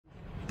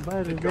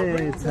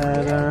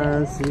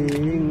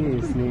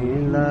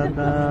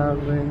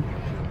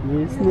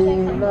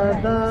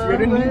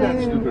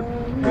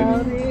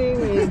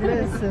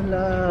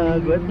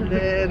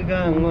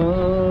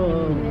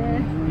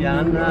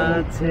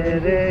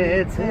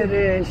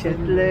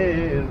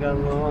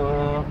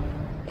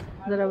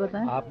जरा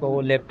बताएं। आपको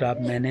वो लैपटॉप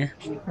मैंने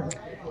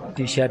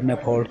टी शर्ट में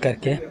फोल्ड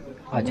करके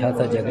अच्छा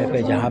सा जगह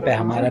पे जहाँ पे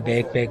हमारा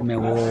बैग में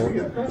वो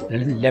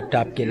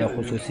लैपटॉप के लिए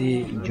खुसूसी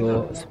जो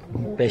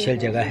स्पेशल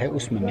जगह है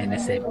उसमें मैंने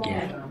सेव किया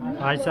है।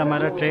 आज से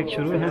हमारा ट्रैक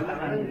शुरू है,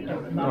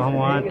 तो हम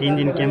वहाँ 3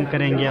 दिन कैंप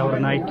करेंगे और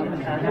नाइट,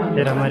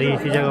 फिर हमारी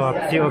इसी जगह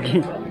वापसी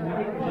होगी।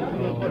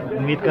 तो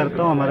उम्मीद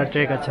करता हूँ हमारा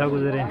ट्रैक अच्छा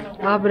गुजरे।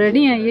 आप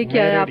रेडी हैं? ये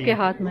क्या है आपके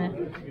हाथ में?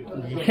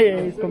 ये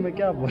इसको मैं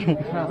क्या बोलूँ,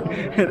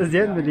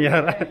 जेब में नहीं आ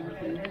रहा।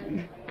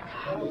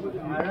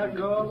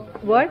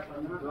 व्हाट?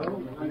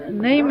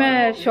 नहीं,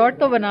 मैं शॉर्ट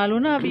तो बना लूँ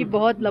ना, अभी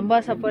बहुत लंबा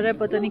सफर है,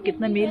 पता नहीं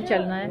कितना मील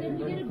चलना है।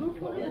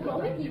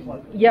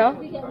 या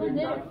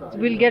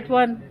will get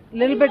one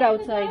little bit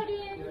outside.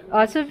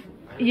 Asif,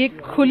 ये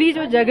खुली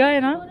जो जगह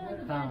है ना,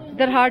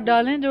 इधर हाथ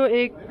डालें, जो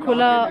एक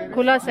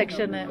खुला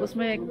सेक्शन है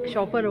उसमें एक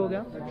शॉपर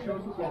होगा।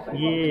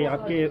 ये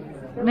आपके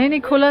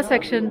नहीं, खुला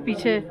सेक्शन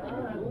पीछे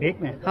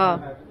बैग में। हाँ,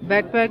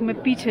 बैकपैक में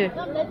पीछे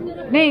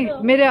नहीं,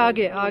 मेरे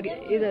आगे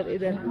इधर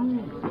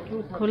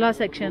खुला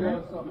सेक्शन है,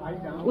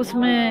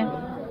 उसमें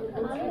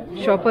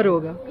शॉपर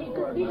होगा।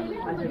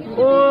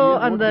 वो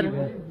अंदर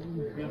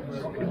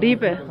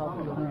डीप है।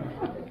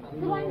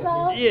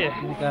 ये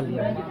निकाल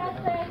लिया।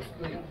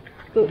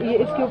 तो ये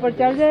इसके ऊपर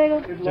चल जाएगा।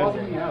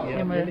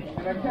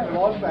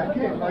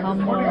 हम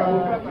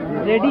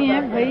रेडी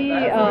हैं भाई।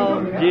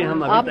 जी,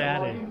 हम अभी आप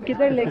तैयार हैं।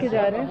 किधर लेके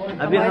जा रहे हैं?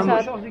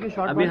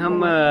 अभी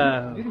हम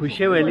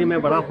हुशे वैली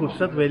में, बड़ा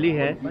खूबसूरत वैली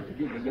है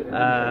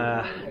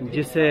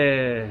जिसे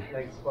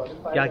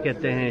क्या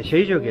कहते हैं,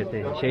 शहीचो कहते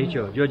हैं।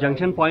 शहीचो जो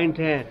जंक्शन पॉइंट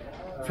है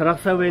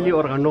सरक्सा वैली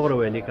और गंडोर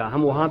वैली का,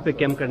 हम वहाँ पे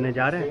कैंप करने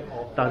जा रहे हैं।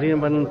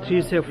 तकरीबन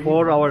 3 से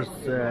 4 आवर्स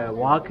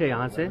वॉक है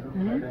यहाँ से।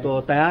 तो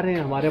तैयार हैं,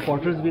 हमारे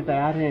पोर्टर्स भी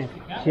तैयार हैं।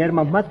 शेर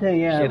मोहम्मद है,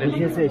 ये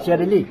हुशे से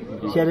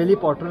शेरली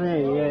पोर्टर है,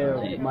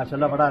 ये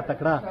माशाल्लाह बड़ा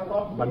तकड़ा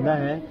बंदा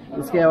है।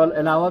 इसके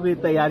अलावा भी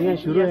तैयारियां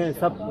शुरू हैं,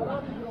 सब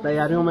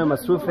तैयारियों में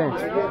मसरूफ हैं।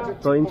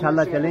 तो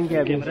इंशाल्लाह चलेंगे।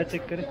 अभी कैमरा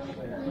चेक करें।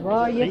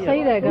 वाह, ये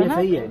सही रहेगा ना?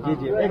 सही है।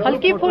 जी,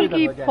 हल्की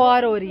फुल्की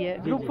फुहार हो रही है।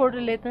 ग्रुप फोटो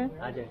लेते हैं।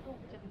 आ जाए।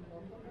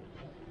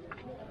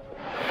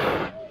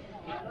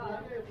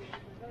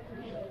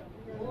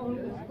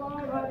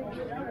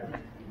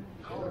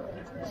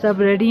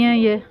 सब रेडी हैं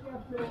ये,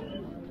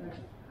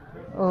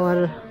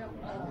 और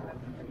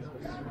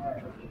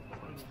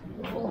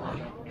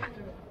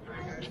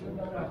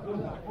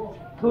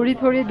थोड़ी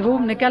थोड़ी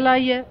धूप निकल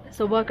आई है।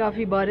 सुबह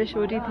काफ़ी बारिश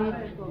हो रही थी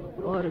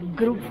और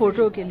ग्रुप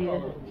फोटो के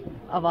लिए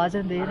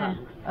आवाज़ें दे रहे हैं।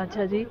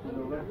 अच्छा जी,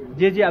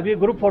 अभी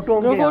ग्रुप फोटो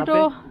होंगे यहाँ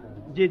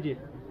पे। जी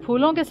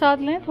फूलों के साथ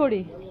लें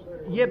थोड़ी।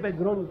 ये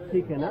बैकग्राउंड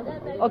ठीक है ना?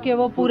 ओके,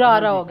 वो पूरा आ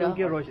रहा होगा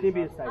क्योंकि रोशनी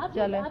भी इस साइड।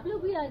 चले, आप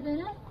लोग भी आ जाए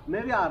ना।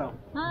 मैं भी आ रहा हूँ।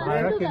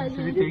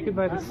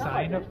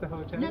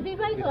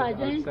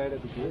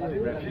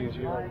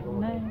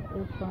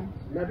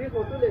 मैं भी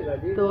फोटो लेगा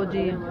जी। तो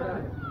जी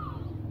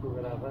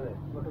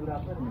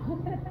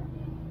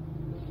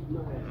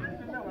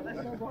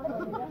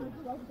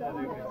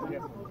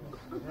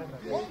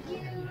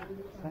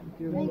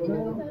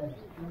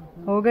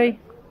हो गई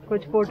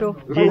कुछ फोटो।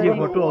 जी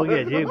फोटो हो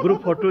गया जी।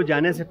 ग्रुप फोटो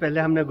जाने से पहले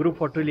हमने ग्रुप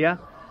फोटो लिया।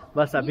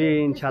 बस अभी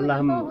इंशाल्लाह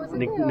हम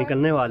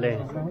निकलने वाले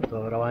हैं,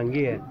 तो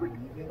रवानगी है।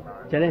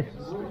 चलें।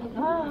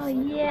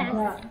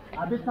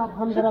 अभी साहब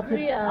हम जरा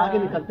फिर आगे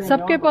निकलते हैं।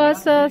 सबके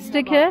पास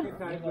स्टिक है?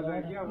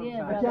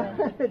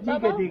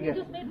 ठीक है।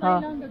 हाँ,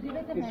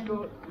 इसको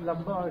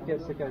लंबा और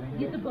कैसे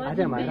करेंगे?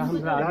 अच्छा हमारा हम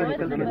जरा आगे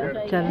निकल के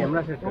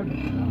कैमरा सेट कर।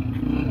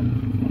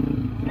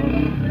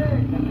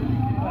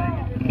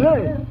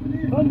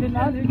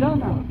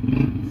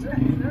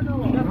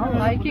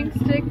 हाइकिंग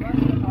स्टिक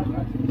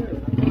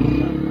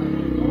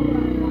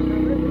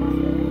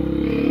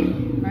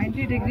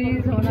 90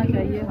 डिग्रीज होना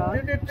चाहिए। हाँ,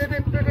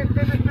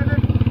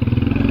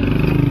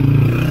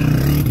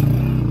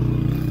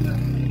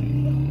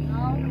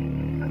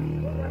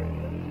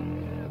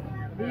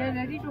 we are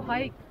ready to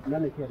hike.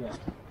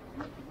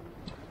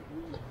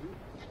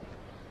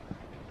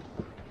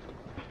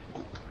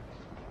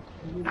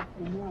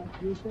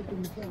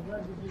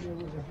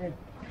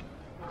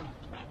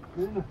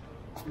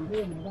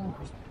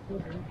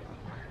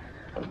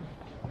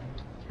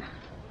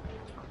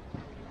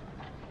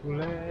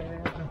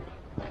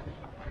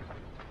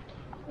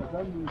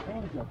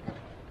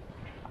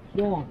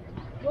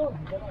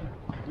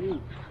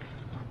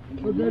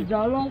 उधर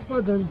जालों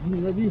पर धन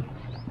अभी।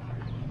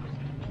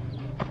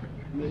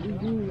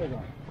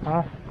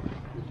 हाँ,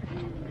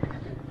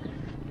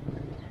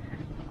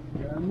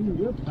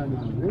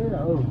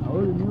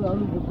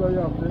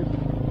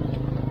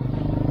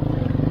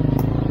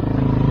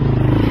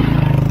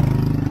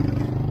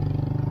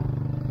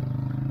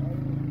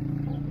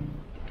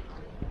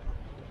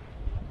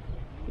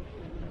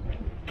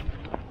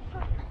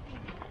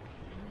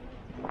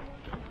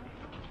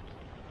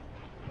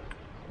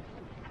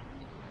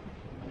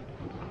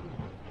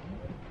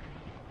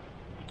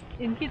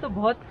 इनकी तो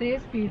बहुत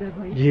तेज स्पीड है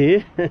भाई जी।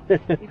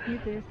 इतनी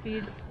तेज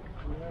स्पीड।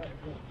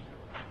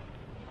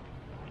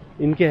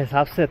 इनके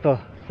हिसाब से तो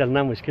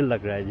चलना मुश्किल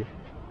लग रहा है जी।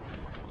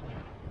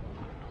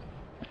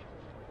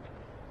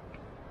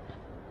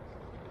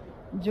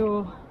 जो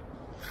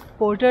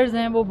पोर्टर्स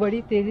हैं वो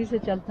बड़ी तेजी से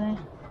चलते हैं,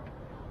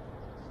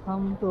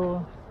 हम तो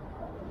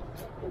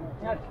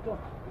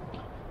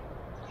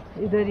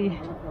इधर ही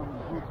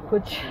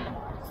कुछ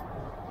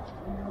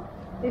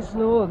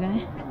स्लो हो गए।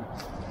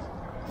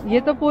 ये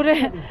तो पूरे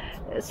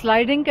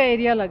स्लाइडिंग का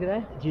एरिया लग रहा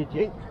है। जी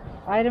जी।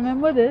 I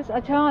remember this.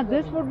 अच्छा,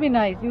 this would be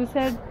nice. You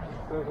said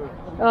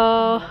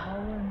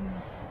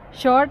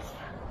shorts.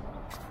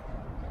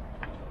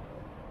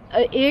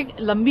 एक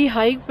लंबी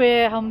हाइक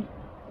पे हम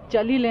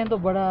चल ही लें तो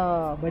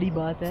बड़ी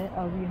बात है।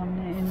 अभी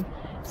हमने इन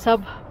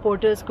सब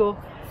पोर्टर्स को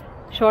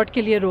शॉट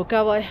के लिए रोका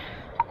हुआ है,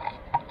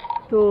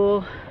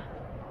 तो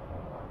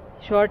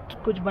शॉट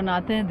कुछ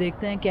बनाते हैं,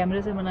 देखते हैं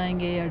कैमरे से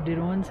बनाएंगे या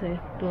ड्रोन से,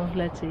 तो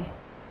लेट्स सी।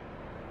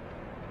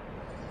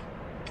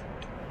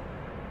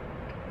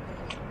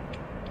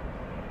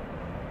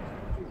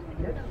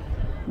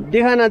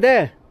 देखा ना दे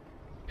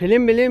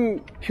फिल्म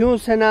क्यों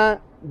से ना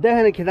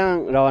देख ने खिदा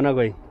रवाना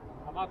कोई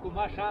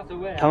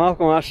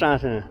हमारे मार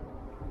सांस है।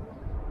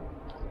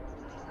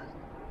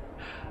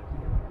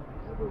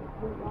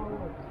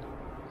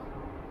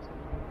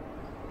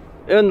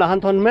 ये नहान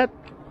थोन में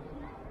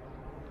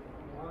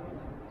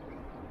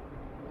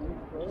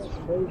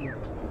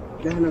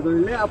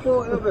ले आपो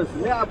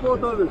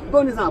तो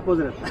नहीं आपो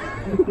जरा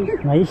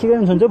नहीं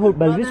शिकन सुनते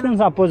बस भी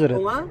शिकन आपो जरा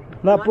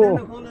ला आपो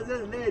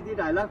ले दी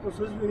डायलॉग को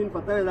सुस भी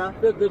पता है ला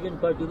दो दिन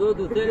पर दो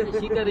दूसरे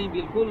शिकरी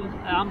बिल्कुल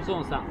आम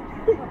सोसा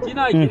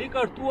जिना गिरी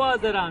कर तू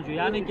जरा जो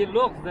यानी कि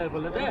लोग दर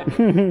बोले दे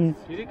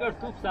गिरी कर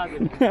तू सादे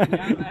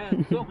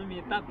यानी तो हम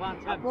ये तक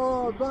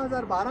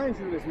 2012 में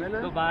शुरू इसमें ना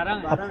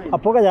 12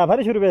 आपो का जाफर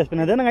शुरू बेस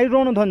पे देना गाई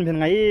रोन थोन फिर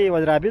गाई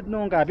वजराबित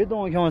नो काबित नो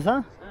क्यों सा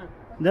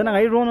देना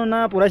गाई रोन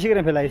ना पूरा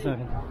शिकरे फैलाई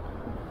इसमें।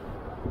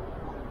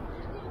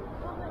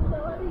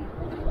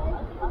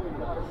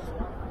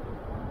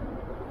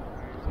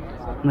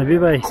 नबी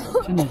भाई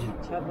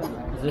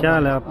क्या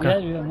हाल है आपका?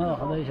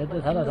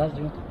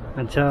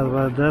 अच्छा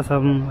जबरदस्त।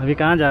 हम अभी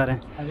कहाँ जा रहे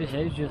हैं? अभी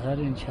सही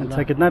सारे इंशाल्लाह।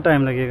 अच्छा कितना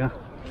टाइम लगेगा?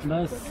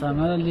 बस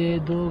हमारे लिए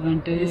 2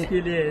 घंटे,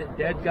 इसके लिए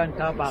 1.5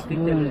 घंटा, बाकी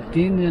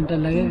 3 घंटा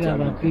लगेगा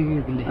बाकी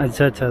के लिए।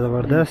 अच्छा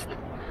जबरदस्त।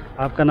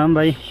 आपका नाम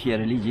भाई?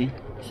 शेरली जी।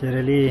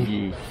 शेरली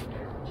जी।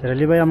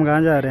 शेरली भाई हम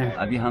कहाँ जा रहे हैं?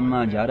 अभी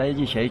हम जा रहे हैं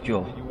जी सैचो।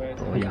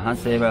 तो यहाँ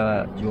से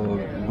जो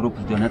ग्रुप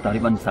जो है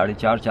तकरीबन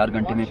 4.5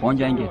 घंटे में पहुँच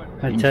जाएंगे।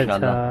 अच्छा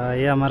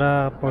ये हमारा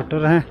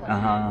पोर्टर है।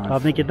 हाँ। तो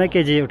आपने कितना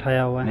केजी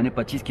उठाया हुआ है? मैंने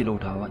 25 किलो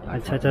उठा हुआ है।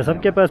 अच्छा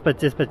सबके पास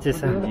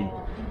 25 है जी।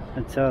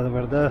 अच्छा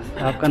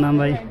जबरदस्त। आपका नाम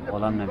भाई?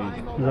 गुलाम नबी।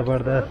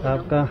 जबरदस्त।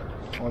 आपका?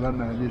 गुलाम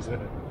मेहदी सर।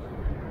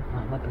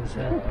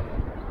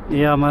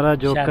 ये हमारा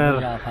जोकर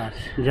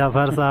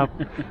जाफर साहब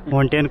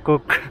माउंटेन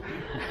कुक।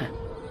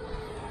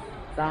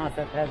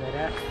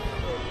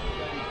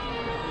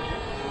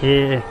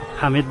 ये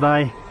हामिद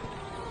भाई।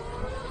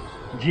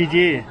 जी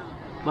जी।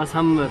 बस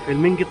हम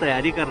फिल्मिंग की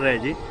तैयारी कर रहे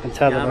हैं जी।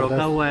 अच्छा यहाँ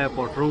रोका हुआ है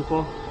पोर्टरों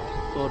को,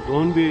 तो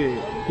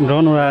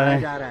ड्रोन उड़ा रहा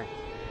है।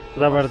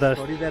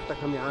 जबरदस्त। थोड़ी देर तक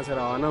हम यहाँ से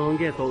रवाना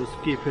होंगे तो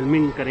उसकी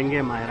फिल्मिंग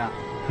करेंगे माहिरा।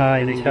 हाँ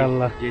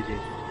इंशाल्लाह। जी जी।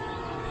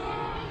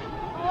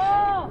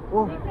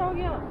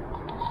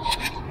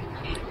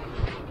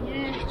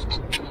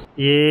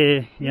 ये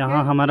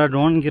यहाँ हमारा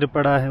ड्रोन गिर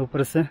पड़ा है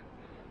ऊपर से,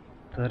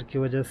 तार की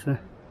वजह से।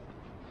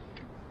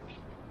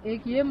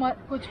 एक ये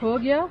कुछ हो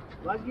गया,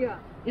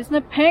 इसने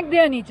फेंक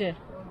दिया नीचे।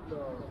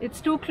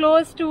 It's too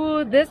close to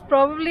this.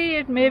 Probably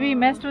it may be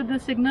messed with the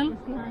signal.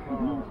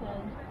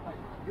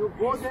 You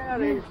go there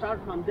and start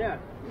from there,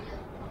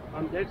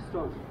 from that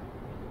stone.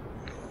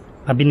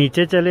 अभी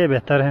नीचे चले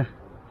बेहतर है,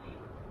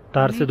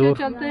 तार से दूर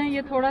चलते हैं,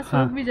 ये थोड़ा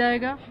सूख भी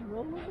जाएगा।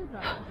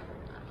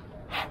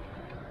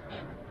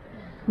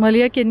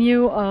 Malia, can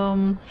you,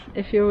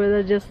 if you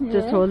will,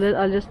 just hold it.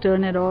 I'll just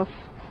turn it off.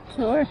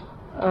 Sure.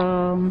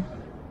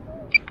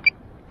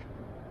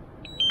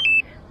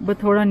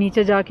 but थोड़ा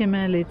नीचे जाके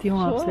मैं लेती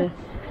हूँ आपसे।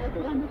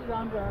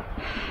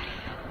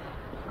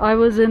 I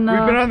was in.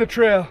 We've been on the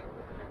trail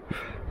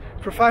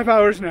for 5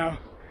 hours now.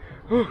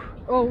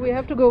 Oh, we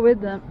have to go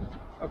with them.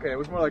 Okay, it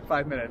was more like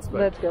 5 minutes. But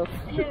Let's go.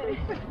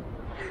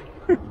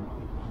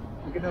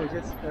 no,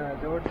 just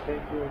don't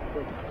take your.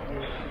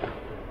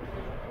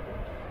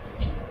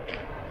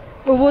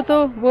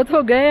 वो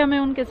तो गए, हमें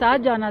उनके साथ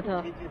जाना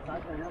था।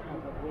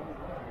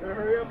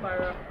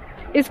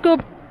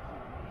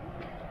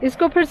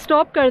 इसको फिर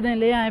स्टॉप कर दें,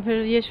 ले आए,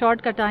 फिर ये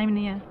शॉट का टाइम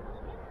नहीं है,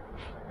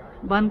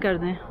 बंद कर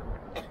दें।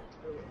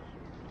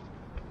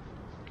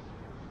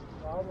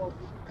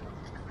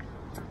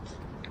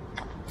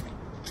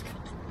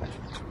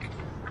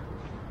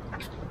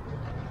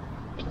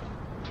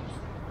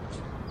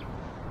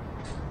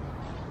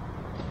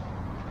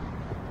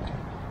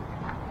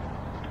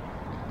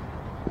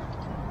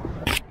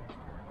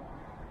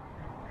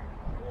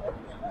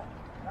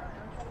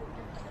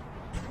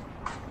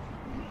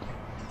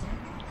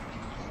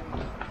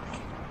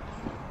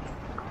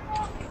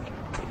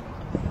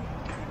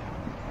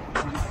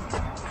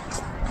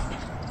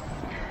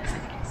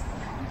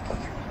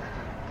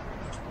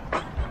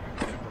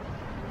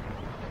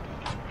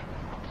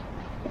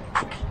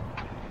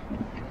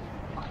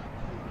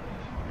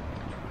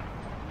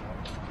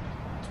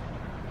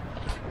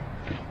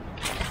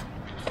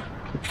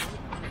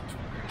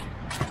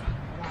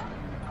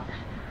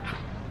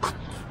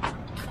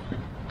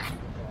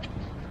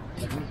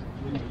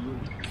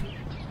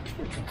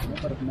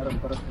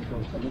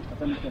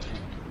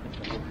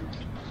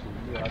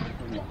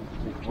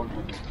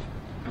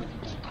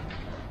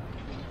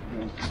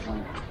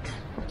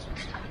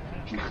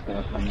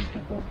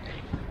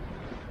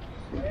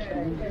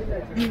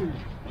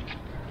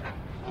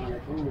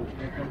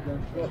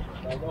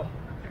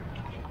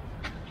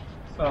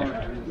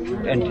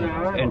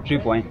 एंट्री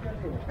पॉइंट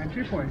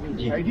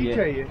आईडी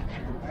चाहिए।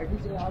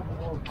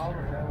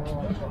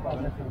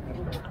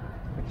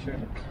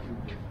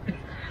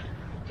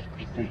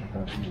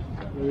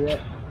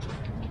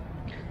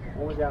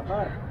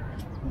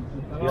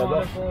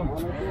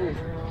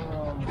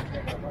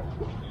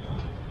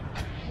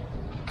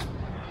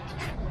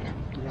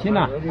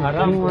 चिना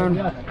आराम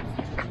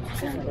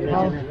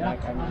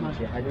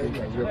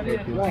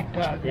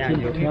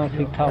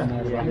ठीक ठाक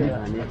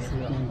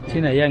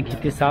चिना yang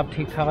kita साफ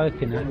ठीक ठाक है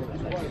कि ना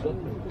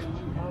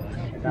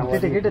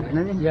टिकट है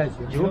ना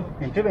जो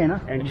एंट्री पे है ना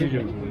एंट्री जो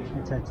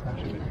अच्छा अच्छा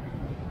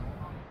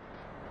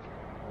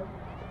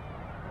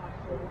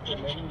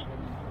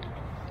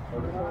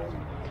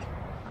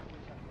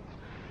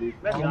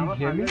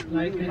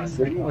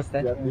What's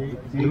that?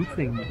 blue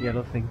thing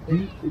yellow thing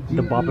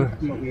the bobber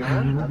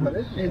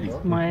It's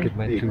my look at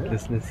my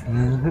toothlessness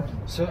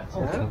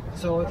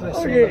So what I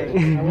say,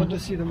 I want to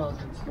see the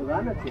mountains.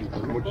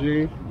 मुझे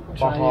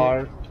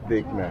पहाड़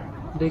देखना है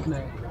देखना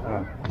है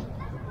हाँ।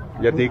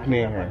 या देखने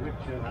हैं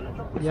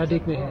या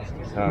देखने हैं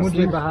हाँ।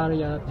 मुझे बाहर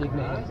या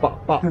देखने हैं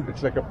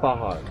it's like a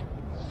पहाड़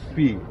P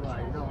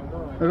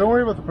Don't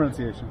worry about the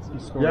pronunciations.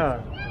 yeah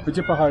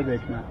मुझे पहाड़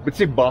देखना है but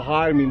say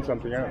bahar means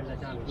something else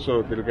so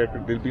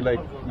they'll be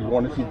like you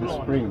want to see the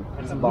spring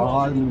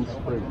bahar means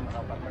spring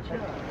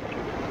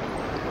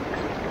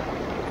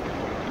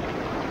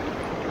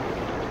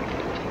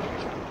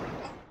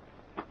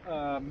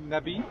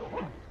नबी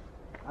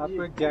आपको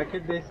एक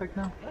जैकेट दे सकता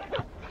हूँ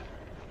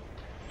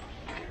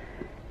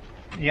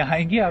यहाँ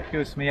आएंगे आपके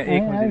उसमें या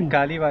एक मुझे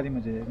काली वाली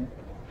मुझे दे दें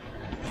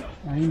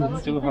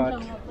to hot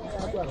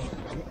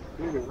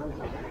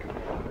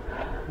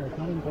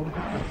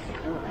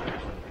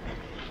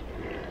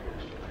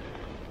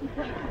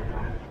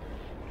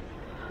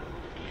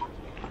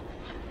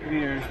We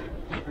are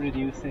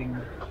reducing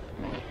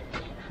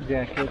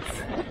jackets.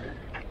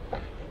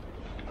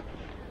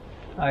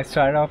 I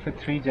started off with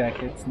 3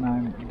 jackets, now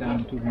I'm down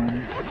to 1.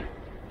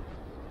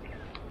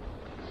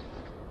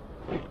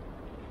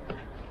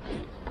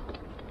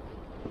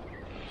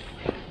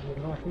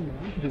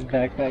 This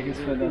backpack is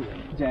full of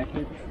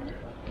jackets.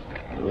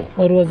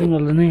 और वजन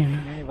वाला नहीं है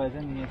नहीं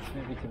वजन नहीं है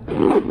इसमें भी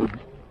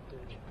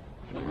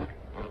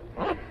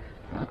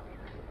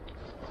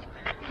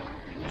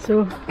So,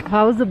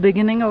 how's the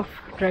beginning of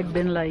trek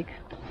been like?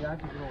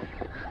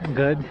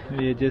 good.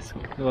 We're just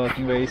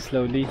walking very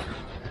slowly.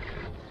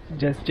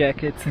 Just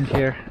jackets in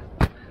here.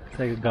 It's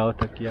like a gaon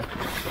takiya.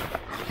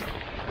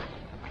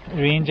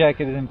 Rain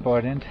jacket is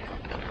important.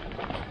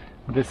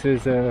 This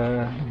is a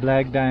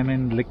black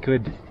diamond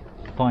liquid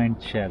point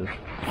shell.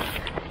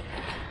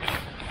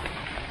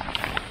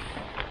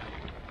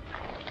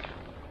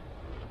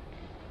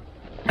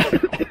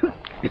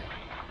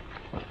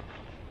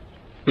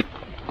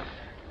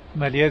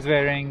 Malia's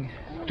wearing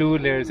 2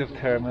 layers of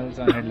thermals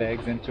on her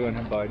legs and 2 on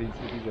her body,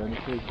 so she's going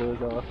to take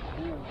those off.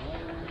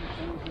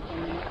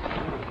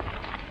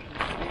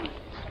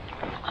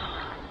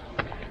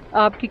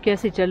 आपकी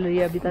कैसी चल रही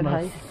है अभी तक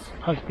high?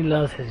 First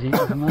class है जी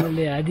हमारे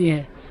लिए आदि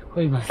है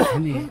कोई मसला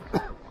नहीं है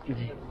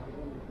जी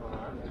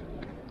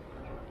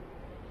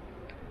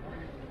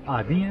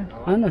आदि हैं?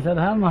 हाँ ना सर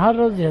हम हर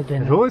रोज जाते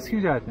हैं रोज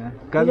क्यों जाते हैं?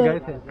 कल गए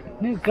थे?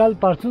 नहीं कल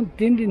परसों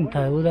 3 दिन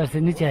था उधर से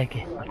नीचे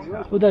आके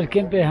उधर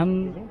कैंप पे हम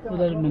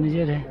उधर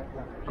मैनेजर है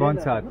कौन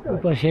सा?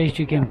 ऊपर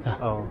शहीद कैंप का।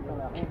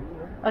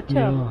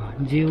 अच्छा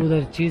जी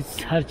उधर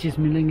हर चीज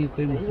मिलेंगे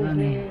कोई मसला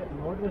नहीं है।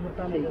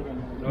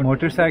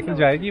 मोटरसाइकिल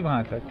जाएगी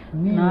वहाँ तक?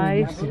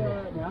 Nice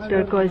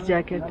turquoise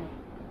jacket.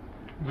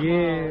 ये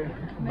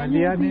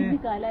मलिया ने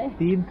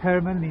 3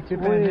 थर्मल नीचे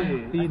पहने,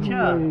 3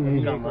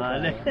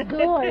 कमाल है।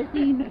 2 और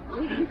 3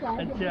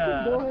 अच्छा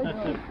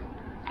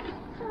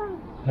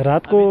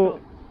रात को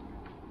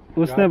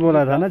उसने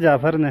बोला था ना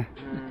जाफर ने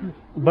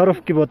बर्फ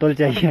की बोतल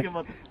चाहिए।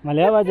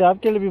 मलिया बाजी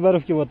आपके लिए भी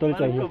बर्फ की बोतल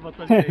चाहिए।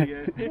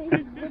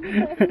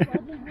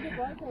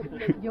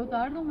 ये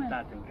उतार दूं मैं?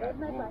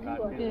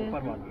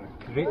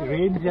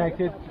 रेन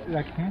जैकेट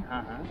रखें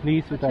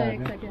प्लीज उतार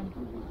दें।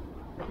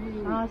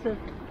 हाँ सर।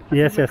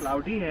 यस यस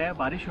क्लाउडी है,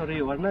 बारिश हो रही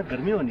है, वरना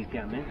गर्मी होनी थी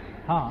हमें।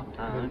 हाँ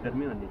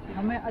गर्मी होनी थी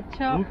हमें।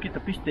 अच्छा धूप की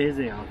तपिश तेज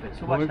है यहाँ पे,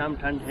 सुबह शाम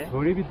ठंड है,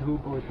 थोड़ी भी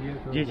धूप होती है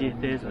तो जी जी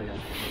तेज हो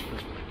जाती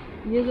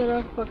है। ये जरा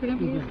पकड़े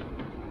प्लीज।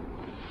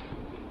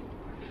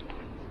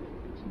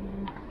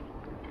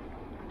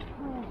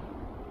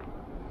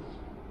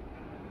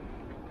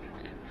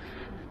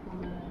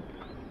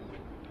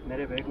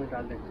 मेरे बैग में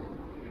डाल दें।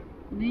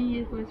 नहीं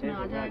ये तो इसमें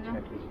आ जाएगा।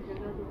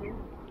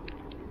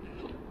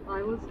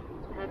 आई वाज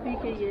हैप्पी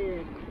कि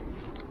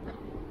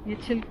ये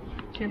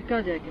छिलका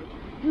जैकेट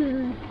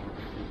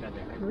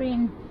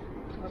रेन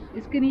अब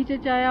इसके नीचे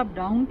चाहे आप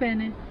डाउन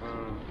पहने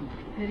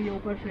फिर ये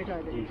ऊपर फिट आ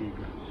जाए।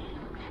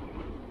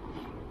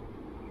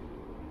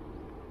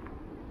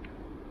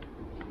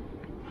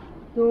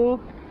 तो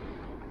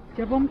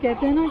जब हम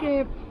कहते हैं ना कि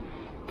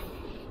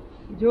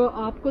जो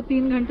आपको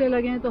 3 घंटे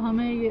लगे तो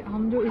हमें ये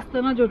हम जो इस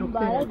तरह जो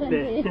रुकते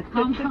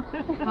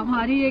हैं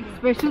हमारी एक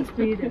स्पेशल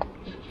स्पीड है।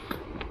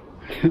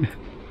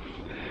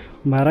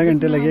 12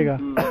 घंटे लगेगा।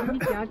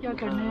 क्या क्या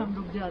करने हम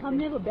रुक जाते हैं।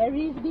 हमने वो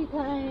बेरीज भी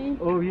खाए।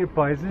 ओह ये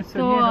पॉइजनस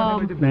तो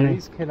मुझे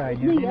बेरीज खिलाई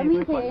हैं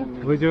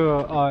वो जो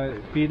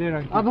पीले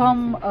रंग। अब हम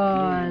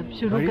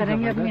शुरू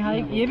करेंगे अपनी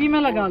हाइक। ये भी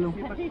मैं लगा लूँ?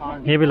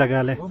 ये भी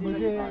लगा ले।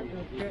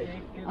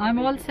 I am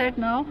all set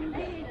now.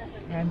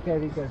 Hand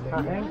carry कर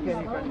लेंगे।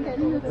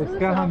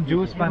 इसका हम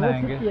जूस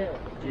बनाएंगे।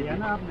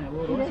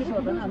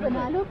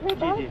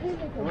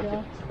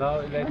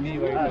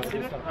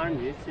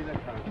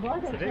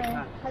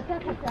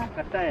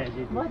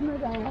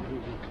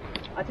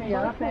 अच्छा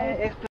यहाँ पे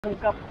एक तरह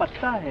का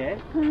पत्ता है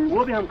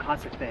वो भी हम खा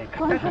सकते हैं,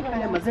 खट्टा खट्टा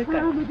है, मजे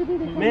का।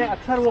 मैं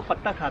अक्सर वो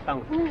पत्ता खाता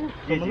हूँ।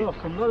 जी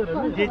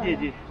जी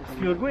जी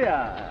स्यूरगु या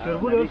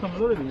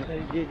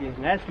जी जी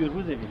मैं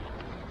स्यूरगु से भी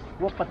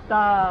वो पत्ता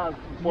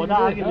पौधा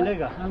आगे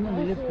मिलेगा।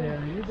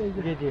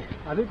 जी जी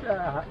अभी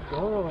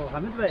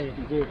हामिद भाई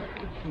जी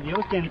यो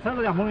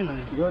कैंसर या होई ना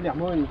जो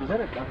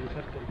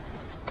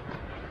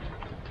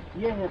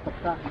ये है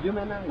पत्ता जो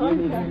मैंने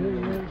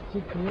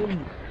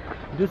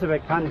जो से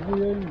खान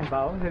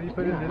बाओ हेवी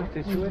पर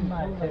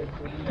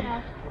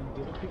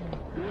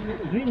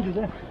ग्रीन जूस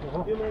है।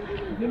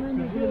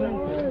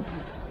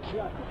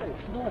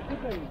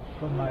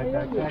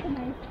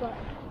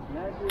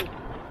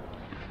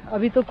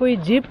 अभी तो कोई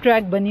जीप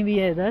ट्रैक बनी हुई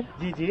है इधर।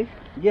 जी जी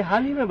ये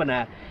हाल ही में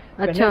बनाया।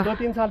 अच्छा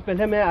 2-3 साल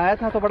पहले मैं आया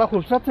था तो बड़ा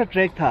खूबसूरत सा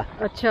ट्रैक था।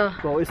 अच्छा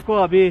तो इसको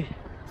अभी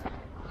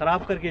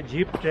खराब करके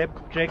जीप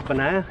ट्रैक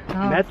बनाया।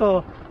 हाँ। मैं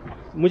तो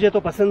मुझे तो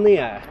पसंद नहीं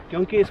आया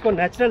क्योंकि इसको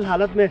नेचुरल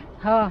हालत में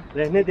हाँ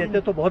रहने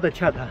देते तो बहुत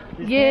अच्छा था।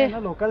 ये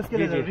लोकल्स के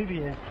लिए जरूरी भी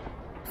है।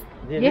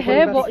 ये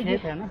है वो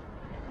है ना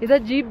इधर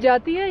जीप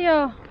जाती है या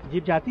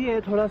जीप जाती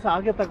है, थोड़ा सा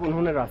आगे तक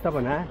उन्होंने रास्ता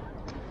बनाया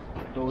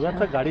तो उधर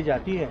तक गाड़ी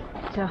जाती है।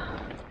 अच्छा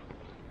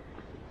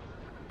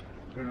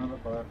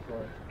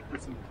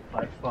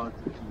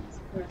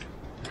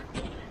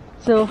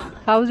So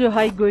how's your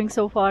hike going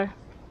so far?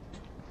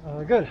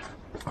 Good.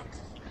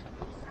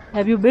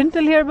 Have you been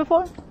till here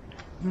before?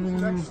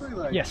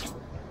 Yes.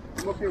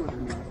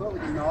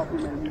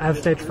 I've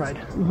stage fright.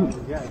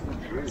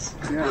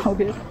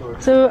 Okay.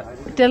 So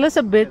tell us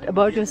a bit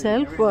about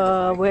yourself.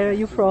 Where are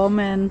you from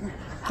and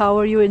how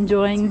are you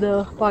enjoying the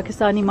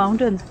Pakistani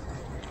mountains?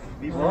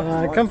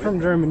 I come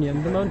from Germany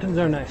and the mountains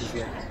are nice.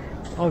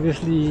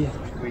 Obviously,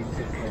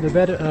 the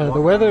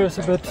weather is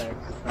a bit,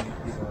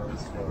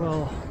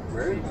 well,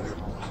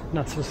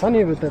 not so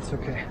sunny, but that's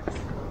okay.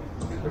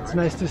 It's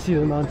nice to see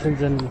the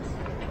mountains in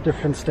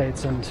different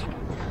states and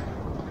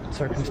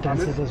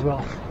circumstances as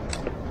well.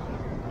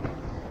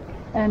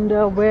 And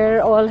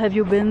where all have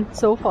you been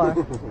so far?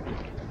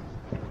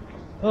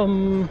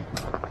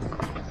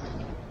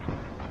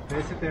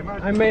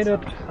 I made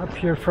it up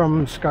here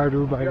from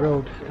Skardu by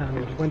road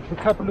and went to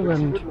Kaplu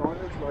and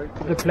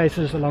the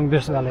places along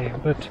this valley,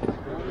 but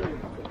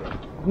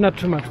not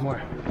too much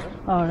more.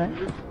 All right.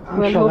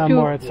 Well, Inshallah,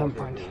 more at some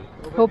point.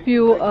 Hope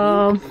you.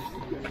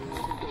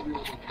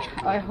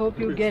 I hope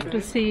you get to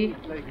see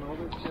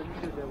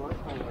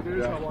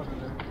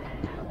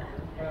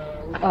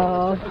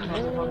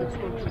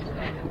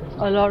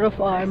a lot of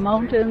our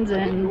mountains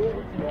and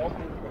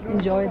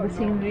enjoy the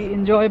scenery.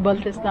 Enjoy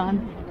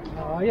Baltistan.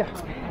 Yeah,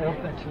 I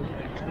hope that too.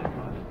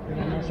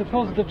 And I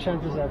suppose the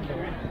chances are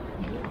fair.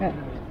 Yeah.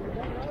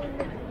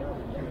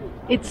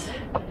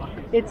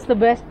 It's the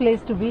best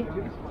place to be,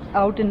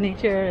 out in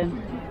nature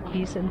and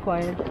peace and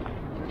quiet,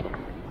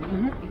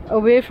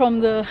 away from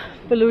the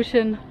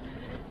pollution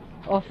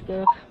of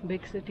the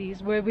big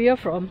cities where we are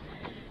from.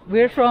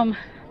 We're from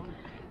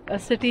a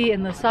city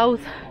in the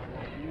south,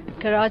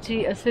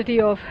 Karachi, a city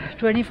of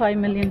 25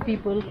 million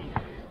people,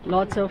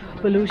 lots of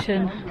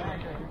pollution,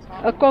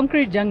 a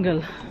concrete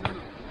jungle.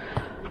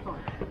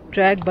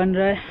 Track ban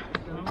raha hai.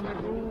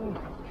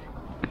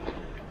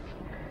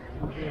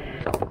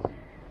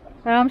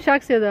 आराम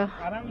शाक से दा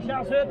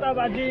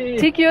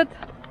ठीक है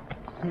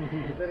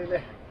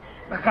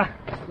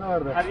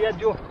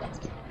जो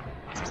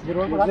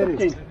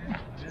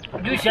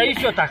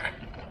Saicho तक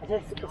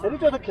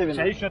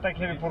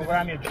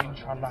programme है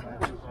इंशाल्लाह।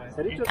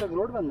 सरीचो तक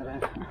रोड बन रहा है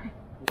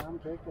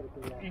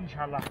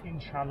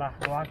इंशाल्लाह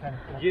दुआ करें।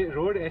 ये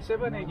रोड ऐसे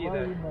बनेगी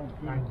इधर?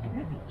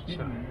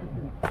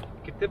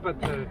 कितने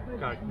पत्थर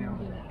काटने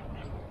होंगे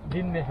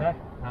दिन में सर?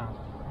 हाँ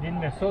दिन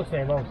में 100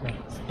 से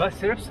बस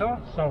सिर्फ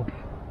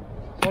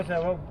 100 से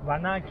वो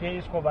बना के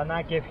इसको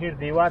बना के फिर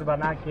दीवार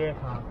बना के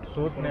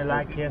सूत में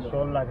ला के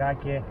सोल लगा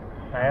के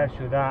तैयार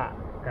शुदा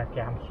करके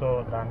हम 100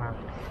 दाना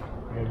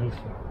डेली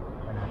से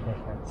बनाते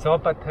हैं। 100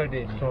 पत्थर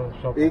डेली?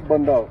 एक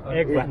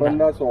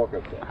बंदा 100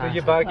 करता है। तो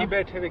ये बाकी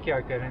बैठे हुए क्या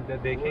कर रहे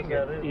हैं देखेंगे?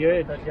 ये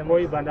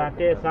कोई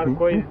बनाते हैं सर,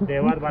 कोई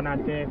दीवार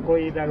बनाते हैं,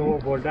 कोई इधर वो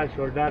बोल्डर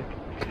शोल्डर।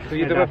 तो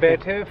ये तो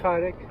बैठे हुए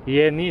फारिक?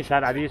 ये नहीं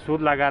सर, अभी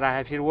सूद लगा रहा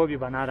है फिर वो भी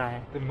बना रहा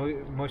है। तो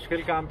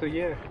मुश्किल काम तो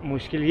ये है?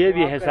 मुश्किल ये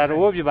भी है सर,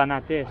 वो भी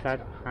बनाते हैं सर।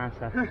 हाँ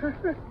सर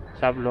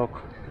सब लोग।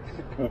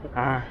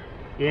 हाँ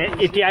ये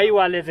इटियाई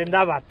वाले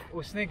जिंदाबाद।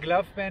 उसने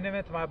ग्लव पहने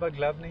में, तुम्हारे पास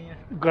ग्लव नहीं है।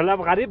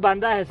 गलब गरीब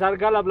बंदा है सर,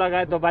 गलब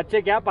लगाए तो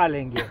बच्चे क्या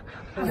पालेंगे?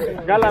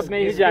 गलब में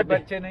ही जाते।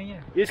 बच्चे नहीं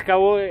है इसका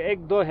वो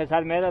 1-2 है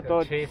सर, मेरा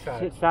तो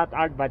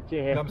 6-7-8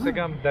 बच्चे हैं। कम से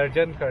कम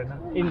दर्जन करना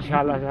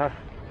इंशाल्लाह सर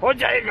हो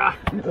जाएगा।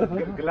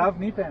 ग्लव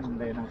नहीं पहन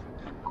लेना।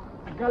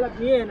 गलत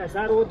नहीं है ना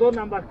सर, वो 2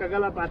 नंबर का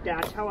गलत आते हैं,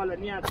 अच्छा वाला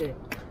नहीं आते।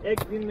 एक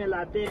दिन में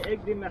लाते, एक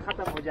दिन में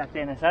खत्म हो जाते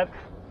हैं ना सर।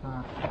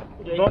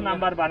 2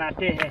 नंबर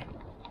बनाते हैं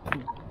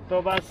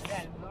तो बस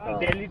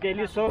डेली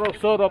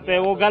 100 रुपए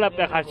वो गलत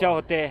पे खर्चा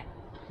होते हैं।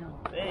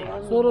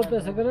 100 रुपए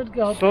सिगरेट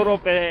का 100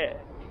 रुपए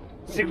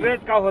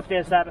सिगरेट का होते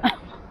हैं सर।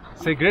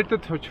 सिगरेट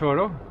तो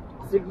छोड़ो,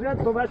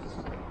 सिगरेट तो बस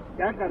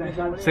क्या करें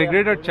सर,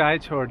 सिगरेट और चाय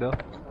छोड़ दो।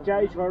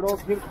 चाय छोड़ो,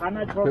 फिर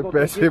खाना छोड़ो,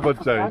 पैसे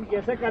बच जाएंगे। काम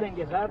कैसे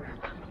करेंगे सर?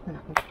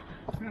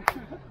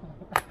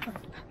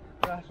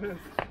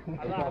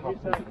 अल्लाह हाफिज़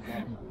सर,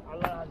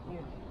 अल्लाह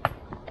हाफिज़।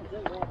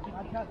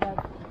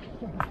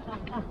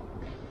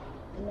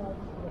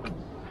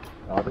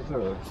 Oh, this is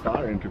a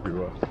star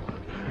interviewer.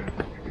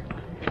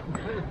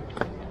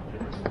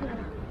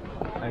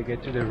 I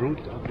get to the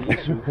root of the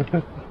issue.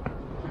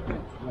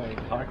 Like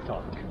heart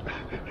talk.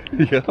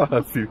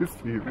 Yeah,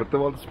 seriously, but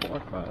they're all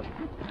smart, man.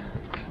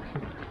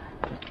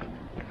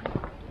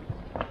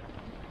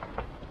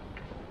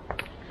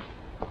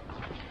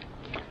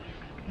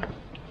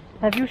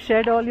 Have you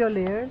shed all your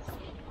layers?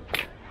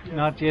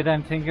 Not yet.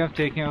 I'm thinking of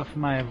taking off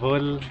my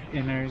wool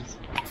inners.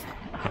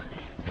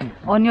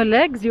 On your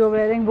legs you're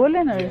wearing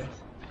wool inners?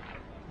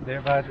 They're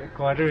about a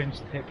 1/4 inch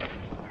thick.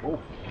 Oh.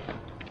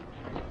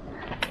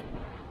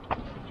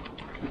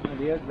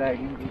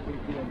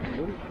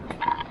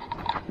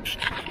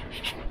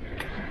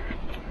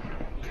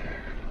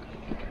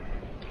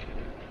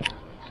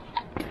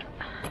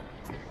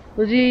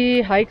 तो जी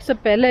hike से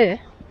पहले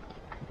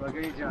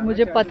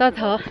मुझे पता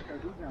था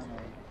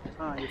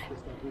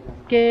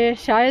कि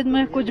शायद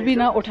मैं कुछ भी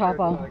ना उठा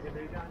पाऊँ,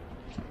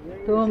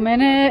 तो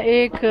मैंने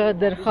एक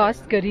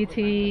दरख्वास्त करी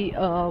थी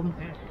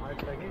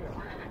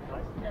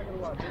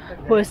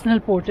पर्सनल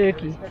पोर्टर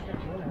की,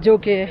 जो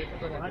कि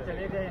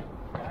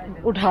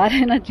उठा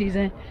रहे ना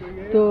चीज़ें।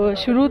 तो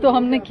शुरू तो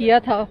हमने किया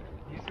था,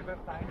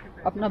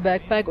 अपना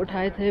बैकपैक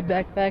उठाए थे।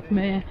 बैकपैक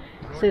में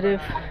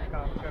सिर्फ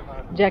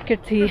जैकेट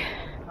थी,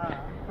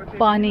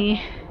 पानी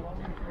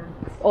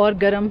और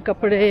गर्म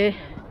कपड़े,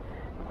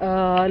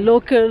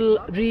 local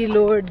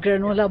reload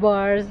granola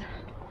bars,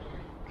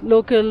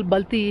 local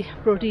Balti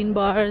protein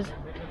bars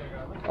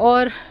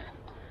और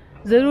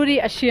ज़रूरी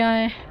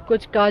अशियाएँ,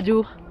 कुछ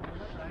काजू,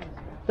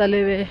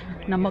 तले हुए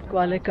नमक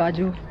वाले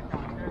काजू,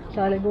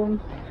 सालेगुम।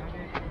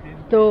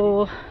 तो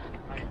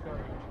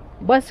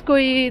बस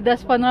कोई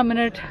 10-15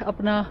 मिनट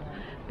अपना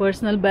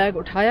पर्सनल बैग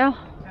उठाया,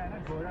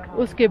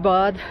 उसके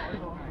बाद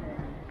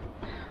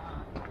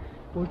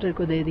पोर्टर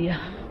को दे दिया,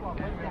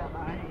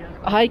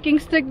 हाइकिंग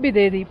स्टिक भी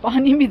दे दी,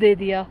 पानी भी दे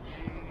दिया।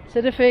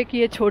 सिर्फ एक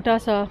ये छोटा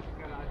सा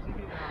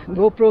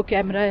गोप्रो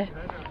कैमरा है,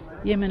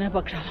 ये मैंने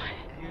पकड़ा हुआ है।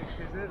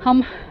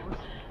 हम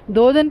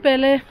 2 दिन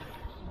पहले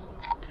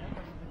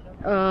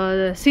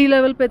सी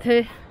लेवल पे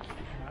थे,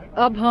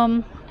 अब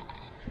हम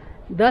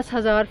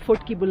 10,000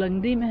 फुट की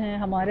बुलंदी में हैं।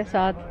 हमारे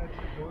साथ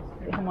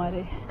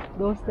हमारे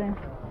दोस्त हैं,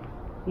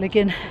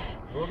 लेकिन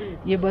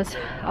ये बस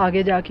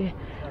आगे जाके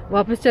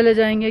वापस चले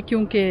जाएंगे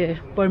क्योंकि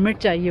परमिट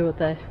चाहिए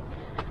होता है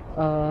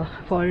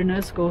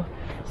फॉरेनर्स को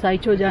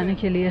साइचो जाने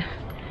के लिए।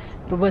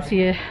 तो बस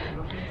ये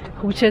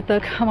हुशे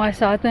तक हमारे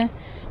साथ हैं,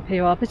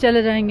 फिर वापस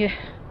चले जाएंगे।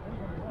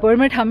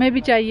 परमिट हमें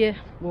भी चाहिए,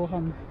 वो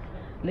हम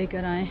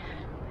लेकर आए।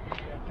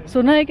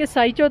 सुना है कि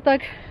साइचो तक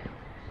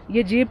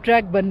ये जीप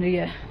ट्रैक बन रही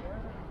है,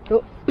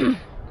 तो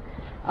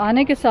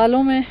आने के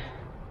सालों में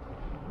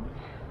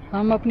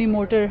हम अपनी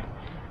मोटर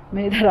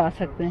में इधर आ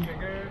सकते हैं।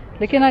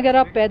 लेकिन अगर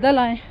आप पैदल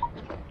आएँ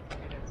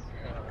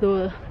तो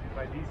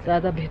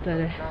ज़्यादा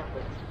बेहतर है।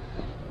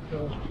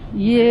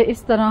 ये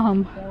इस तरह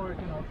हम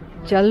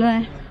चल रहे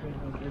हैं,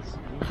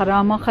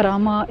 खरामा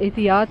खरामा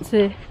एहतियात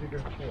से।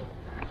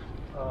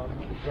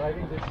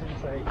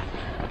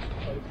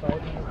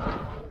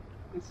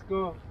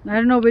 I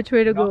don't know which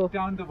way to go.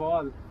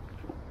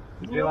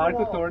 दीवार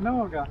को तोड़ना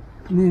होगा।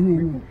 नहीं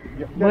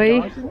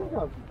वही,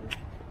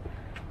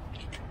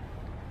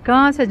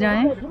 कहाँ से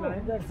जाएं?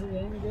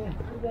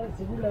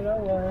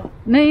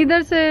 नहीं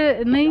इधर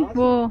से नहीं,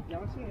 वो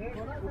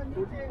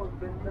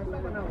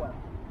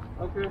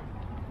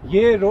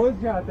ये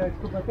रोज जाता है,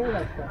 इसको पता है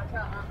रास्ता?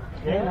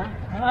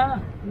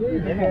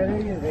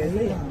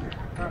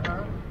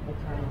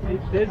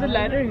 There's a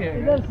ladder here.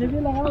 इधर सीढ़ी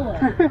लगा हुआ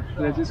है।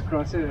 Let's just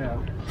cross it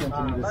out.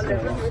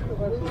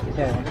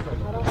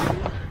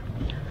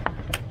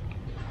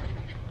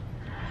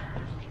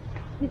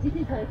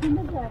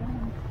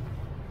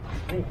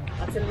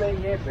 असल में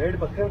ये भेड़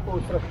बकरे को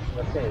उस तरफ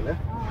रखते हैं ना,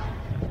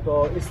 तो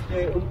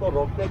इसलिए उनको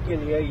रोकने के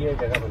लिए ये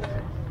जगह बनाया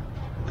है।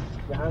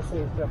 यहाँ से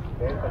इस तरफ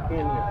भेड़ बकरे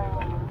नहीं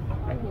आएगा।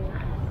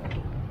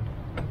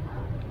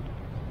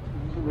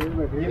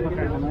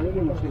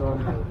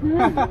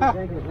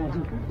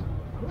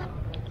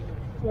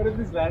 What if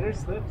this ladder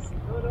slips?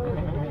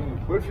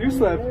 What if you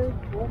slip?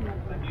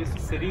 I'm used to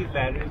city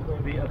ladders,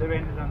 but the other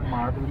end is on the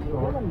marble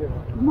floor.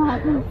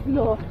 Marble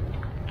floor.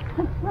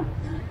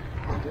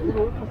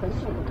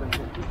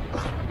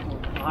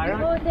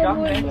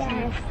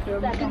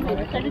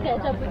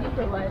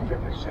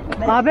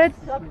 Hamid?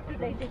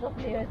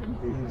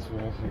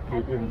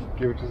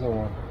 Give it to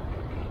someone.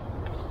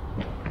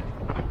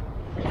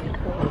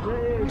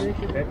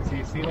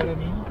 See what I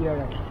mean?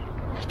 Yeah.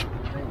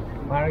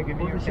 Mahera, give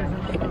me your camera.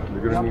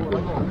 You're gonna need the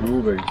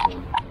glue very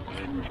soon.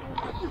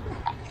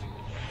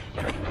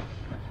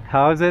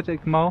 How is it,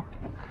 Mo?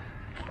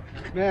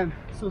 Man,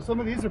 so some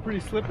of these are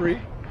pretty slippery,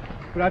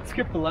 but I'd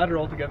skip the ladder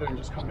altogether and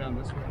just come down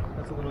this way.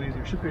 That's a little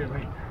easier. Should be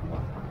right.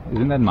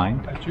 Isn't that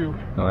mine? At you.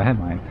 No, I had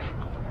mine.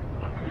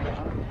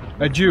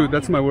 At you,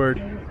 that's my word.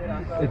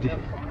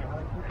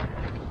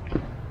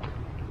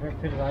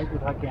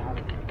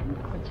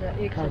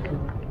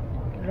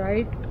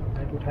 Right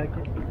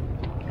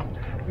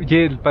ये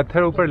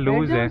पत्थर ऊपर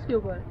loose है।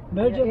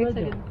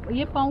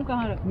 ये पाँव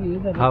कहाँ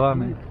रखूँ? हवा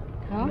में।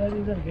 हाँ?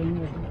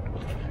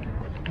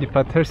 ये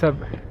पत्थर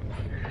सब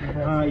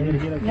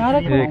यहाँ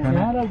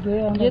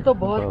रखो। ये तो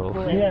बहुत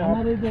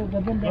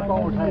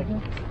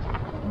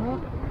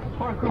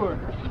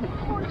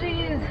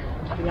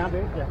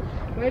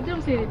बैठ जाओ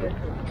सीढ़ी पे।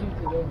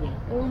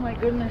 Oh my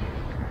goodness.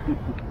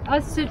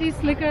 Us city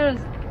slickers.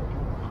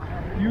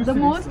 The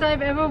most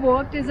I've ever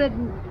walked is at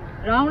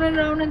round and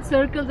round in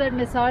circles at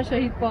Nisar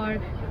Shahid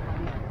Park.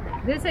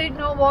 This ain't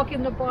no walk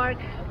in the park.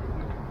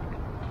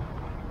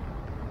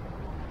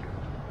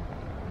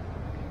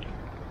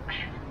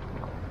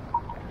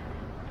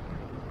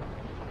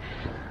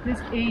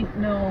 This ain't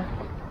no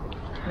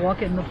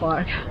walk in the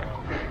park.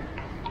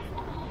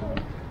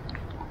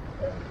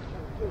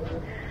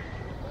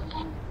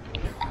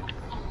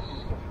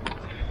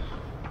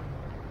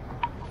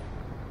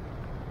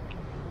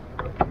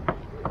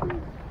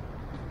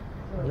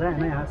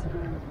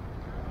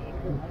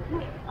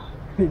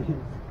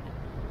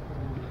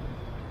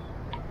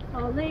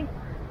 Ollie.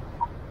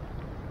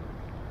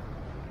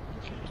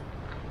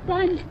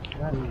 Done.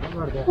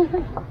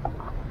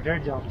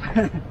 Great job.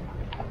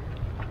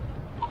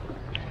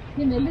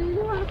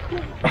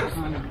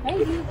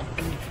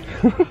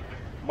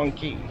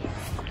 Monkey.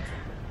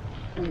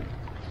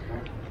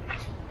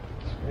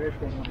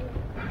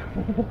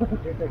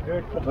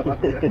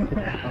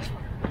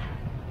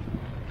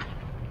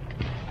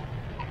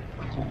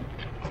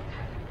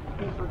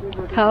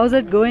 How's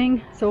it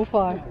going so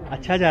far?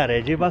 अच्छा जा रहा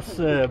है जी, बस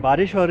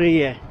बारिश हो रही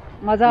है,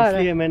 मजा आ रहा है।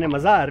 इसलिए मैंने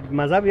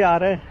मज़ा भी आ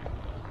रहा है।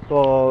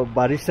 तो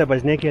बारिश से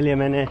बचने के लिए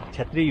मैंने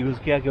छतरी यूज़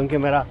किया, क्योंकि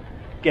मेरा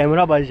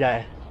कैमरा बच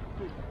जाए।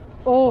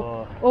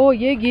 ओ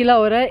ये गीला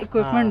हो रहा है।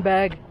 इक्विपमेंट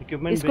बैग,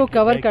 इसको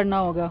कवर करना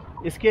होगा।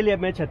 इसके लिए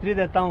मैं छतरी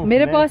देता हूँ।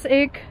 मेरे पास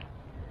एक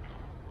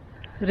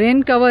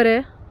रेन कवर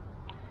है,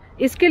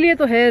 इसके लिए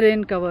तो है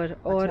रेन कवर,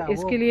 और अच्छा,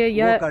 इसके लिए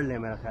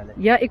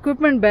या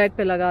इक्विपमेंट बैग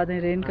पे लगा दें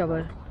rain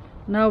cover.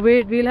 Now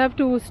wait, we'll have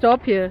to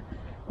stop here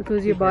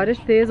because ये बारिश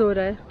तेज हो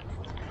रहा है।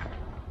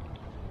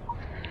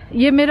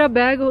 ये मेरा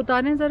बैग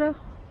उतारें जरा।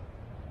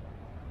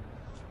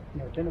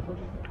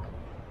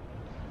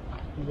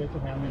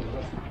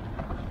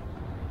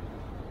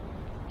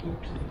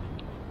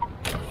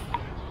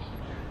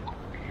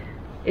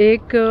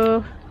 एक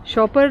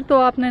शॉपर तो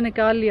आपने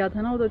निकाल लिया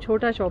था ना, वो तो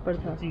छोटा शॉपर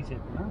था।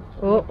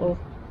 ओ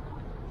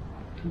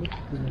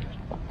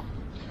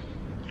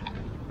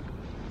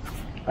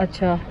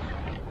अच्छा,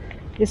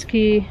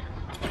 इसकी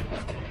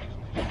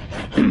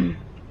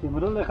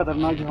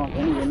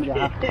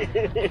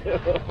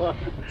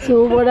So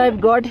what I've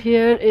got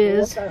here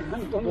is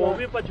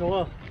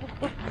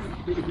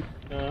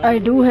I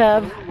do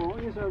have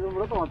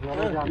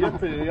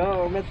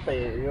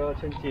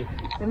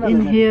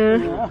in here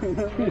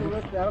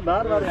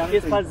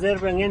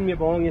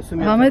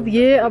Hamid,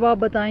 ये अब आप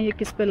बताएं ये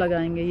किस पे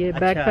लगाएंगे? ये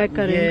बैकपैक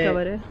का रेन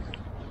कवर है।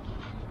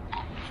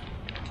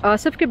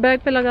 आसिफ के बैग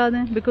पे लगा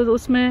दें, बिकॉज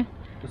उसमें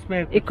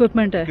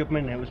इक्विपमेंट है,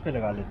 उस पे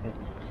लगा लेते हैं।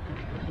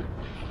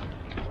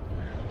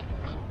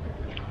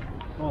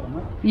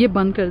 ये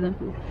बंद कर दें।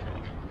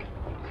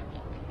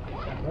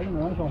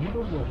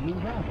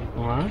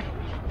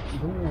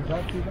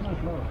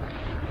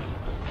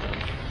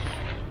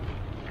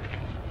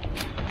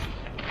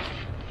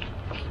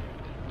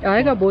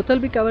 आएगा। बोतल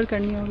भी कवर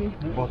करनी होगी।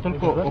 बोतल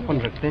को ओपन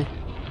रखते हैं।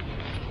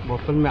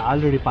 बोतल में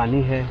ऑलरेडी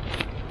पानी है।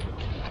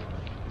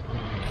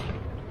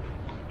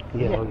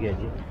 ये हो गया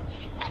जी।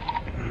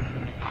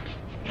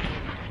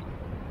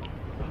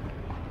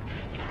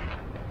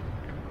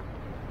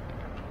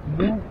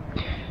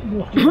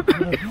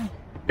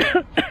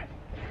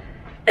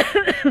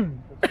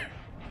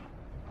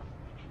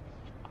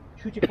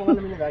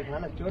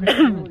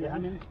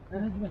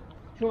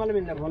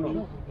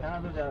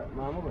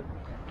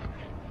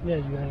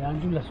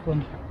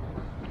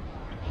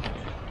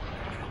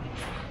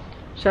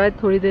 शायद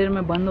थोड़ी देर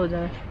में बंद हो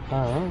जाए।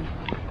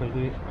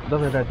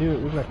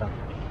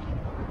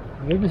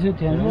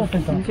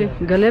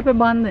 गले पे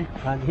बांध दें।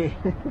 हाँ जी।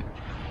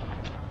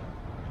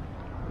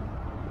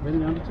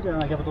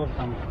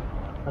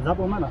 Azab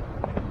Omar.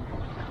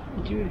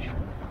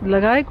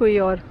 लगाए कोई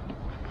और?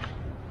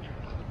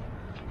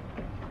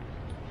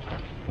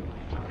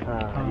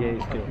 हाँ ये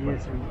इसके ऊपर।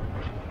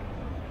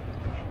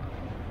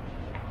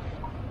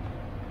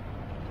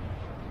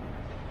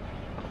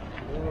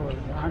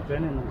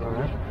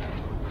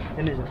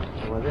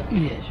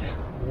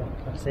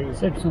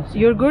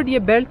 You're good. ये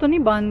बेल्ट तो नहीं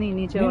बांधनी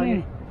नीचे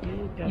वाली?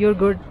 You're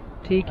good.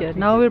 ठीक है.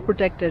 Now we're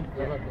protected.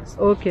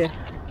 Okay.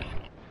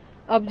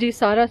 अब जी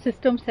सारा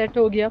सिस्टम सेट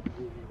हो गया.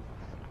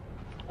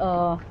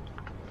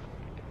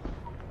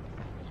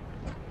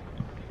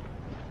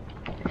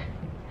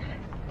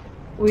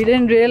 We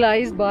didn't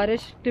realize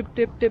बारिश टिप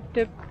टिप टिप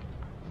टिप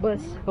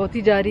बस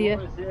होती जा रही है.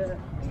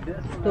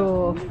 तो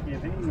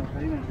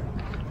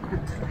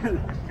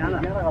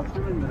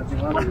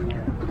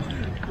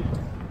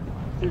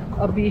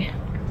अभी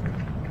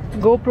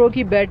GoPro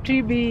की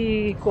बैटरी भी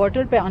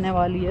क्वार्टर पे आने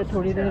वाली है.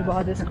 थोड़ी देर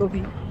बाद इसको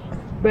भी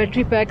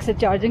बैटरी पैक से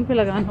चार्जिंग पे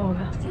लगाना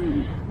होगा,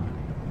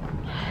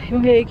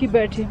 क्योंकि एक ही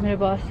बैटरी है मेरे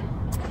पास.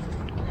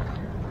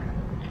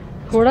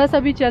 थोड़ा सा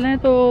भी चलें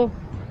तो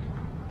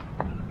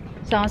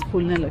सांस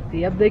फूलने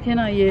लगती है. अब देखें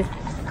ना, ये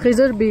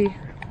खिजर भी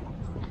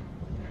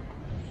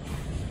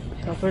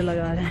शॉपर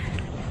लगा रहे हैं.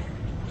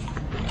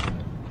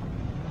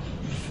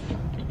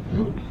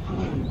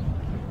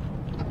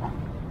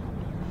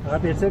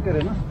 आप ऐसे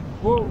करें ना,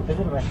 वो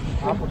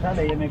आप उठा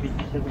ले, मैं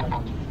पीछे से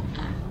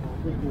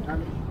उठा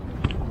ले.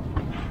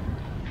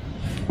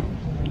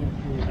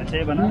 अच्छा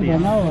ये बना दिया,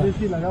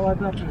 लगा हुआ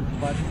था.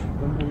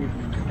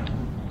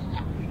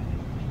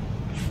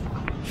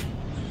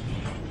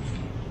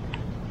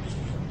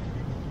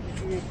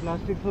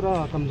 प्लास्टिक थोड़ा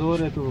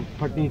कमज़ोर है तो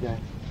फट नहीं जाए.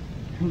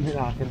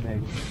 मेरा आखिर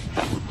बैग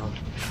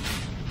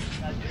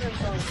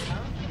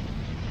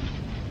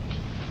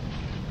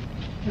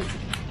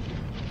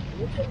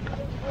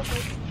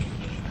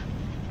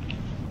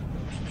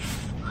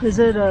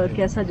खिजर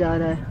कैसा जा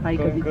रहा है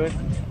हाइक? अभी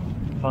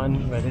fun,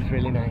 weather is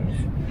really nice.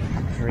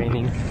 It's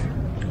raining.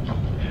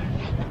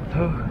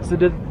 So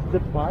does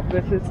the path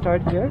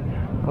start here,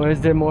 or is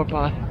there more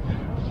path?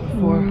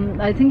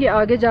 I think ये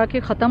आगे जाके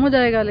ख़त्म हो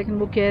जाएगा, लेकिन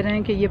वो कह रहे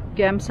हैं कि ये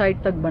कैंप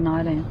साइट तक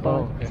बना रहे हैं.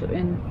 So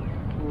in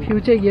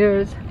future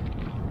years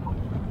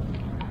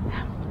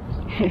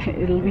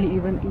it'll be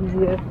even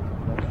easier.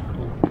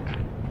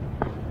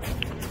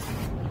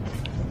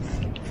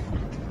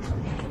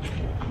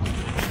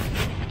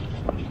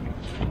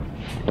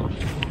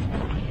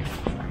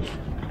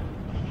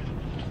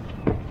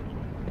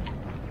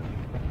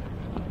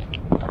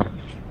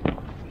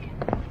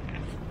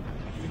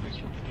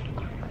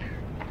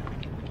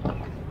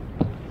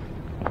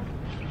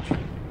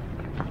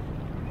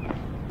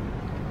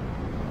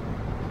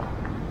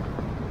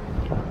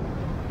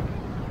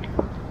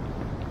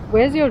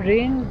 Where's your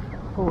rain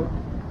coat?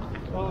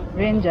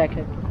 Rain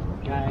jacket?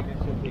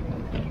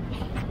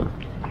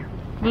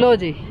 Low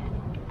ji,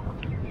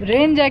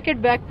 rain jacket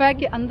backpack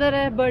के अंदर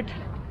है, बट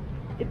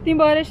इतनी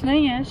बारिश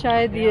नहीं है,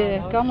 शायद ये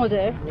कम हो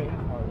जाए.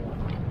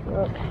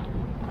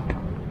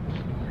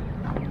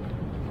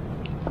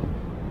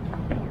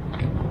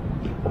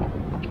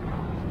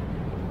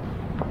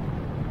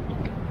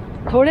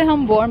 थोड़े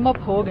हम वार्म अप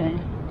हो गए हैं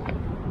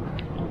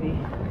अभी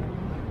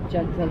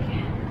चल चल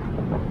के.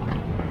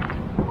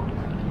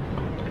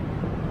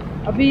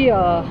 अभी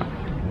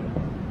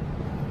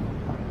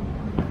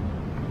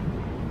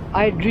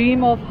आई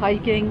dream of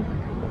hiking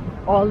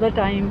all the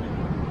time.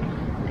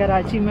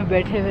 Karachi में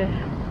बैठे हुए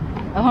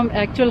अब हम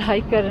एक्चुअल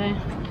हाइक कर रहे हैं.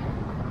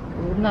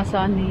 इतना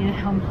आसान नहीं है.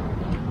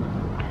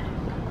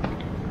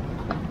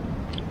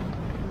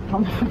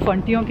 हम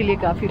फंटियों के लिए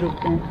काफ़ी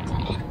रुकते हैं.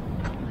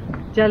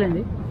 चलें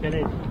जी,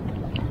 चले.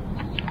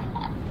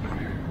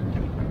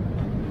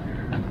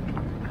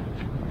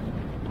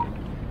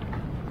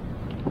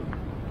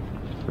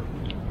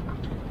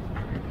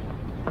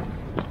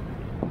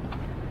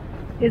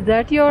 Is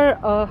that your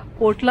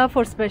potla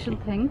for special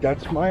things?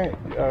 That's my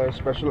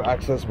special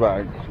access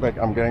bag. Like,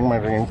 I'm getting my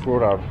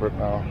raincoat outfit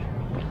now.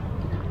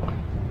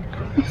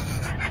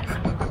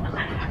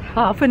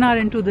 Half an hour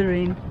into the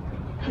rain.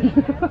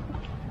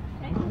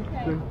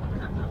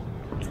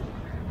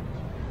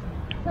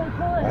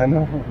 I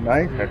know.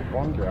 Nice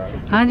headphones, यार.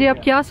 हाँ जी, आप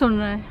क्या सुन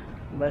रहे हैं?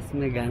 बस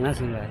मैं गाना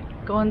सुन रहा है.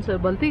 कौन सा?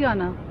 बल्ती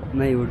गाना?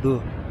 नहीं,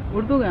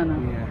 उर्दू गाना.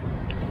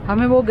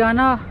 हमें वो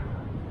गाना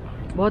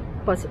बहुत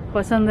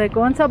पसंद है.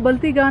 कौन सा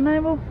बल्ती गाना है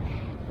वो?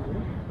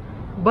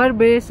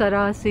 बरबे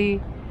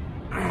सरासी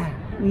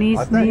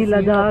नीसनी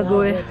लदा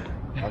गोए.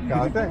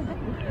 आता है.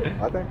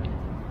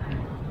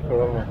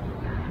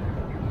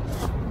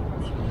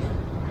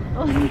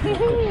 Oh,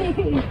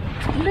 hey,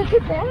 look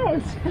at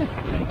that!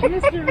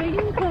 It's the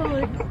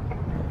raincoat.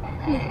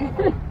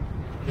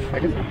 I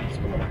guess it's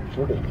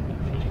sort of.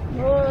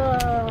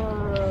 Whoa!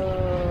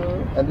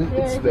 And it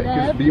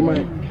can be my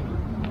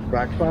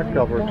backpack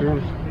cover too.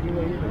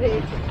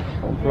 Wait.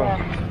 Yeah.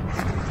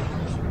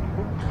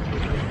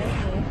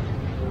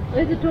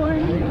 Where's the door?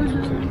 Yeah,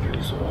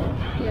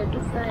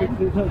 this side.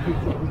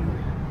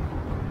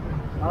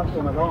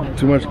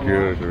 Too much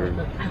gear, dude.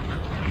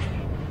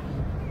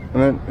 And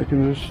then I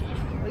can just.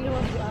 You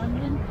want the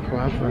onion? The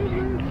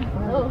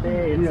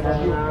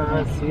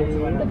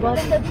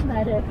bottom doesn't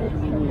matter if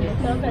it's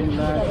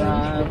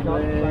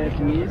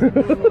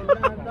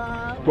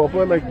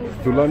Proper like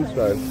Dulan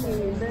style.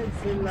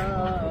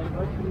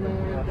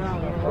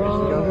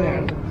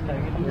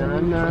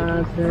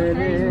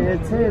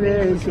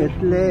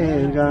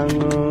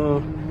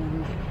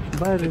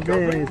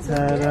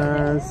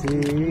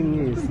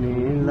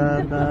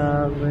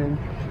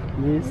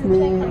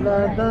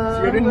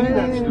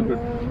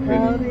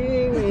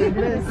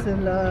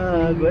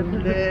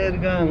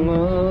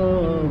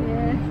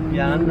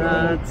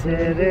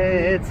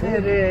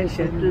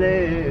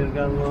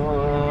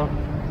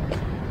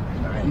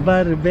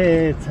 Barbe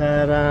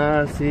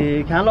Tarasi.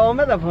 Hello,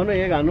 me the phone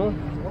ye gano.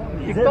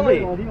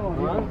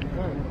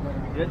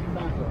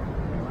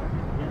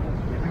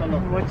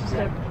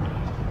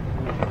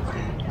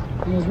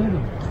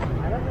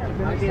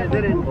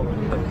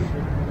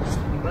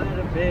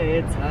 Barbe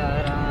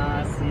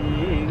Tarasi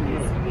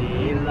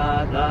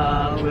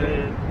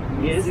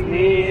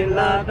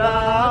Bismillah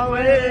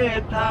dawe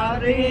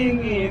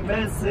taringi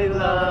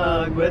besila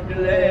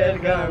gwedler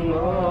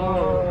gango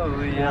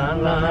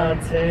yana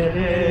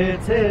tere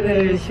tere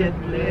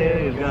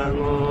shitler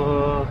gango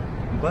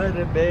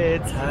barbe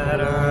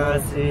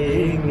tarasi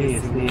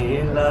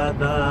bismillah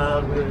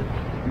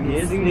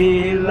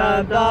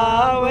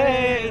dawe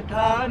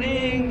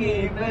taringi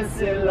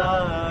besila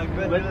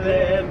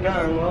gwedler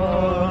gango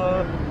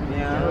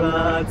yana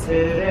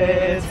tere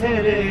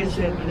tere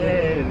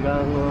shitler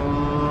gango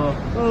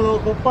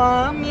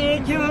Pami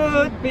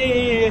jut pi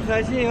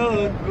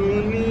khashiyot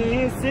guni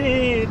si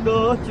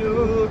do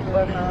chuk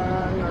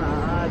banana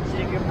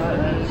chik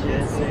bharshe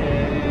se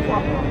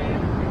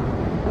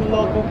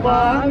Lok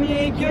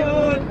pami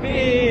jut pi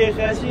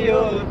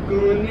khashiyot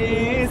guni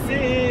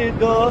si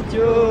do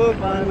chuk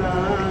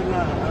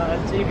banana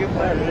chik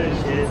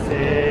bharshe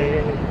se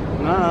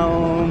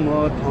Nao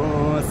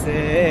mothon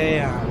se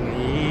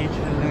ami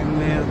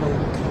chalme do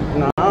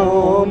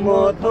Nao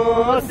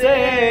mothon se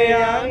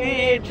ami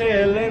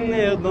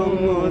chalme do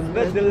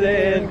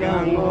bedler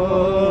gango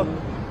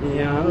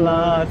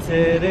Yalla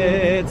tere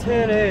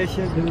tere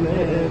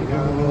shedler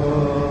gango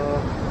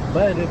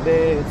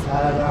Barbe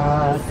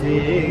tarasi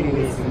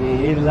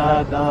bismillah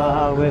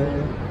dawe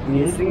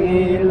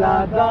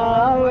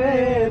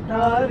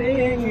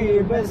taringi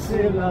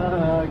besila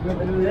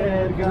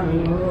bedler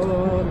gango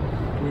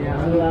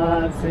Yalla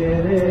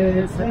tere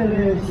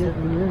tere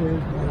shedler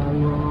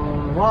gango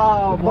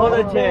Wow, बहुत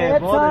अच्छे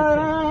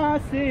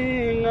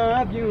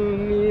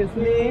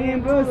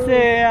Muslim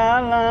Bruse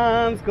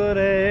alams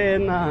kore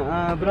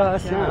na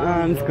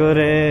brashans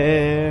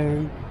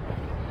kore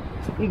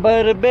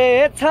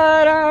Barbe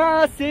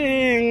thara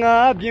sing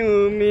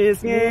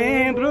abhumis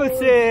nge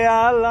Bruse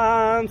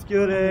alams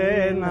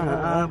kore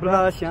na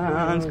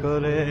brashans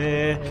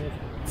kore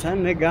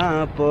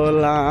Changa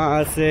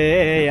pola se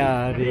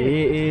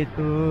yari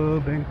tu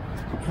ben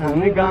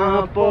Changa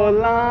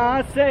pola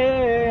se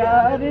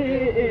yari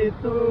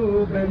tu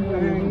ben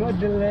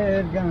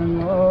modler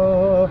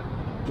gango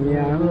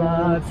Yalla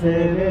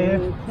tere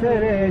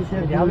tere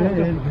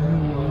shedler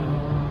gango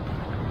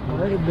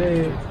Barbe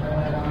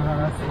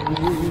tarasi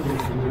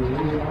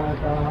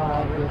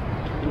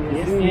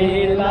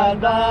bismillah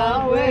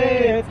dawe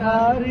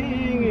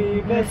taringi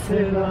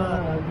besela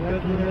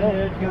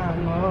bedler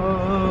gango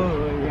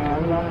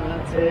Yalla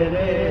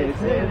tere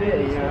tere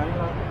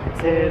yalla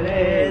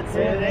tere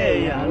tere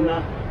yalla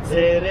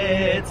tere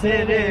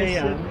tere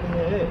yalla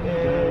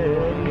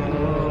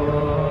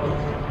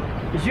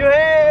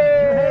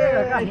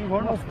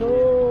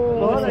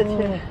बहुत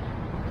अच्छे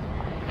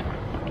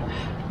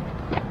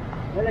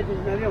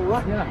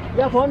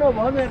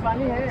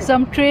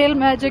Some trail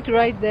magic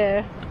right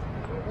there.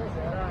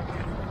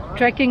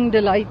 Trekking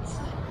delights.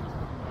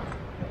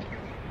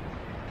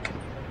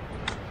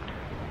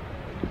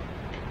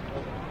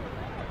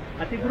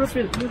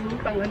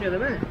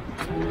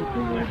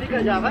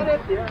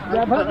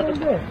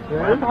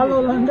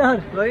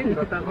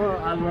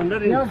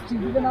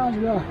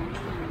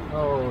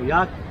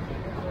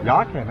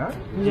 याक है ना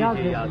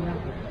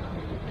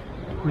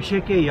हुशे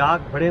के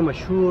याक बड़े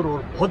मशहूर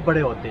और बहुत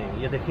बड़े होते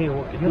हैं ये देखें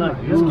वो कितना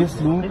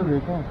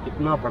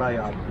कितना बड़ा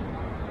याक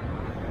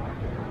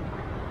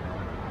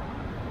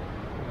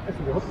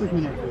बहुत कुछ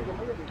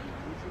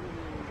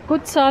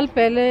कुछ साल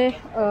पहले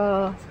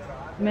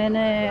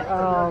मैंने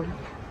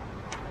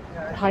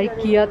हाइक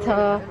किया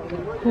था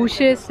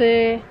हुशे से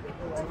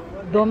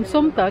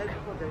दोमसुम तक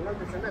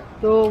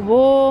तो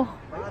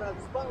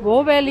वो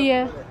वैली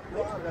है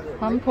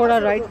हम थोड़ा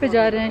राइट पे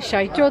जा रहे हैं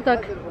साइचो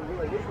तक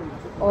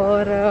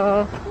और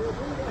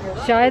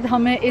शायद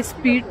हमें इस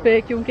स्पीड पे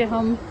क्योंकि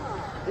हम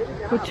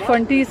कुछ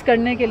फंटीज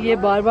करने के लिए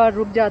बार बार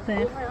रुक जाते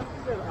हैं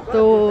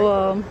तो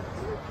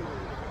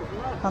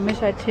हमें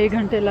शायद 6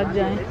 घंटे लग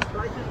जाएं।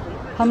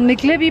 हम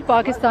निकले भी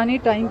पाकिस्तानी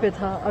टाइम पे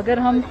था अगर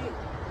हम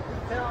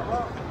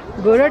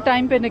गोरा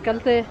टाइम पे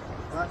निकलते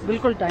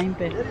बिल्कुल टाइम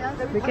पे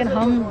लेकिन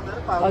हम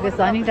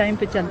पाकिस्तानी टाइम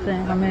पे चलते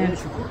हैं हमें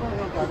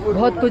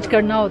बहुत कुछ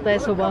करना होता है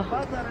सुबह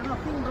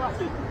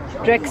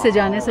ट्रैक से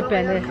जाने से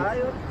पहले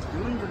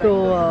तो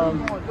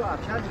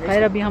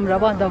खैर अभी हम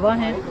रवा दवा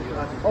हैं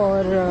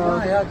और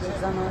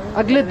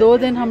अगले 2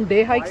 दिन हम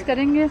डे हाइक्स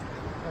करेंगे।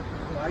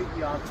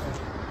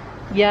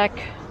 याक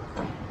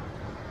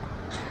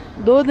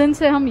 2 दिन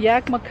से हम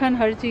याक मक्खन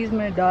हर चीज़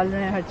में डाल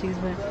रहे हैं, हर चीज़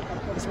में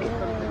इसकी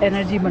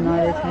एनर्जी बना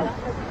रहे थे।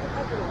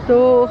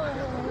 तो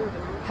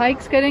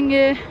हाइक्स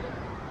करेंगे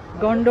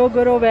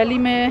गोंडोगोरो वैली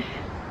में,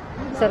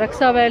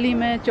 सरक्सा वैली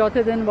में,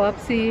 चौथे दिन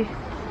वापसी,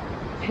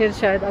 फिर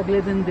शायद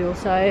अगले दिन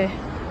देवसाय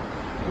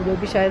उधर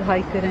भी शायद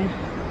हाइक करें।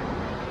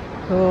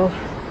 तो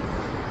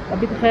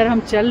अभी तो खैर हम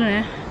चल रहे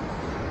हैं,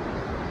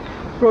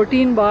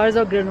 प्रोटीन बार्स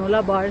और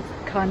ग्रेनोला बार्स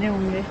खाने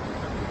होंगे।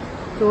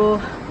 तो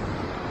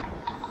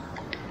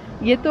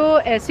ये तो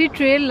ऐसी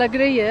ट्रेल लग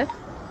रही है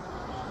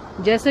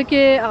जैसे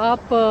कि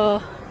आप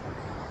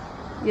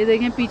ये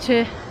देखें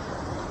पीछे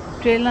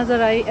ट्रेल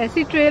नज़र आई,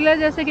 ऐसी ट्रेल है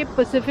जैसे कि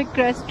पैसिफिक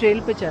क्रेस्ट ट्रेल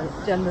पे चल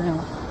रहे हों,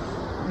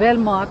 वेल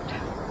मार्क्ड।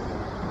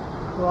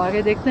 तो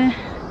आगे देखते हैं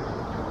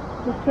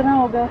किस तरह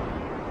होगा।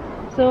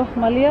 So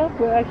Malia,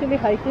 we're actually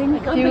hiking. I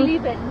can't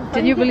believe it.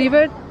 Can you believe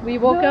it? We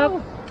woke up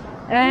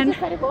and we just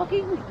started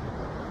walking.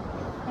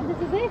 And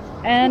this is it.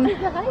 And this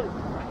is the hike.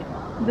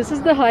 This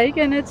is the hike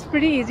and it's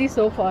pretty easy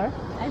so far.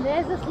 And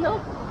there's the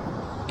slope.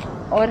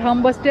 और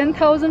हम बस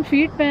 10,000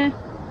 feet पे हैं।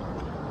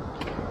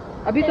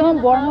 अभी तो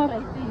हम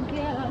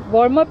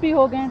warm up भी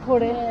हो गए हैं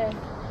थोड़े।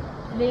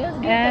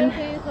 एंड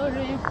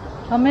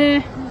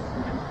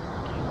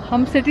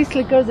हम सिटी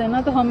स्लिकर्स हैं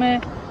ना, तो हमें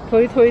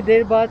थोड़ी थोड़ी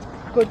देर बाद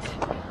कुछ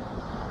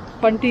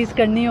पंटीज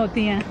करनी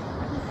होती हैं।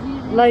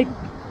 Like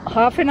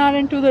half an hour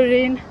into the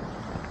rain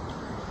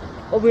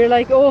we are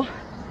like oh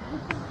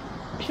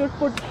should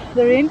put the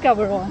rain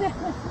cover on.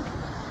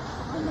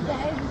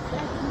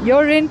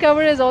 Your rain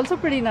cover is also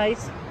pretty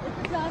nice.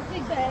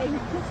 Plastic bag.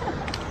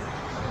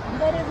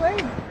 But it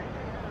works.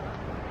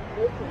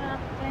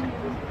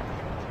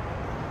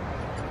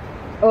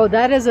 Oh,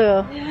 that is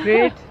a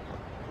great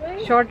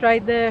shot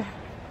right there.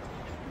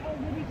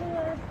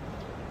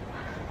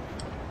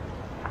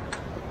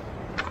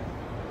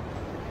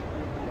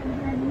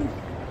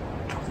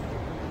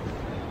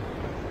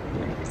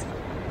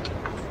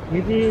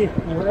 इन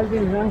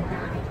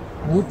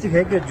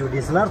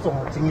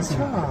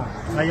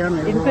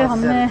पे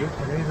हमने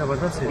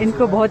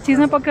इनको बहुत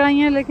चीज़ें पकड़ाई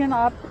हैं, लेकिन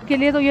आपके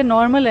लिए तो ये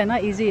नॉर्मल है ना,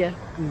 इजी है।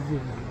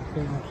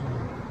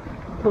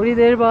 थोड़ी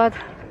देर बाद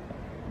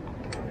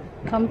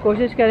हम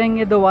कोशिश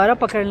करेंगे दोबारा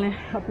पकड़ लें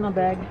अपना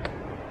बैग।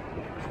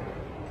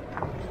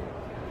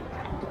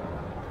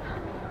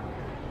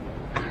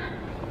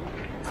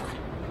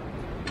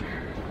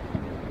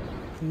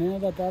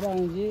 मैं बता रहा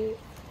हूँ जी,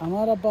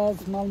 हमारा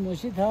पास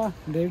मालमोशी था,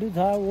 भेड़ू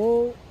था,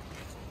 वो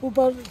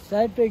ऊपर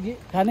साइड पे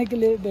खाने के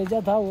लिए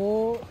भेजा था,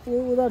 वो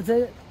उधर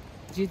से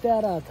जीते आ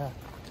रहा था।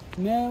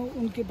 मैं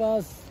उनके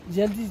पास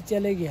जल्दी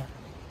चले गया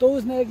तो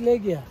उसने एक ले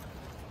गया,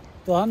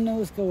 तो हमने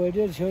उसका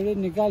वीडियो शोडियो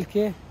निकाल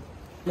के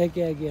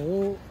लेके आ गया।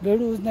 वो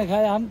भेड़ू उसने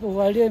खाया, हमको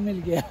वीडियो मिल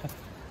गया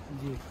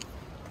जी।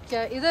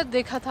 क्या इधर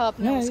देखा था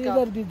आपने? नहीं,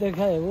 इधर भी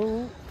देखा है। वो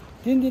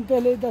 3 दिन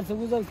पहले इधर से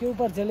गुजर के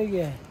ऊपर चले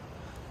गया है,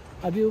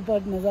 अभी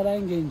ऊपर नजर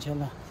आएंगे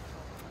इंशाल्लाह।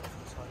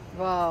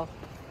 वाह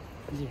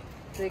जी,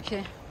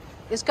 देखिए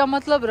इसका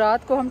मतलब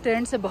रात को हम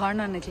टेंट से बाहर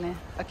ना निकलें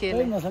अकेले,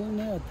 कोई मसला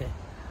नहीं होते।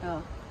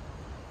 हाँ,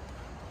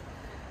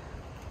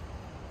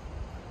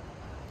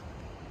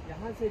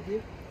 यहाँ से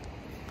जी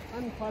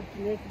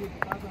unfortunately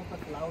because of the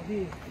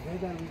cloudy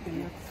weather we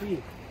cannot see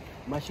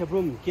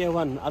Mashabrum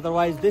K1.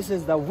 Otherwise this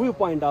is the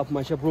viewpoint of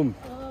Mashabrum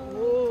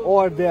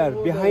over there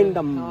behind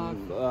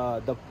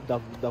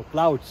the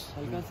clouds.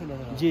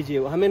 जी जी,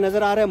 हमें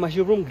नज़र आ रहा है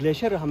मशबरूम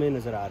ग्लेशियर, हमें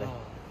नज़र आ रहा है।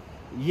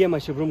 ये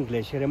मशबरूम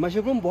ग्लेशियर है।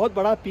 मशबरूम बहुत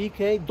बड़ा पीक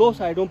है, 2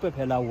 साइडों पे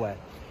फैला हुआ है।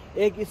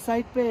 एक इस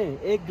साइड पे है,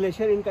 एक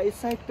ग्लेशियर इनका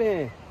इस साइड पे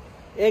है,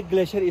 एक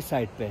ग्लेशियर इस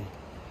साइड पे है।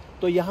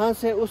 तो यहाँ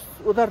से उस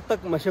उधर तक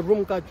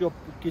मशबरूम का जो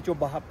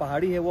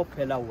पहाड़ी है वो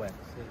फैला हुआ है।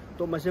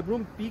 तो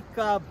मशबरूम पीक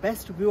का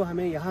बेस्ट व्यू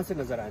हमें यहाँ से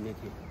नज़र आने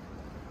की,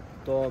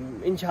 तो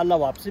इंशाल्लाह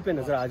वापसी पे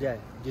नज़र आ जाए।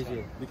 जी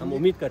जी, हम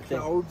उम्मीद करते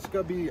हैं। क्लाउड्स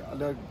का भी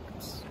अलग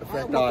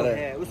इफेक्ट आ रहा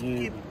है,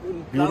 उसकी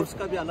क्लाउड्स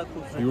का भी अलग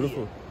खूबसूरती है।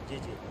 ब्यूटीफुल। जी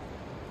जी,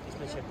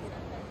 इसमें शक नहीं।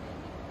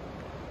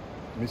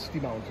 मिस्टी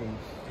माउंटेन्स।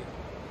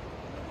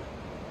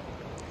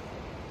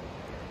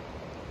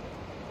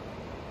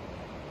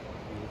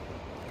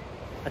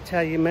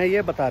 अच्छा, ये मैं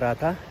ये बता रहा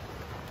था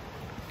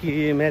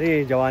कि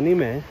मेरी जवानी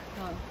में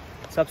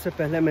सबसे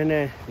पहले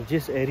मैंने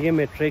जिस एरिया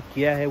में ट्रैक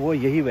किया है वो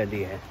यही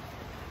वैली है।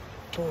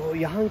 तो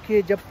यहाँ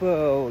के जब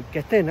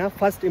कहते हैं ना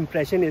first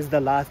impression is the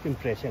last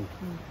impression,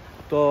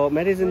 तो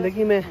मेरी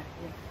ज़िंदगी में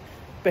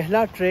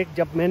पहला ट्रैक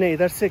जब मैंने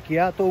इधर से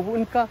किया तो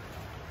उनका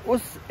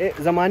उस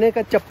ज़माने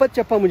का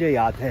चप्पा मुझे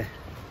याद है।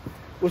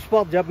 उस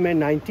वक्त जब मैं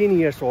 19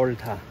 ईयर्स ओल्ड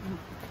था,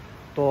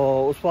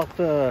 तो उस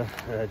वक्त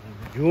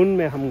जून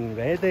में हम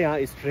गए थे यहाँ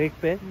इस ट्रैक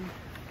पे,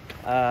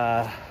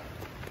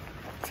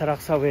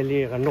 सरक्सा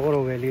वैली,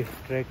 गंडोगोरो वैली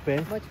ट्रैक पे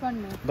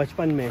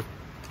बचपन में।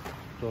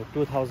 तो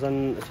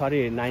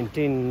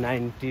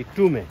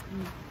 1992 में,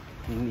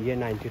 ये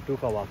 92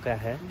 का वाक़या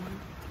है।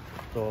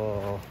 तो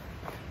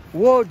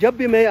वो जब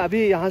भी मैं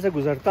अभी यहाँ से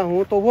गुज़रता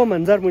हूँ तो वो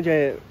मंज़र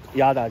मुझे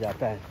याद आ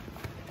जाता है।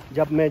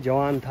 जब मैं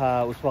जवान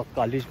था उस वक्त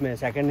कॉलेज में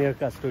सेकेंड ईयर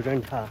का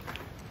स्टूडेंट था,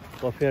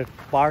 तो फिर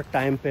पार्ट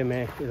टाइम पे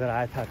मैं इधर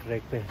आया था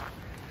ट्रैक पे।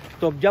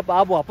 तो जब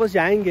आप वापस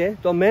जाएंगे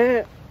तो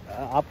मैं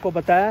आपको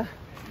बताया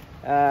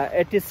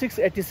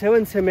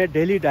 86-87 से मैं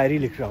डेली डायरी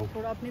लिख रहा हूँ।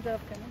 थोड़ा अपनी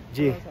तरफ का ना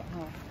जी,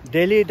 हाँ।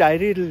 डेली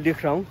डायरी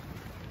लिख रहा हूँ।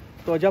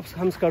 तो जब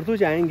हम स्कर्दू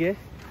जाएंगे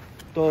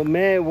तो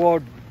मैं वो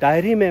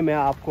डायरी में मैं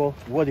आपको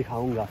वो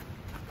दिखाऊंगा,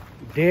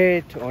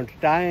 डेट और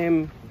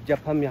टाइम जब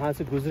हम यहाँ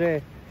से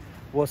गुजरे,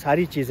 वो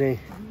सारी चीज़ें।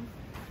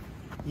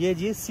 ये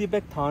जी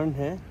seabuckthorn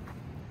है,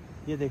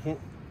 ये देखें,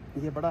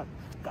 ये बड़ा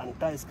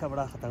कांटा इसका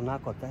बड़ा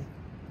ख़तरनाक होता है।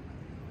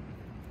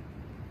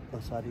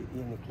 और सारी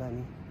ये निकला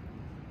नहीं,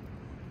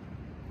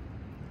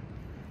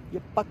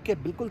 ये पक के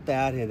बिल्कुल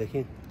तैयार है।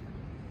 देखें,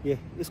 ये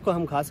इसको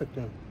हम खा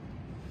सकते हैं।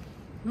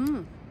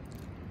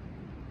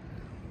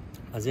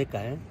 मज़े का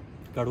है,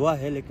 कड़वा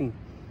है लेकिन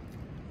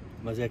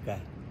मज़े का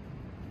है।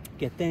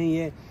 कहते हैं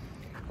ये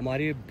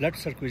हमारी ब्लड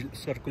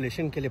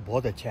सर्कुलेशन के लिए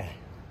बहुत अच्छा है।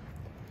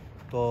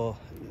 तो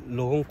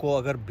लोगों को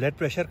अगर ब्लड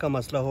प्रेशर का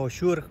मसला हो,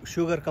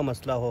 शुगर का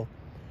मसला हो,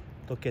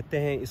 तो कहते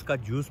हैं इसका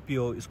जूस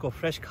पियो, इसको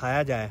फ्रेश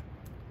खाया जाए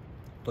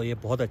तो ये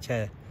बहुत अच्छा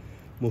है,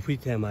 मुफीद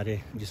है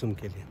हमारे जिस्म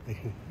के लिए।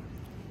 देखें,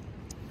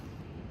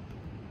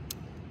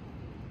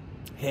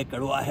 है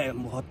कड़वा है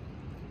बहुत।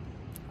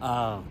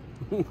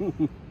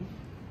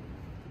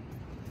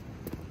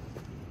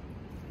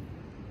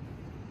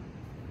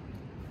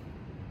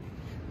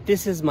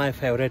 This is my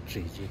favourite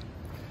tree ji.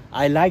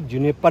 I like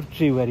juniper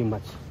tree very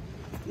much.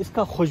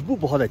 इसका खुशबू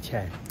बहुत अच्छा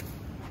है।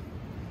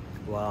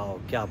 वाह,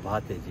 क्या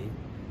बात है जी।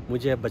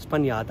 मुझे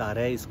बचपन याद आ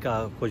रहा है इसका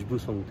खुशबू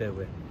सूंघते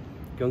हुए,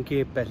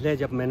 क्योंकि पहले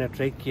जब मैंने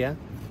ट्रैक किया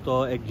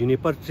तो एक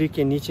जुनिपर ट्री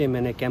के नीचे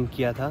मैंने कैंप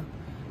किया था।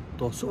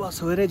 तो सुबह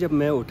सवेरे जब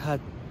मैं उठा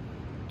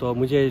तो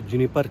मुझे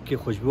जुनिपर की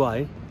खुशबू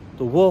आई,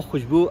 तो वो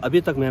खुशबू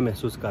अभी तक मैं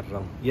महसूस कर रहा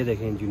हूँ। ये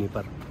देखें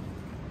जुनिपर,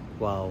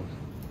 वाह,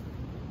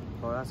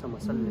 थोड़ा सा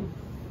मसल लें।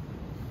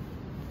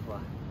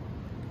 वाह,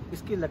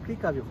 इसकी लकड़ी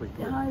का भी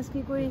खुशबू। हाँ,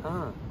 इसकी कोई,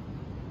 हाँ,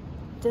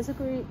 जैसे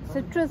कोई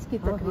सिट्रस की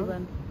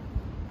तकरीबन।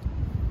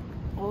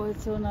 ओह,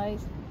 इट्स सो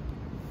नाइस।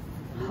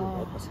 हाँ,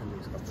 बहुत पसंद है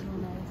इसका खुशबू।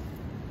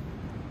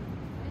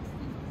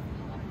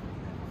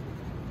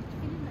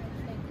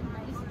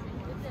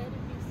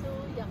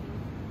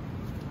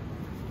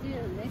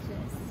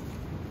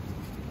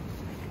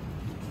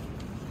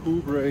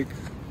 Poo break.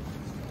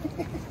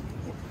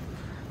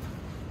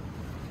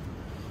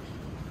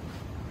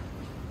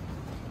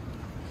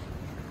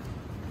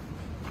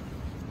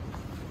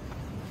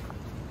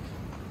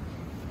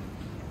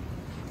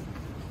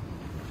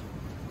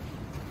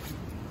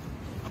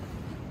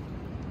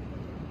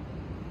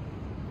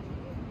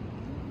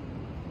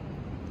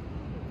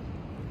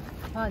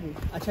 हाँ जी।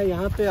 अच्छा,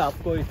 यहाँ पे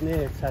आपको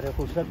इतने सारे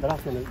खूबसूरत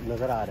दरख्त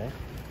नज़र आ रहे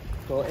हैं।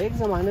 तो एक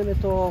ज़माने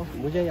में तो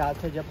मुझे याद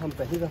है जब हम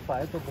पहली दफ़ा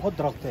आए तो बहुत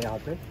दरख्त थे यहाँ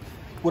पे,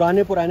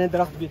 पुराने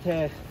दरख्त भी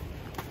थे,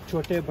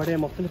 छोटे बड़े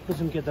मुख्तलिफ़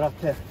किस्म के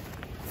दरख्त थे।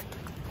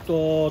 तो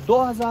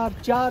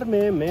 2004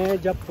 में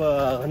मैं जब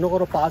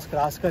गन्नोगोरो पास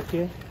क्रॉस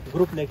करके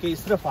ग्रुप लेके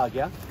इस तरफ आ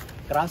गया,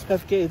 क्रॉस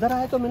करके इधर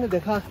आए तो मैंने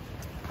देखा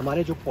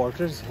हमारे जो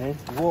पोर्टर्स हैं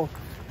वो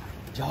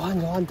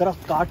जवान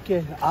दरख्त काट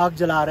के आग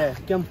जला रहे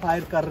हैं, कैंप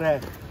फायर कर रहे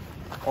हैं,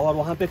 और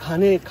वहाँ पे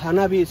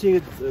खाना भी इसी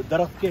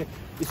दरख्त के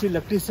इसी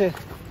लकड़ी से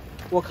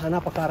वो खाना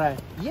पका रहा है।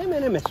 ये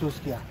मैंने महसूस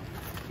किया।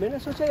 मैंने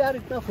सोचा यार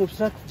इतना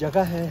खूबसूरत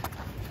जगह है,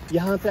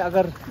 यहाँ पे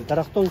अगर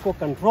दरख्तों को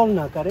कंट्रोल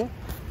ना करें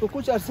तो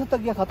कुछ अर्से तक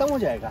ये ख़त्म हो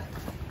जाएगा।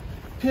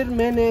 फिर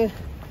मैंने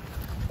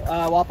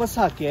वापस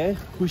आके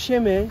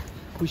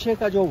हुशे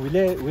का जो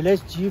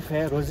विलेज चीफ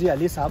है रोज़ी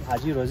अली साहब,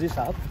 हाजी रोज़ी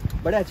साहब,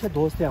 बड़े अच्छे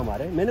दोस्त हैं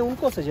हमारे। मैंने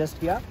उनको सजेस्ट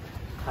किया,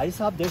 भाई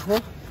साहब देखो,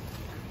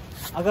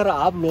 अगर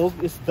आप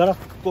लोग इस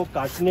दरख्त को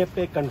काटने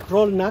पे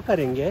कंट्रोल ना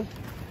करेंगे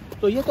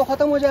तो ये तो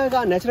ख़त्म हो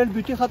जाएगा, नेचुरल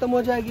ब्यूटी ख़त्म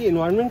हो जाएगी,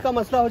 इन्वायरमेंट का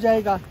मसला हो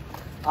जाएगा,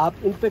 आप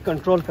इन पे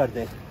कंट्रोल कर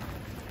दें।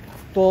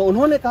 तो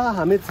उन्होंने कहा,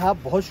 हामिद साहब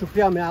बहुत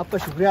शुक्रिया, मैं आपका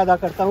शुक्रिया अदा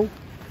करता हूँ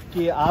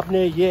कि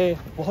आपने ये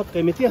बहुत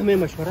कीमती हमें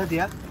मशवरा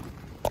दिया।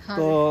 हाँ,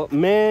 तो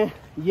मैं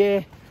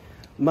ये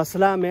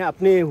मसला मैं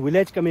अपनी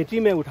विलेज कमेटी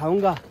में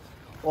उठाऊँगा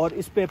और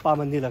इस पे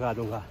पाबंदी लगा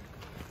दूँगा।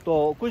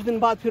 तो कुछ दिन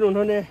बाद फिर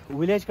उन्होंने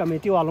विलेज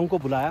कमेटी वालों को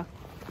बुलाया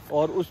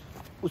और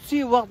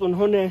उसी वक्त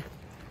उन्होंने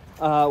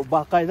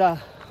बाकायदा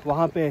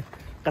वहाँ पे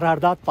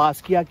करारदाद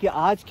पास किया कि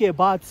आज के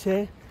बाद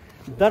से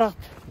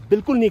दरख्त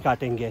बिल्कुल नहीं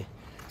काटेंगे,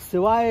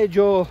 सिवाय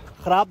जो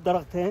ख़राब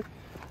दरख्त हैं,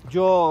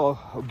 जो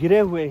गिरे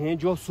हुए हैं,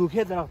 जो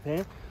सूखे दरख्त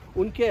हैं,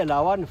 उनके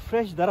अलावा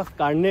फ्रेश दरख्त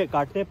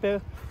काटने पे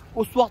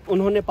उस वक्त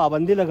उन्होंने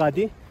पाबंदी लगा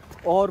दी।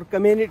 और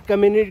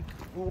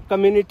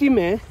कम्युनिटी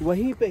में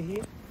वहीं पे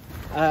ही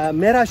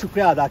मेरा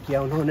शुक्रिया अदा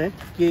किया उन्होंने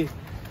कि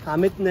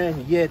हामिद ने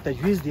ये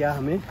तजवीज़ दिया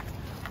हमें,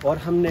 और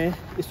हमने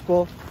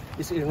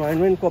इस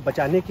इन्वायरमेंट को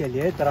बचाने के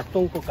लिए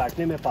दरख्तों को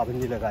काटने में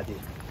पाबंदी लगा दी।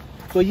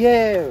 तो ये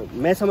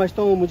मैं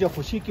समझता हूँ मुझे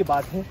खुशी की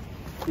बात है,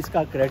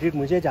 इसका क्रेडिट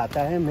मुझे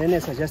जाता है। मैंने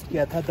सजेस्ट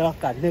किया था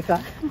दरख्त काटने का,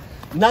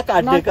 ना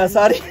काटने का,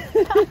 सॉरी।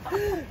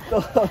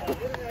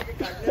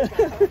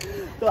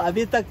 तो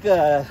अभी तक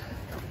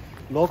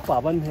लोग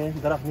पाबंद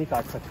हैं, दरख्त नहीं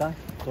काट सकता।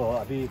 तो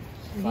अभी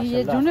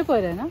ये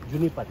जूनिपर है ना?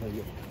 जूनिपर है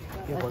ये।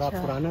 ये बड़ा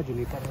पुराना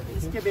जूनिपर है।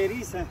 इसके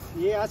बेरीज हैं,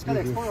 ये आजकल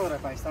एक्सपोर्ट हो रहा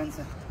है पाकिस्तान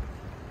से।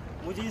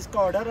 मुझे इसका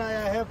ऑर्डर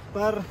आया है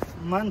पर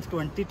मंथ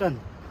 20 टन।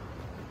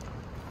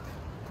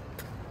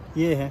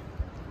 ये है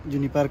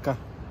जूनिपर का,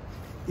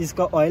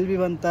 इसका ऑयल भी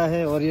बनता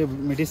है और ये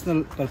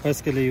मेडिसिनल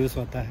पर्पस के लिए यूज़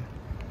होता है।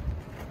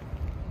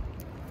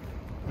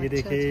 ये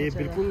देखिए, ये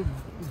बिल्कुल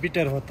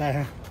बिटर होता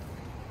है,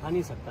 खा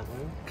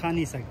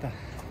नहीं सकता।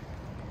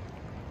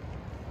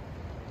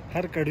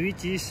 हर कड़वी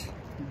चीज़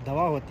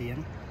दवा होती है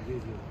ना। जी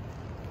जी,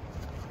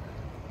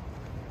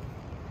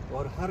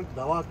 और हर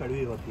दवा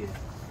कड़वी होती है।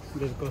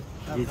 बिल्कुल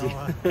जी जी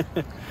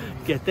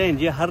कहते हैं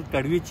जी, हर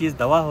कड़वी चीज़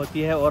दवा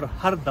होती है और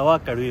हर दवा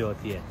कड़वी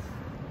होती है,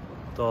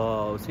 तो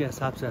उसी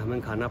हिसाब से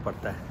हमें खाना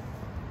पड़ता है।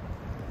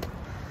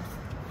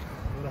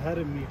 और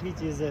हर मीठी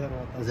चीज़ जहर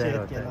होता है,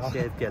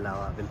 शहद के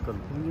अलावा। बिल्कुल,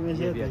 मैं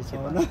ये भी अच्छी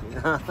बात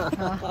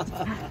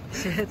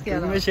शहद के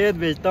अलावा मैं शहद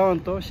बेचता हूँ,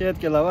 तो शहद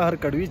के अलावा हर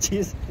कड़वी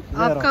चीज़।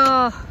 आपका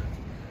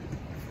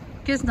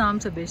किस नाम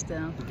से बेचते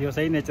हैं आप?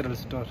 Deosai natural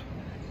store.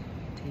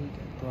 ठीक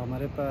है। तो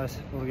हमारे पास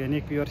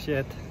ऑर्गेनिक प्योर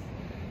शहद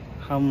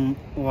हम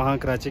वहाँ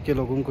कराची के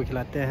लोगों को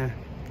खिलाते हैं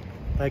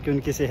ताकि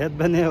उनकी सेहत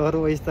बने और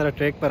वो इस तरह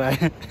ट्रैक पर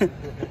आए।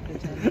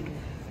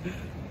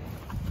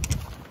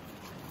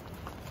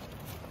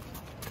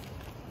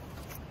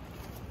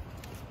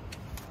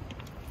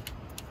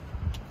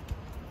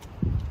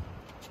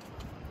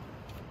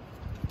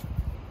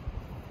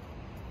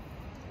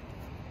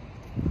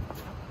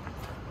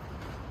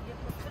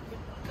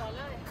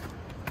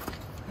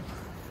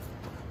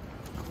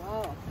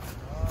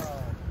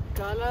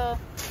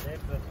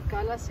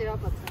 काला सिरा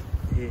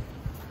पत्थर।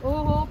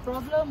 ओहो,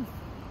 प्रॉब्लम।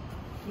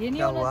 ये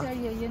नहीं होना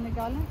चाहिए, ये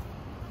निकालें।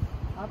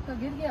 आपका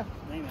गिर गया?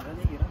 नहीं, मेरा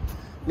नहीं गिरा।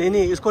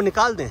 नहीं, इसको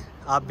निकाल दें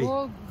आप भी।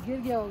 वो गिर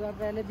गया होगा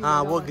पहले भी।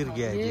 हाँ, वो गिर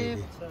गया है।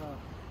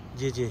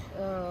 जी जी,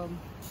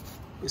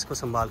 इसको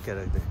संभाल के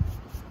रख दें।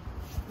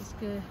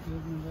 इसके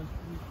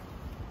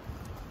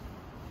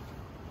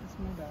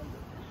इसमें डाल दें।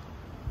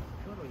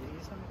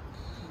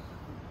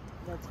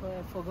 That's why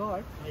I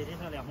forgot.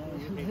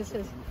 This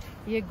is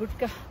ये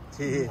गुटका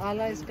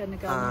आला इसका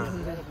निकालना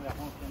है।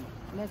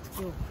 Let's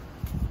go.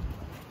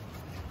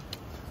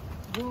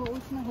 जो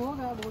उसमें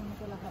होगा वो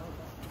निकल रहा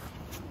होगा।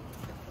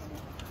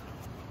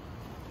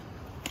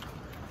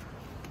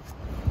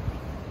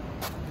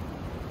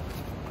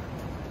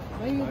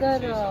 भाई इधर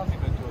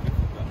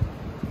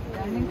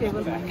डाइनिंग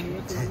टेबल बनेंगे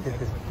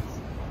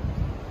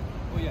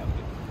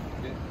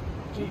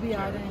जो भी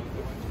आ रहे हैं।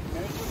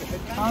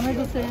 Hamid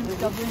Hussain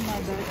covering my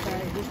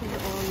backside. This is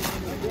all.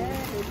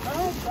 Yeah.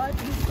 Oh God,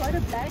 you've got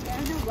a black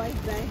and a white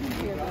bag in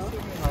here.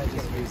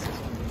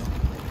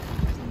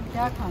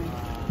 क्या खाएं?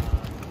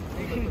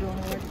 You don't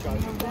know what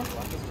any of that.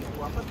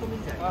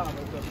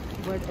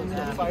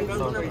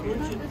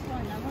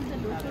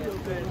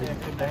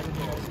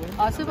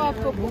 Asif,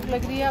 आपको भूख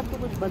लग रही है? आपको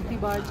कुछ बनती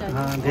बाहर चाहिए?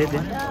 हाँ, दे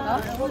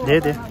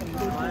दे।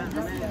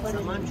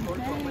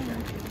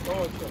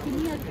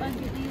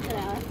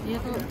 ये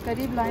तो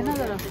करीब लाए ना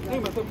ज़रा,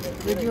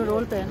 वीडियो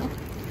रोल पे है ना।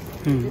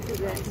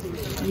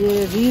 ये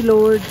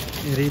रीलोड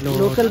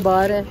लोकल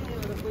बार है।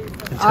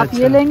 आप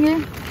ये लेंगे?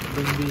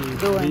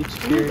 दो हैं।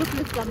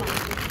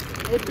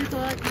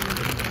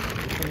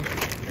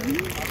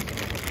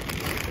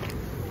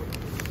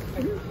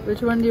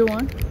 Which one do you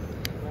want?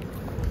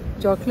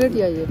 Chocolate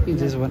या ये पीना?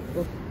 This one.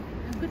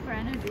 Good for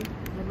energy.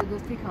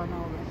 जबरदस्ती खाना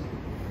होगा।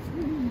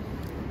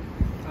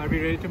 Are we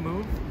ready to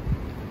move?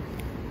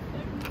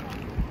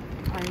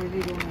 I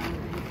really don't know.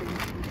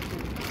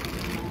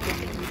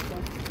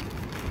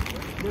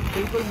 जब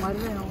बिल्कुल मर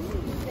रहे हो।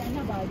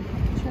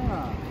 अच्छा।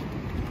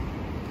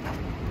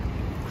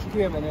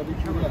 शुक्रिया, मैंने अभी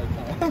क्यों नहीं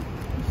खाया?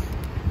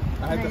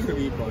 I had the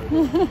Hamid bar.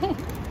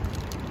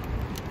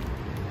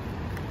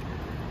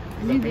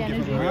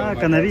 हाँ,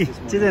 कनरी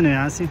चीज़ें नहीं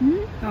यहाँ से।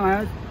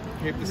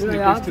 Gave the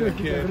Snickers to the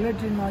kid. Then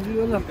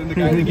the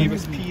guy that gave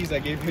us peas, I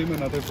gave him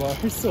another bar.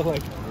 So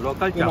like,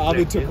 local then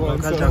Abid took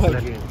one. So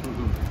like,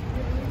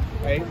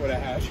 right, what a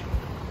hash.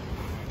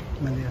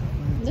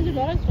 There's a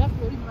lot of stuff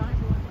floating around.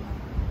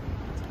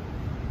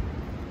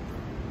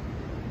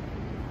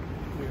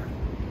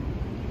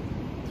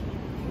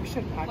 We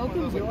should pack one of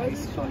those like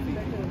nice coffee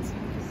beans.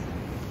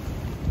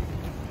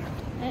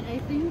 And I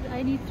think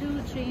I need to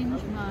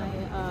change my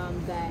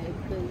bag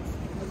because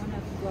the one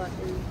I've got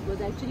was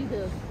actually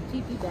the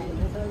cheapy bag.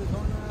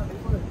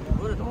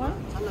 What?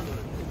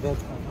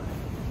 That's fine.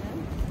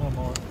 No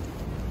more.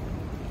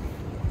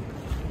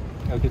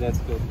 Okay, that's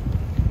good.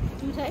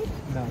 Too tight?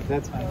 No,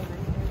 that's fine.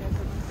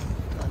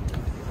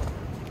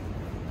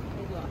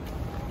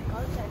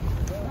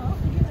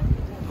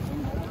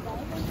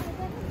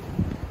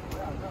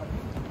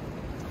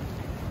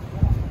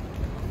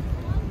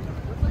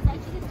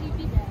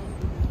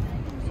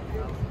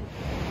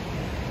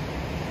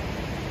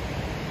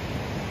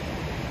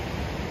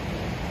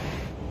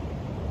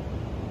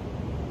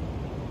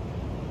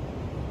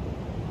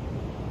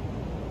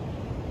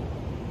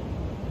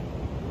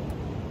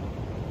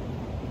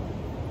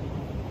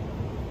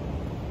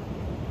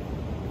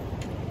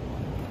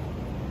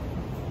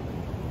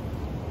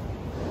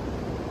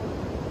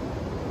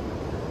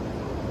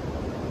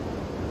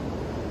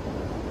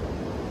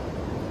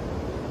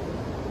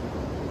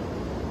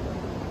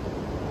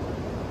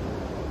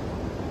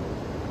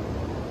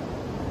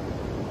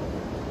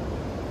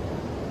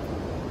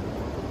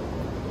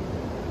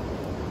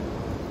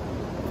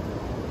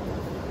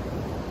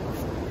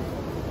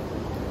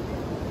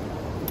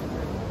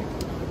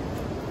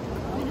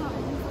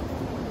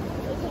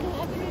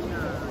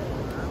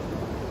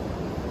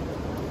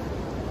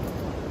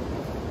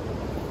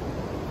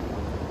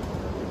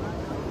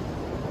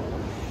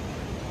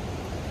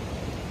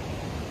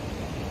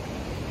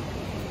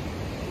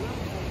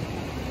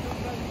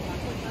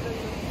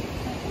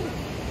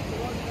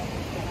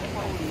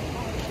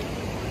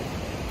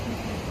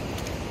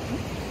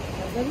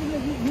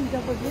 Ji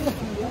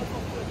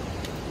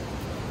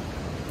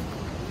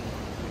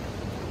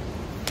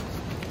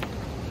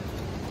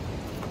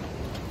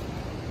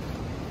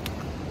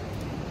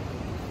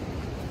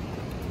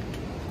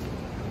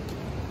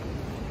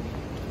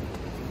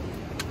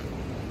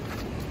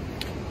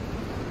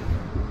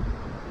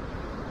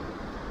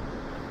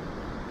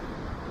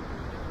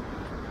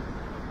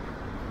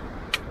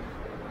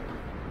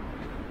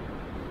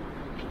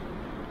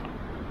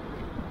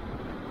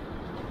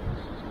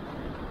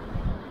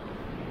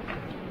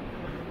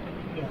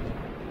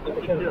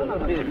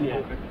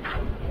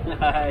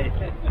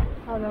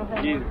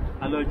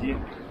hello जी,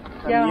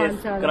 क्या ये हाल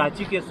चाल है?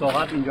 कराची के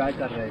सौगात enjoy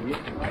कर रहे हैं।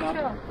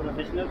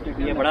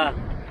 ये बड़ा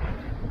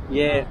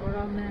ये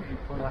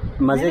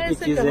मज़े की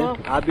चीज़ है,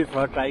 आप भी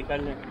थोड़ा ट्राई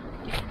कर लें,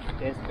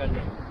 टेस्ट कर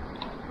लें,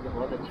 ये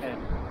बहुत अच्छा है।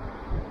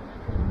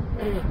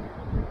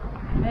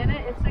 मैंने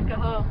इससे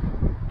कहा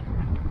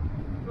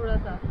थोड़ा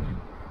सा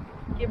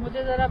कि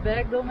मुझे ज़रा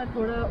बैग दो, मैं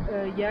थोड़ा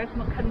याक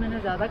मक्खन मैंने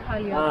ज़्यादा खा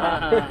लिया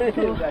था,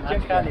 अच्छा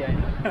खा लिया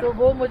है। तो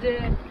वो मुझे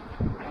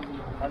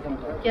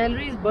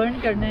कैलोरीज बर्न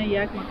करने हैं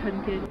याक मक्खन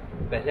के।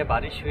 पहले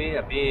बारिश हुई,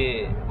 अभी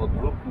वो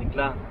धूप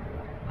निकला,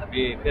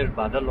 अभी फिर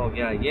बादल हो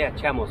गया। ये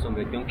अच्छा मौसम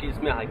है क्योंकि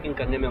इसमें हाइकिंग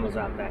करने में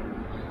मज़ा आता है।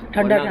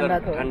 ठंडा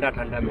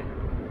ठंडा में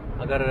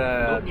अगर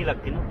नहीं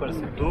लगती ना, ऊपर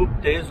से धूप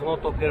तेज हो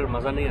तो फिर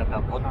मज़ा नहीं आता,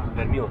 बहुत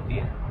गर्मी होती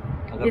है।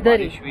 अगर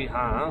बारिश हुई,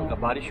 हाँ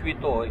बारिश हुई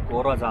तो एक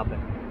और अजाब है।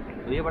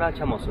 तो ये बड़ा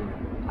अच्छा मौसम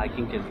है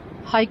हाइकिंग के लिए।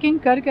 हाइकिंग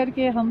कर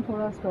करके हम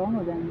थोड़ा स्ट्रॉन्ग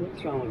हो जाएंगे।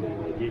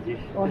 जी जी।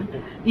 और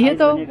ये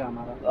तो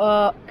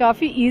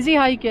काफ़ी इजी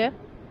हाइक है,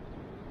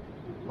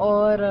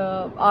 और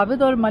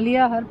आबिद और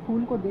मलिया हर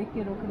फूल को देख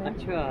के रोक रहे हैं।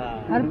 अच्छा,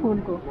 हर फूल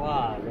को।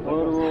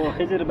 और वो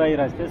खिजर भाई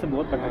रास्ते से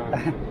बहुत भटकता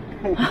है।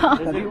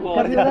 कभी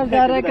उधर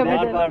जा रहा है, कभी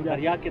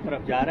दरिया की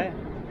तरफ जा रहा है,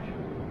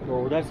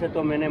 तो उधर से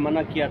तो मैंने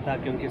मना किया था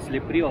क्योंकि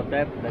स्लिपरी होता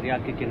है दरिया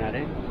के किनारे,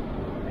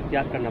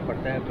 एहतियात करना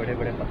पड़ता है, बड़े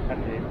बड़े पत्थर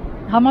थे।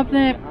 हम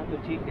अपने तो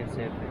ठीक है,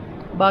 सेफ है।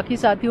 बाकी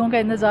साथियों का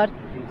इंतजार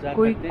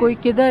कोई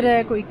किधर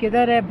है, कोई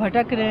किधर है,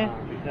 भटक रहे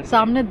हैं।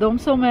 सामने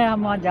दोमसो में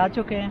हम वहाँ जा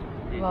चुके हैं,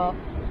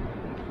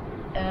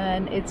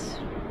 and it's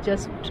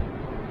just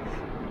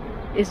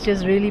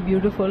really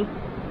beautiful.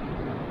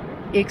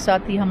 एक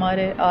साथी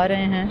हमारे आ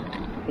रहे हैं,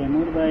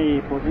 तैमूर भाई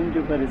पोडियम के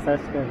ऊपर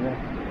रिसर्च कर रहे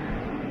हैं।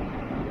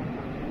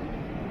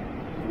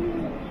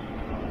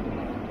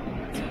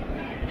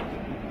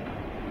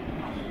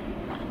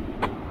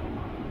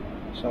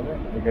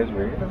 You guys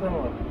waiting for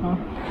someone?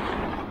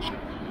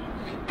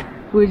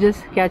 We're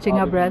just catching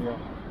our breath.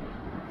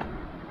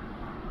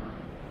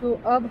 तो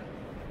अब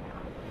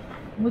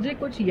मुझे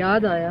कुछ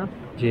याद आया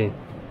जी।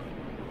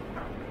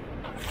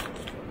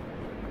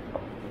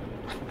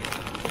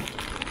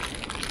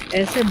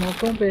 ऐसे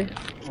मौकों पे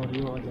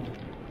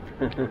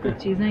कुछ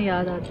चीजें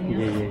याद आती हैं। जी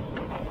जी।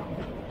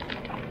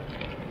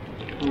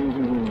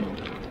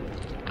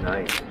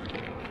 नाइस।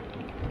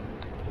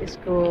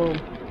 इसको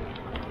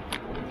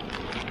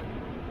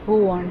Who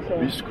wants it?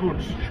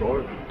 Biscuits,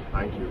 sure.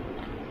 Thank you.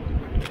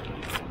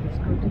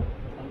 Biscuit.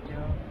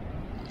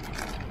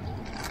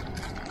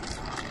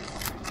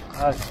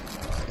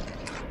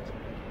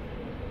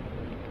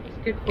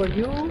 Biscuit for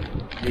you.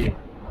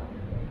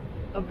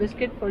 A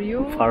biscuit for you.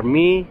 For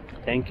me,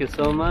 thank you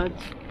so much.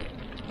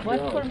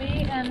 One for me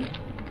and.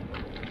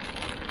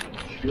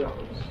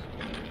 Cheers.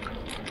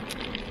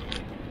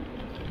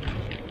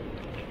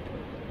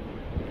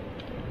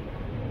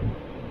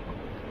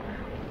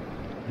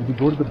 Did you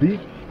go to the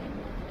beach?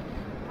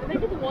 I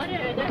went to the water.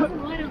 That's the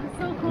water. It was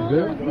so cold.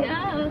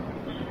 Yeah.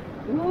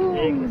 Ooh,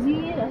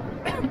 yeah.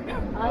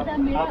 Aadha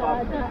mera,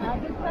 aadha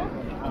Asif ka.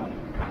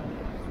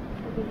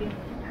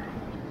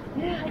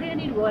 Yeah, I think I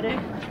need water.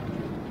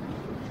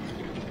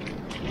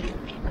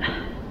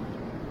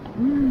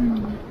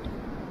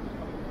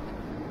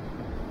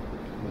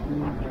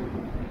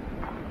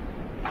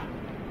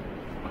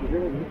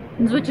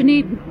 That's what you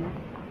need.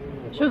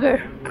 Sugar.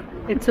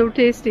 It's so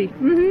tasty.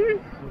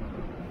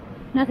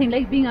 Nothing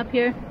like being up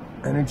here.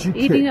 Energy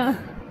eating kick. a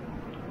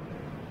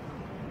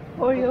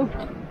Oreo.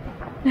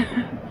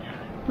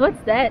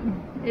 What's that?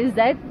 Is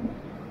that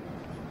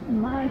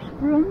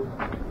mushroom?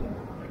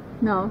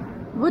 No,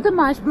 वो तो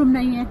mushroom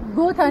नहीं है,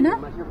 वो था ना?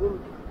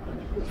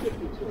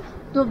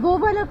 तो वो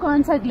वाला कौन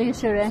सा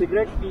ग्लेशियर है?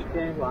 सिगरेट पीक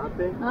है वहाँ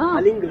पे,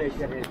 अलिंग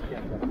ग्लेशियर है इसके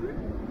अंदर।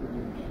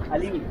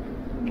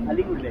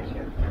 अलिंग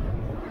ग्लेशियर,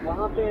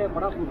 वहाँ पे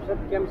बड़ा खूबसूरत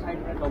कैंप साइट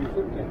है,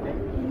 डॉमसुन कहते हैं।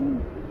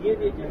 ये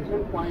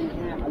जंक्शन पॉइंट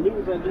है अलिंग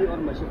वैली और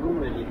मशरूम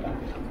वैली का।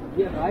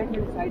 ये राइट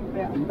हैंड साइड पे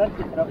अंदर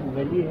की तरफ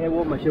वैली है,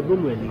 वो मशरूम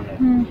वैली है।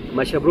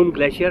 मशरूम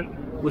ग्लेशियर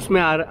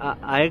उसमें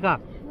आएगा।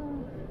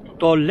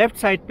 तो लेफ्ट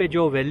साइड पे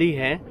जो वैली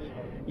है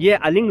ये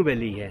अलिंग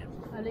वैली है।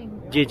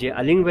 जी जी,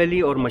 अलिंग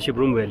वैली और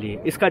मशरूम वैली,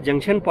 इसका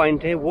जंक्शन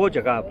पॉइंट है। वो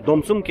जगह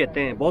दोमसुम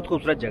कहते हैं, बहुत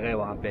खूबसूरत जगह है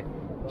वहाँ पे।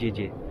 जी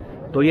जी,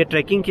 तो ये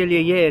ट्रैकिंग के लिए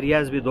ये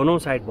एरियाज भी दोनों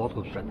साइड बहुत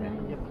खूबसूरत है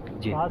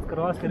जी।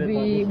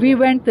 We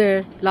went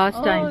there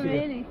last time.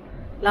 Really?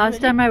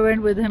 Last time I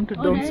went with him to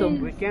Domsum.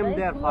 Nice. We came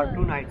there for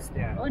 2 nights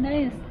there. Oh,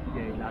 nice.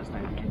 Yeah, last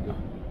time.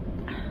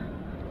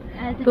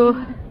 So,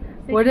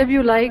 what have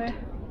you liked?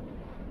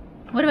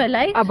 What do I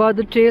like? About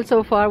the trail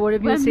so far, what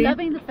have you I'm seen?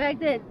 loving the fact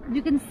that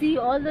you can see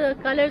all the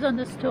colors on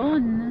the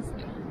stones.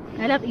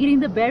 I love eating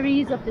the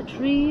berries of the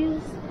trees.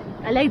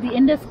 I like the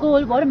Indus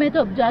cold water. मैं तो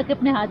अब जाके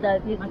अपने हाथ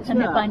डालती हूँ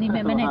ठंडे पानी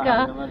में. मैंने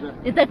कहा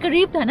इतना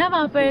करीब था ना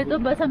वहाँ पर, तो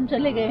बस हम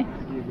चले गए.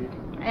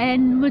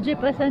 And मुझे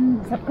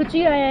पसंद सब कुछ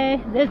ही आया है.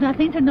 There's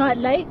nothing to not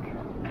like,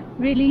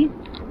 really.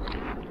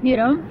 You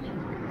know,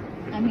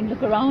 I mean,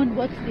 look around.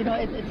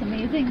 It's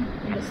amazing.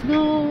 And the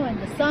snow and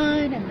the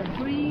sun and the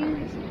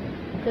breeze.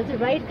 There's the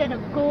right kind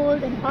of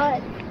cold and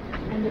hot,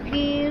 and the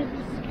caves.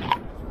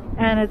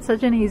 And it's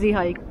such an easy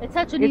hike. It's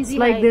such an easy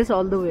hike. It's like this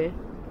all the way.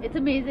 It's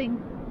amazing.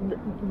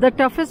 The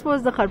toughest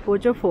was the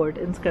Kharpocha fort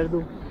in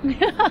Skardu.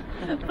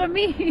 For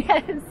me,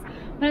 yes.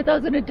 When I thought I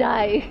was going to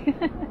die.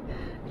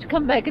 To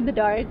come back in the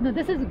dark. No,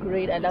 this is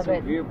great. I love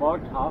it. We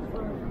about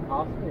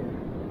halfway.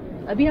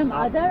 अभी हम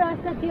आधा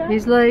रास्ता किया.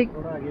 He's like.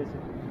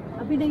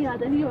 अभी नहीं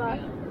आधा नहीं हुआ.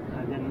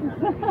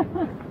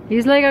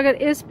 He's like अगर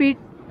इस स्पीड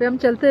पे हम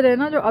चलते रहे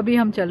ना जो अभी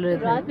हम चल रहे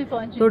थे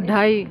तो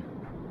 2.5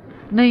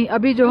 नहीं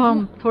अभी जो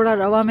हम थोड़ा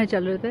रवा में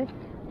चल रहे थे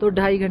तो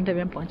 2.5 घंटे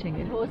में हम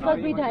पहुंचेंगे. उस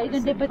वक्त भी 2.5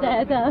 घंटे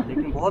बताया था.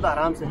 लेकिन बहुत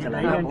आराम से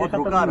चलाया. बहुत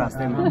रुका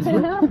रास्ते में.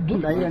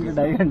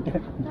 2.5 घंटे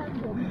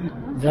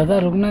ज्यादा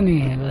रुकना नहीं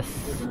है बस.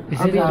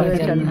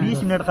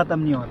 20 मिनट खत्म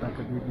नहीं होता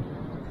कभी भी.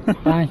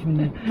 5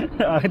 मिनट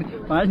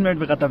 5 मिनट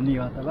में खत्म नहीं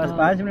होता. बस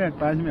 5 मिनट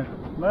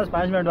बस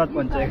 5 मिनट बाद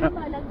पहुंचेगा.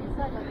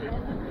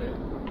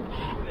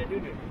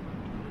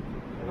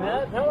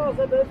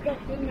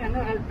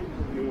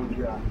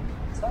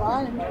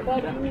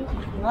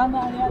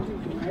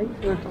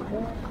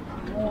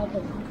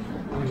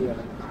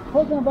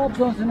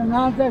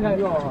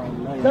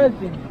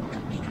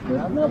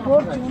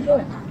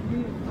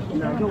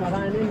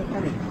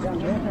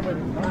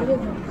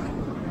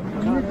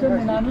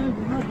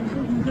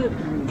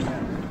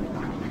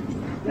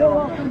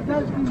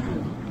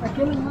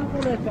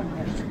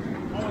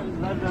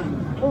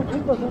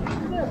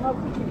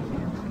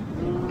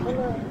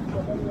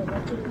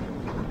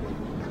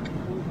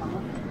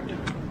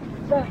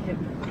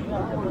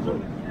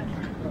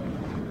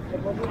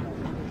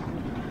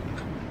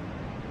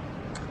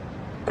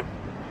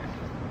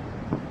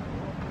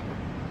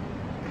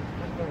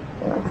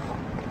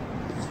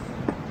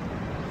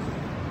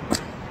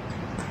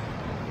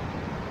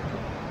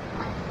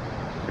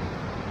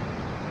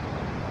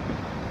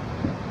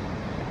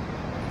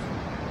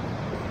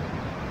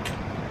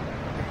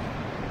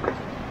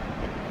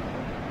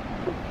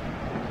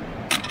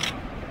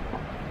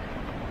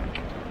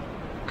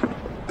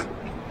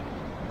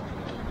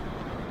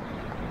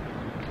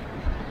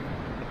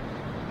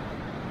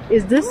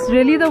 Is this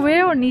really the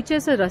way or नीचे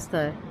से रास्ता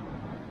है?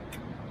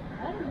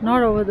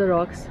 Not over the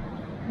rocks.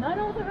 Not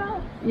over the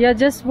rocks. या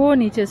just वो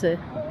नीचे से.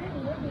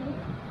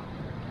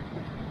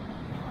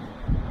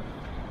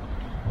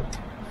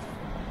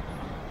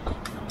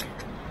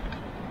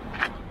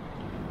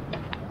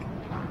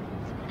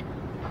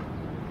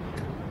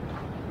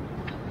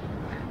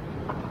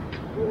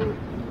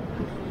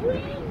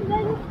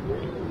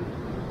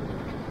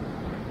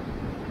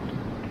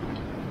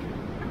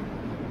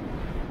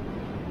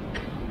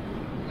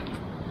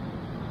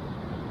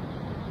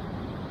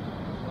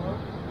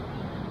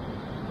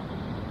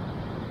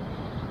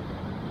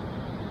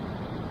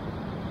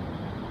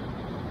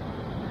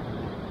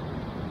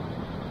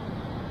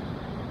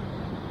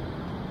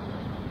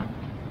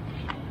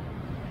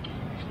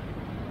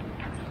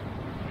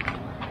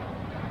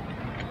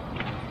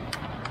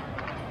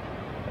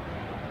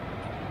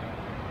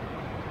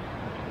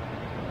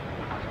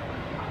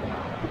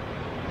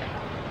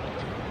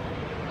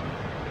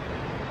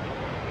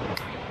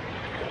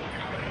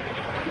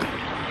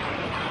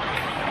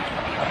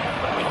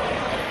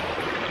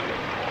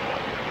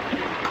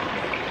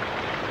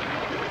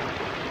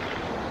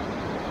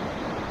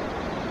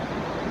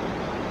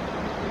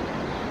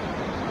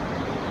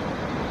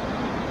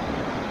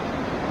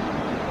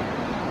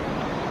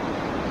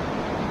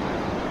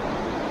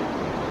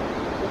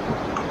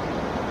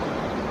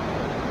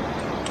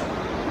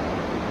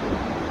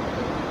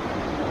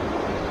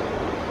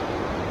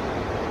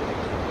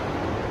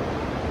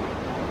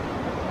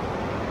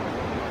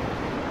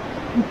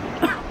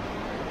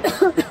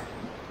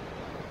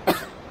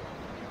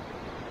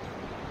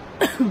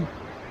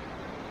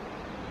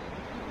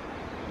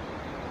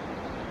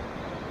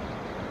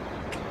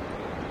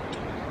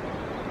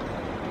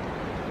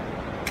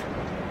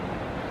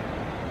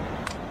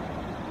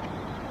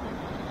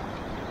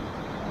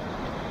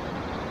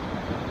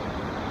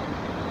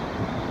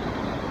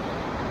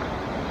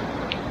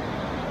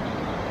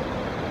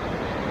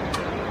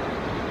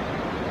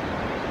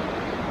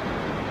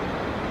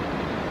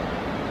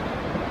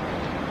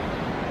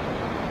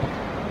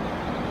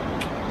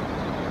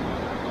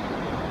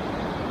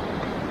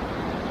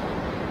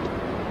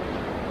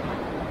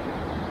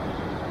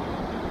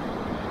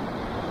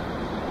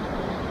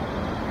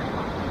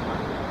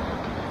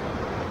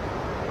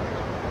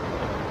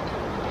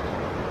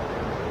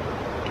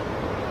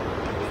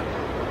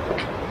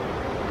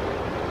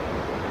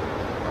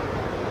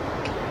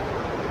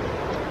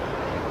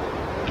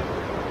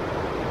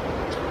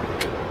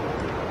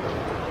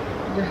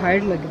 मुझे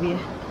हार्ड लग रही है,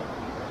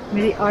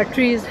 मेरी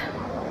आर्टरीज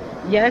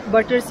यैक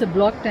बटर से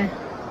ब्लॉक्ड हैं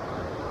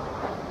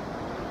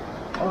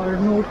और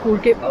नोट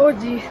कूट के ओ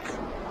जी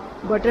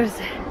बटर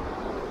से,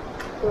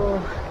 तो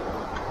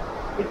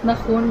इतना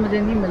खून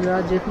मुझे नहीं मिल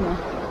रहा जितना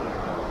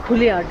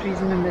खुली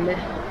आर्टरीज में मिले,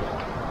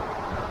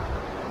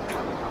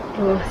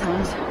 तो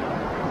सांस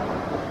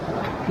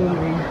फूल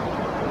रही है।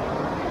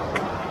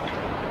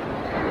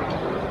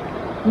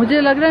 मुझे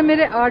लग रहा है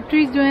मेरे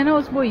आर्टरीज जो है ना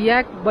उसको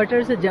यैक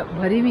बटर से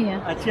भरी हुई है।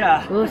 अच्छा,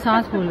 तो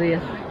सांस फूल रही है।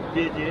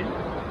 जी जी,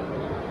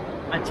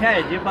 अच्छा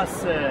है जी।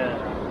 बस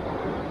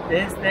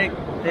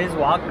तेज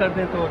वॉक कर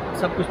दें तो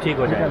सब कुछ ठीक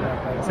हो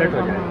जाएगा, सेट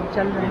हो जाएगा।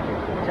 चल रहे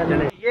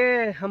हैं।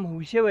 ये हम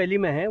हुशे वैली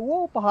में हैं,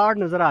 वो पहाड़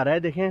नज़र आ रहा है,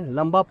 देखें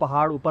लंबा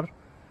पहाड़ ऊपर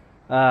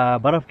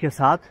बर्फ़ के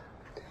साथ।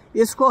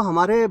 इसको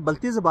हमारे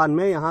बल्ती ज़बान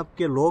में यहाँ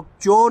के लोग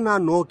चो ना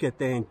नो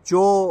कहते हैं,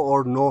 चो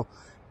और नो।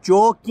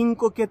 चो किंग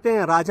को कहते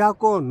हैं राजा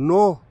को,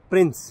 नो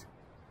प्रिंस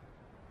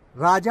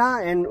राजा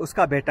एंड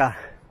उसका बेटा।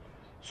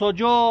 सो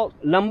जो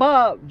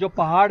लंबा जो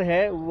पहाड़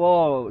है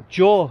वो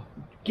चो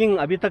किंग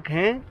अभी तक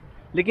हैं,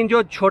 लेकिन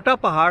जो छोटा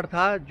पहाड़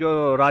था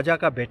जो राजा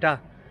का बेटा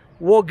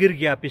वो गिर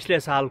गया पिछले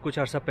साल कुछ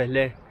अर्सा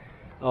पहले।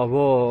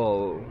 वो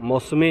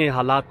मौसमी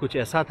हालात कुछ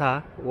ऐसा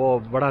था, वो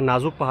बड़ा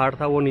नाजुक पहाड़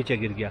था, वो नीचे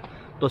गिर गया।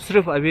 तो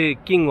सिर्फ अभी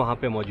किंग वहाँ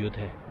पे मौजूद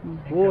है,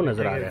 वो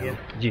नज़र आ रहा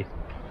है जी।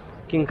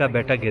 किंग का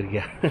बेटा गिर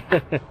गया।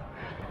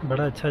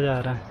 बड़ा अच्छा जा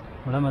रहा है,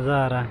 बड़ा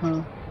मज़ा आ रहा है।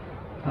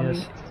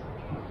 यस,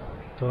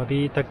 तो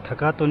अभी तक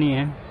थका तो नहीं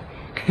है।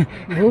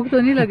 भूख तो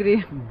नहीं लग रही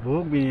है?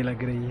 भूख भी नहीं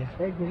लग रही है।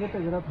 एक जगह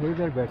पे जरा थोड़ी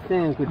देर बैठते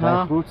हैं, कुछ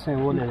ड्राई फ्रूट्स हैं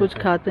वो ले कुछ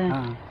खाते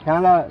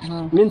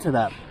हैं। मिन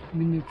सदार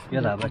ये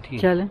राबा ठीक है।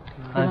 चलें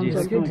हाँ जी,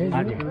 हाँ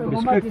जी,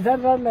 बिस्किट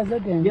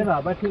ये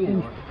राबा ठीक है।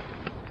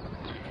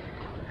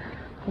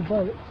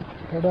 ऊपर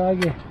थोड़ा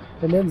आगे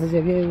प्लेन से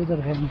जगह उधर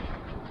है।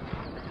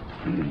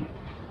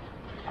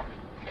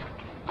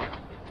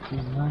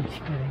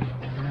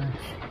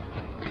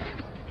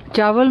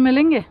 चावल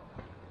मिलेंगे?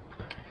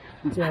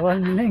 चावल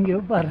मिलेंगे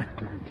ऊपर,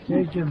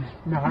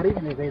 नहारी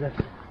मिलेगा इधर,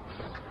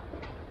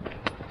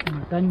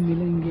 मटन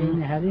मिलेंगे,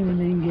 नहारी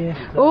मिलेंगे।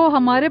 ओ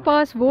हमारे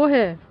पास वो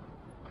है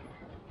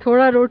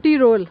थोड़ा रोटी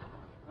रोल।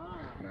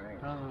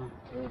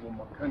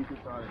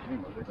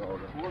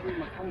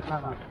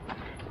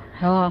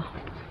 हाँ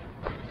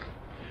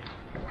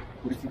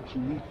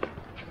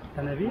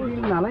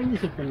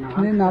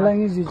ini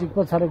nalangi jijik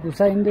pasar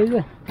kusa inde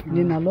je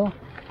ini nalo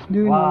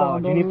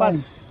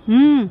juniper,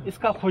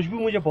 इसका खुशबू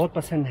मुझे बहुत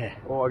पसंद है।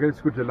 अगर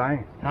इसको जलाएं,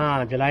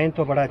 हाँ जलाएं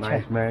तो बड़ा अच्छा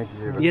है।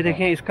 ये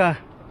देखें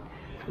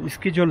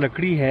इसकी जो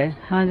लकड़ी है,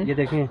 हाँ ये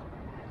देखें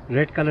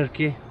रेड कलर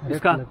की,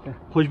 इसका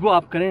खुशबू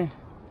आप करें,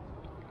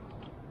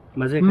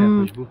 मजे का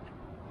खुशबू।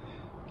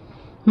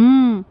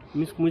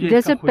 मुझे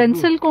जैसे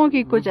पेंसिल को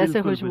की कुछ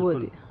ऐसे खुशबू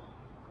होती है।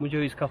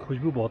 मुझे इसका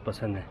खुशबू बहुत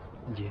पसंद है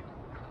जी।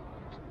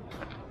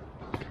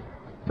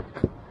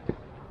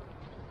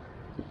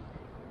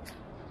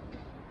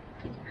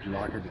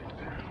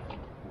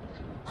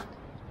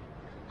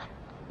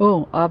 ओ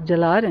आप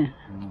जला रहे हैं?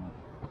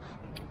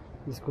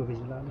 इसको भी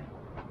जला लें।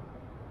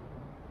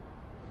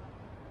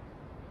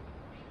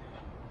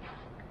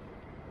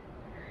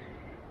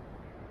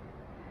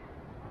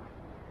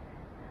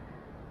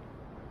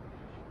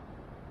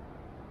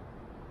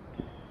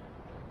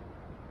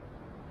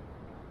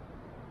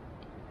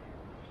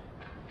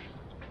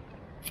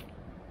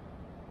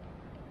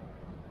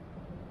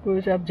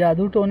 कुछ आप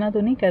जादू टोना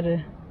तो नहीं कर रहे?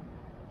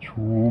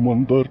 छू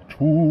मंदर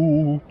छू,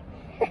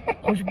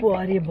 खुशबू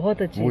आ रही है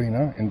बहुत अच्छी। वही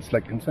ना, इट्स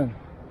लाइक इंसेंस।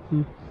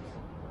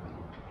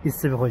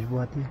 इससे भी खुशबू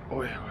आती है।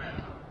 ओए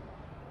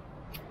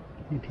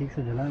ये ठीक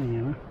से जला नहीं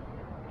है ना,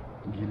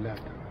 गीला,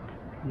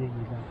 ये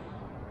गीला।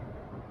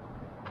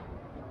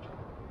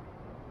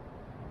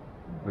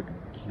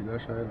 गीला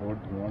शायद और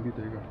धुआं भी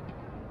देगा।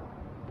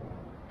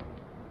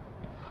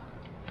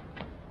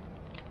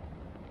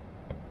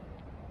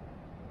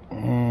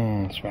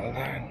 Smell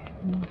that?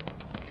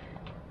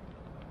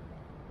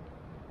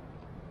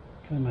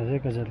 मजे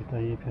का जलता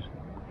है ये फिर।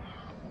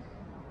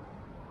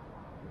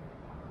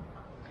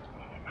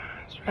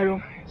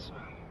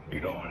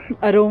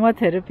 Aroma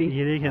therapy.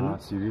 ये देखे ना,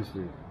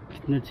 सीरियसली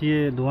कितने अच्छी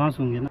ये धुआं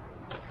सूंघे ना।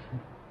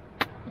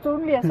 सुन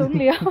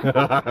लिया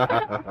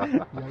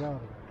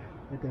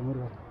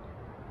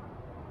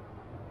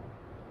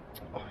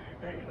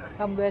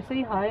हम वैसे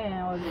ही हाय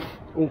हैं और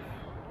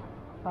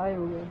हाय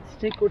हो गए।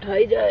 स्टिक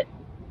उठाई जाए।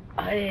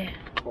 हाय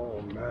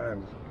Oh man.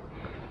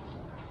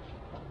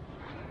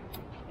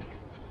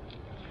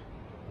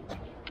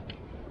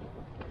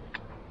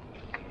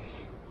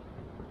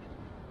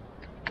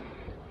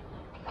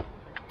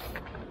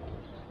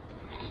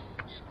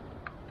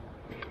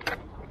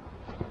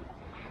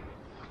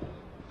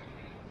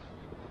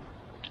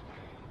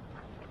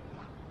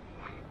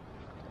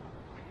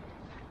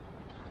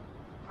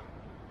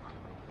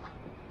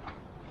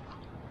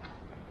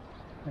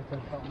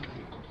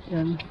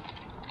 Yeah.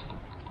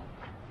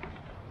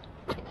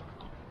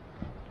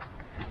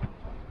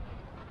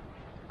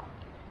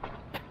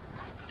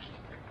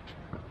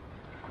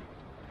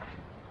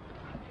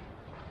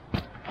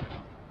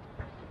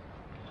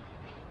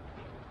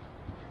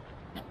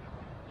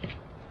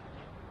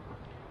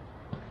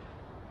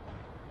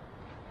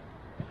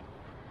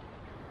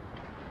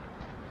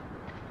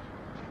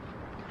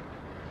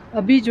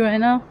 अभी जो है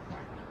ना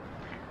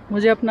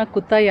मुझे अपना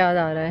कुत्ता याद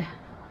आ रहा है,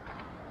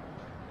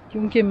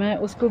 क्योंकि मैं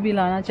उसको भी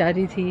लाना चाह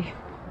रही थी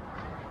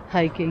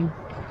हाइकिंग।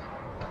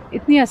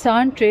 इतनी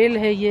आसान ट्रेल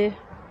है ये,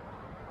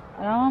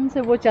 आराम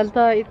से वो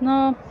चलता,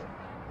 इतना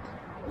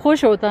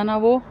खुश होता ना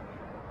वो।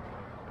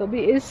 तो अभी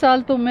इस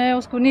साल तो मैं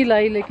उसको नहीं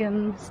लाई,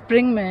 लेकिन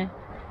स्प्रिंग में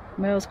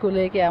मैं उसको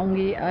लेके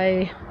आऊँगी।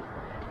 I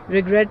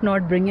regret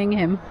not bringing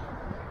him,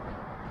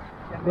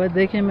 but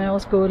देखिए मैं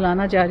उसको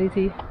लाना चाह रही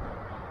थी।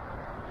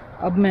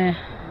 अब मैं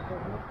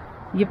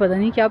ये पता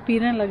नहीं क्या पी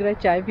रहे हैं, लग रहा है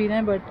चाय पी रहे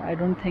हैं, बट आई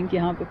डोंट थिंक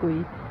यहाँ पे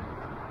कोई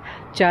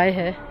चाय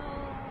है।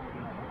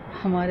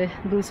 हमारे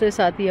दूसरे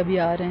साथी अभी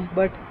आ रहे हैं,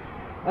 बट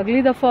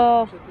अगली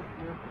दफ़ा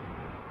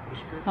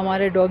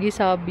हमारे डॉगी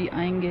साहब भी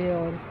आएंगे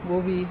और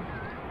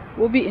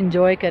वो भी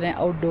इंजॉय करें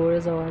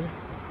आउटडोर्स और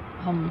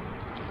हम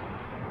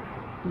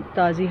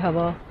ताज़ी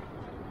हवा।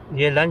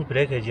 ये लंच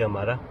ब्रेक है जी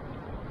हमारा,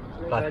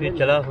 काफ़ी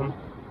चला हम,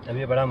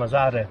 अभी बड़ा मज़ा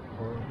आ रहा है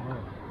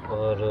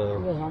और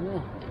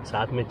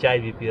साथ में चाय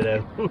भी पी रहे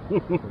हैं।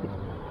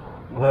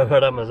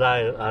 बड़ा मज़ा आ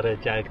रहा है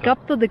चाय का।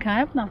 कप तो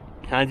दिखाएं अपना।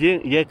 हाँ जी,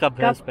 ये कप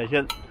है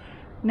स्पेशल।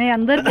 नहीं,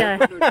 अंदर क्या है?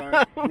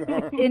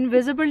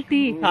 Invisible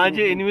T. हाँ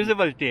जी,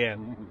 इनविजिबल टी है।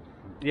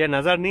 ये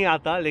नजर नहीं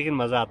आता लेकिन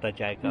मजा आता है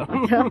चाय का।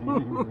 अच्छा।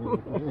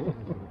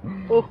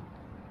 ओह,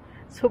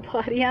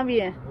 सुपारियां भी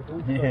हैं।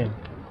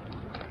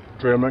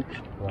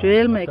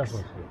 Trail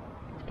mix.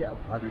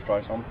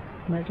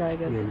 मैं ट्राई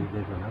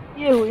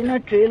करती। ये हुई ना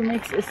ट्रेल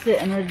मिक्स, इससे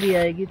एनर्जी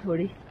आएगी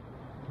थोड़ी।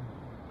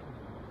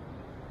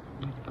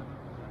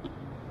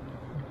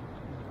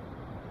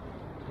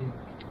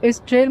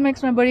 इस ट्रेल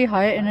मिक्स में बड़ी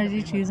हाई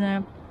एनर्जी चीज़ें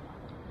हैं।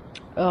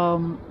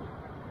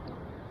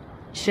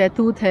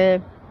 शहतूत है,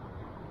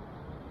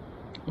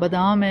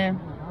 बादाम है,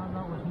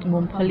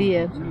 मूंगफली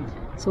है।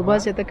 सुबह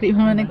से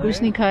तकरीबन मैंने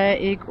कुछ नहीं खाया,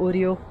 एक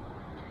ओरियो,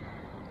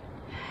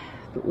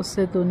 तो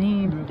उससे तो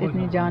नहीं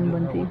इतनी जान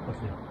बनती।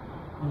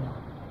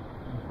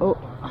 ओ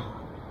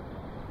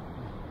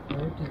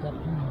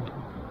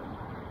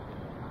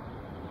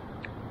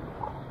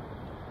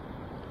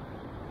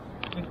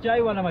चाय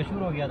वाला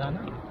मशहूर हो गया था ना।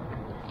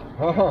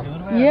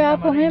 ये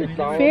आप हमें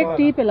फेक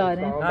टी पिला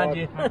रहे हैं। हाँ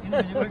जी,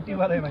 इनविजिबल टी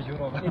वाला ही मशहूर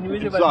होगा।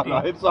 इनविजिबल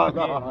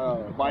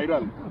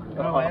वायरल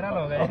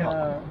हो गया।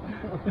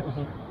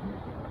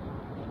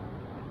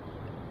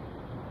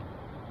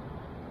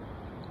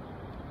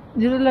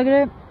 मुझे तो लग रहा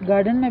है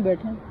गार्डन में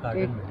बैठे हैं,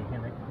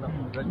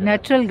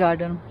 नेचुरल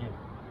गार्डन।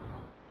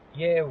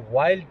 ये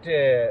वाइल्ड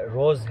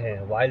रोज है,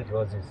 वाइल्ड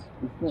रोजेस।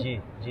 जी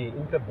जी,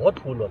 इन पे बहुत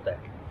फूल होता है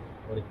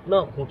और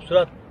इतना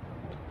खूबसूरत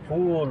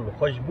फूल,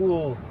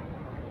 खुशबू,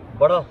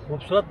 बड़ा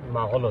खूबसूरत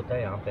माहौल होता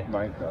है यहाँ पे।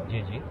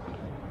 जी जी,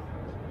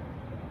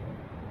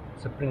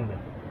 स्प्रिंग में।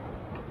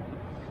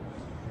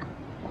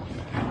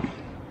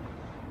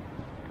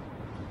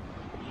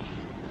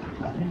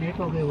 काफी लेट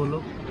हो गए वो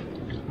लोग,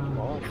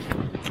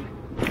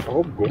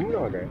 गुम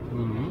ना गए।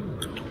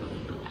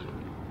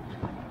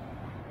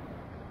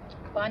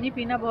 पानी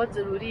पीना बहुत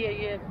जरूरी है।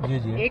 ये जी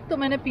जी। एक तो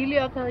मैंने पी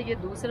लिया था, ये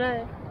दूसरा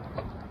है,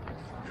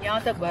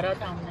 यहाँ तक भरा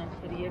था हमने,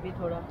 फिर ये भी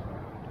थोड़ा,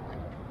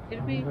 फिर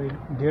भी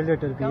 1.5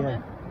 लीटर पिया है।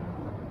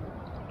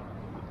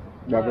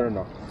 Never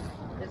enough.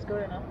 It's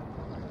good enough.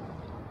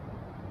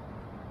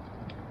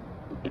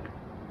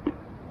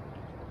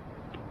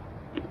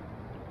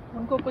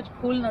 उनको कुछ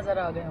फूल नजर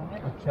आ गए होंगे।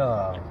 अच्छा।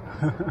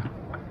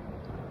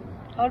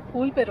 और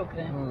फूल पे रुक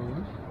रहे हैं।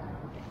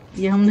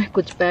 ये हमने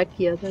कुछ पैक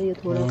किया था, ये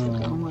थोड़ा सा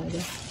काम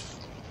आएगा।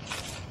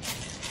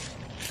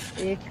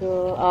 एक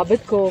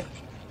आबिद को,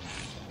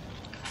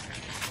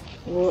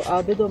 वो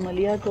आबिद और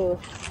मलिया को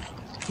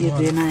ये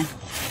देना है।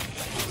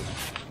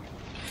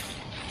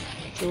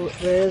 So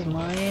where's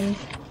mine?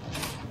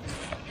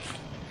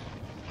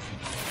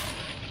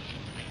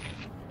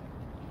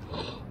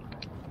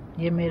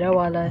 ये मेरा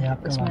वाला है,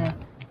 इसमें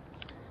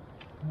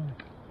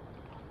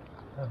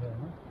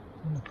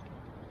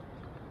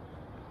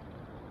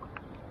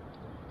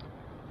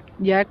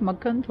जैक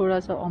मक्खन, थोड़ा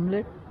सा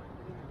ऑमलेट।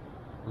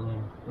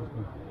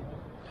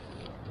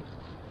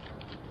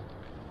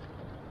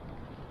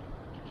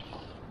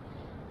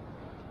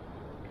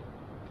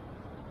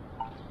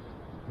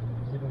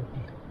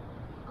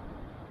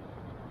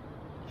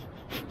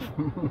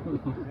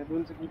 मैं तो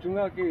उनसे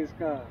पूछूंगा कि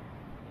इसका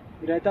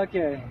रायता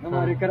क्या है।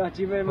 हमारे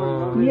कराची में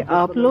ये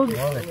आप लोग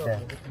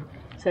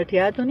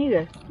सठिया तो नहीं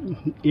गए?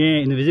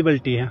 ये इनविजिबल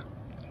टी है,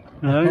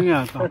 नजर नहीं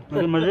आता,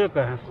 तो मजे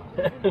का है।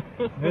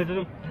 ये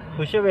तो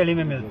हुशे वैली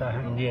में मिलता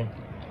है जी।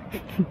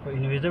 तो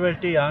इनविजिबल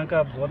टी यहाँ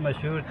का बहुत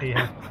मशहूर टी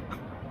है।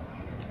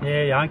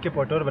 ये यहाँ के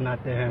पोटोर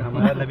बनाते हैं,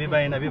 हमारा नबी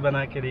भाई ने अभी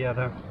बना के दिया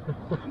था।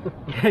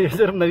 ये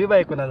सिर्फ नबी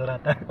भाई को नजर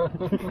आता है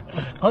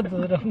और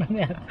दूसरा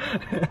नहीं आता।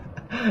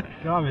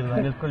 क्या मिल रहा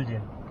है? बिल्कुल जी।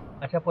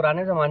 अच्छा,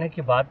 पुराने ज़माने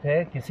की बात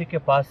है, किसी के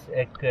पास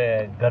एक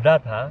गधा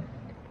था,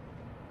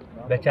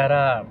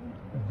 बेचारा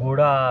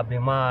बूढ़ा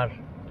बीमार,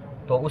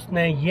 तो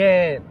उसने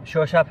ये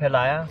शोशा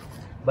फैलाया,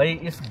 भाई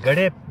इस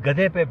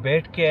गधे पे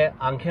बैठ के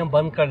आंखें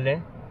बंद कर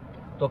लें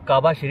तो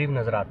काबा शरीफ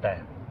नज़र आता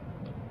है।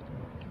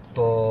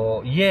 तो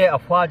ये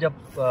अफवाह जब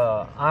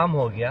आम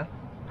हो गया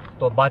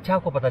तो बादशाह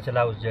को पता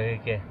चला उस जगह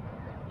के,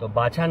 तो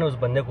बादशाह ने उस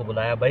बंदे को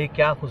बुलाया, भाई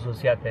क्या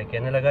खुसूसियात है?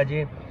 कहने लगा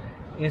जी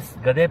इस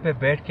गधे पे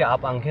बैठ के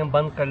आप आंखें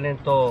बंद कर लें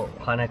तो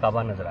खाना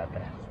काबा नजर आता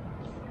है।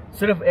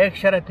 सिर्फ एक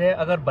शर्त है,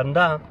 अगर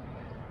बंदा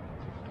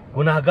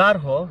गुनाहगार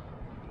हो,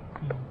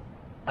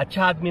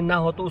 अच्छा आदमी ना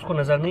हो तो उसको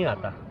नजर नहीं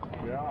आता।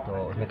 तो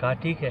उसने कहा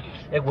ठीक है।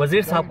 एक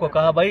वजीर साहब को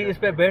कहा भाई इस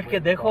पे बैठ के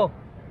देखो।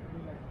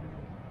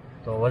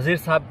 तो वजीर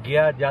साहब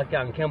गया, जाके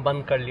आंखें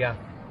बंद कर लिया,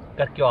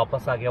 करके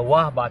वापस आ गया।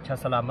 वाह बादशाह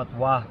सलामत,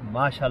 वाह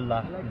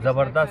माशाल्लाह,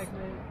 जबरदस्त,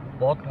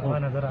 बहुत खूब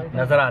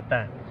नजर आता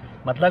है।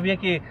 मतलब ये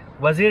कि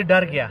वजीर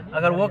डर गया,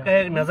 अगर वो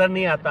कहे नजर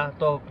नहीं आता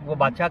तो वो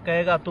बादशाह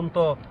कहेगा तुम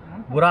तो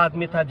बुरा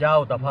आदमी था,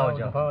 जाओ दफा हो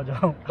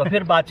जाओ। तो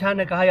फिर बादशाह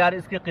ने कहा यार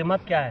इसकी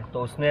कीमत क्या है? तो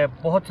उसने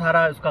बहुत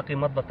सारा उसका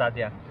कीमत बता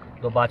दिया।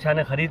 तो बादशाह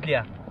ने खरीद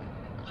लिया।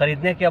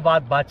 खरीदने के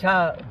बाद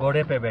बादशाह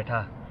घोड़े पे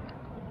बैठा,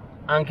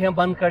 आंखें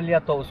बंद कर लिया,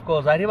 तो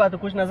उसको जाहिर बात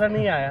कुछ नजर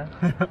नहीं आया।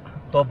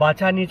 तो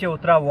बादशाह नीचे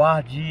उतरा,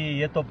 वाह जी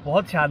ये तो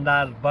बहुत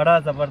शानदार, बड़ा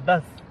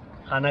जबरदस्त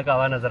खाना का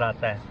हवा नजर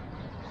आता है।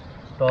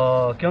 तो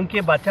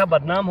क्योंकि बादशाह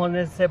बदनाम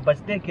होने से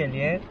बचने के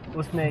लिए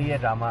उसने ये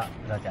ड्रामा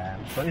रचाया।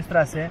 तो इस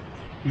तरह से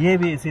ये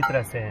भी इसी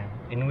तरह से है,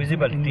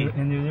 invisibility.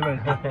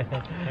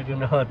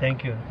 No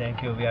thank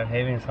you, we are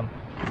having some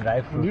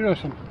dry fruit.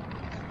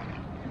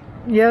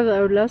 Yes, I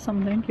would love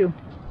some, thank you.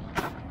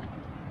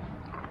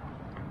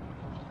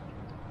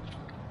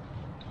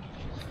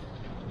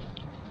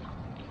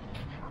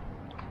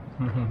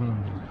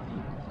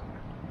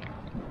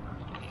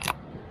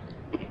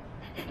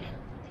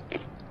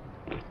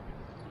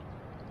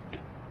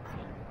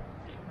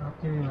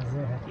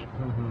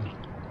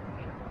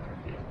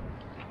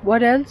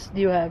 What else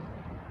do you have?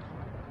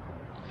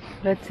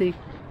 Let's see.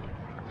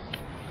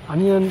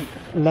 Onion,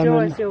 lemon, Show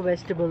us your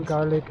vegetables.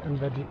 garlic, and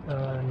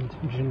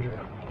ginger.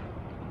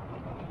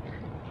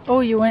 Oh,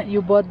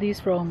 you bought these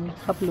from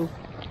Haplu.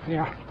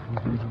 Yeah.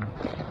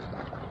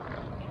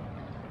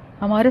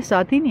 हमारे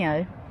साथ ही नहीं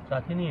आए।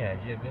 साथ ही नहीं आए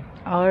जी अभी।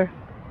 और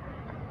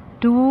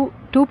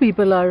two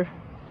people are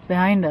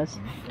behind us.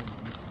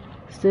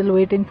 Still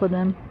waiting for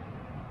them.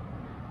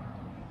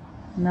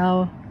 Now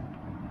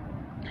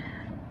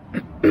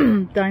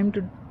time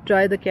to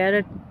try the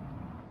carrot.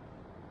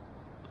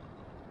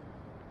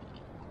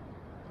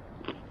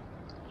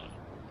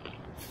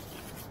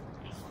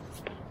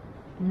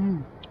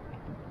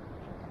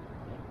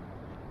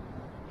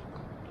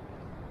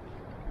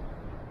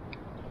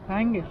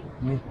 खाएंगे?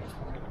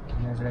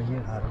 मैं जरा ये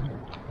खा रहा हूँ।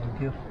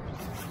 Thank you.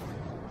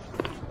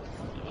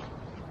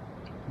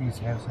 Please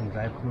have some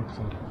dry fruits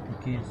and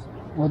cookies.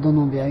 वो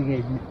दोनों भी आ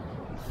गए जी।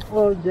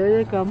 और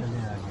जय कम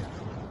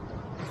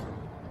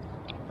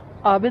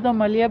आबिद और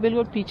मलिया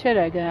बिल्कुल पीछे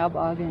रह गए, अब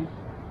आ गए।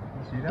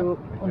 तो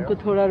उनको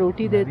थोड़ा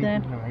रोटी देते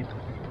हैं,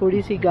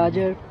 थोड़ी सी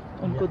गाजर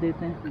उनको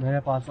देते हैं। मेरे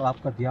पास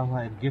आपका दिया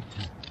हुआ एक गिफ्ट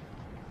है,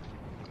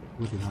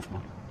 वो दिखाता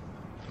हूँ।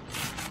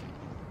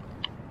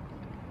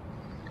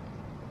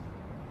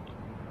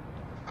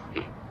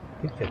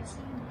 Pictures.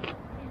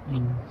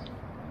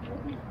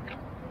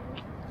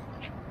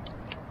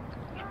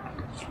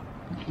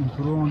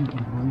 Improvement.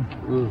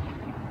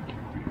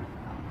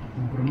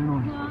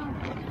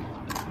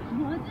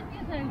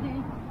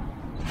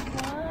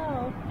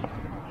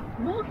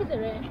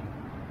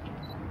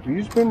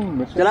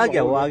 चला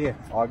गया वो आगे।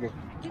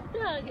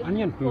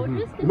 Onion.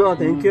 No,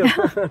 thank you.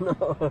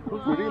 No.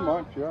 Pretty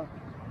much, yeah.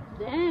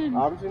 Damn. I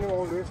haven't seen him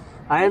all day.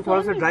 Ion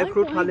थोड़ा सा ड्राई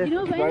फ्रूट खा ले।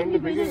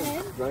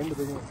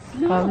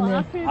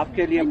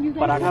 आपके लिए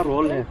पराठा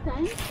रोल है।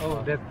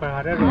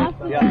 Paratha role.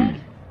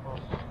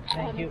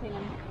 Thank you.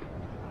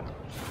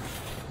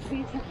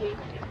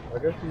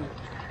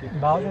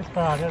 About this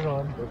paratha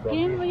roll.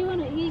 Kim, what do you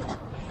want to eat?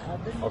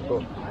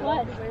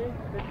 What?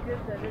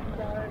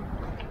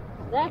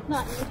 That's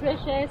not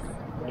nutritious.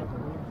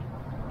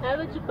 Have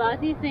a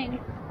chapati thing.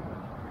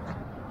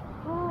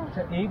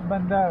 अच्छा एक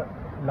बंदा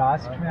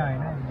लास्ट में आए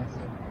ना इनमें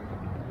से।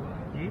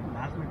 जी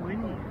लास्ट में कोई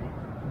नहीं है।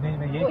 नहीं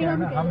मैं ये कह रहा हूँ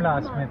ना, हम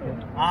लास्ट में थे।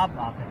 आप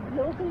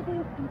लोकल को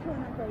पीछे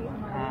होना चाहिए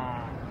हमारा।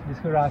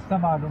 जिसको रास्ता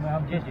मालूम है,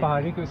 हम जिस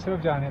पहाड़ी की उस तरफ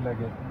जाने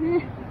लगे थे।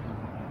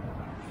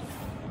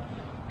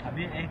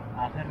 अभी एक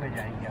आखिर में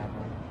जाएंगे आप।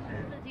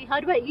 How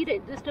do I eat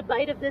it? Just a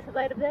bite of this, a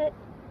bite of that?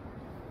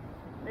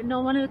 And no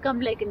one will come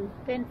like in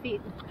 10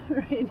 feet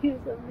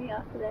radius of me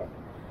after that.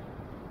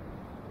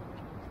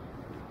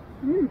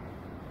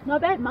 Not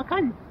bad,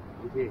 makan.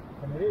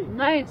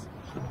 Nice.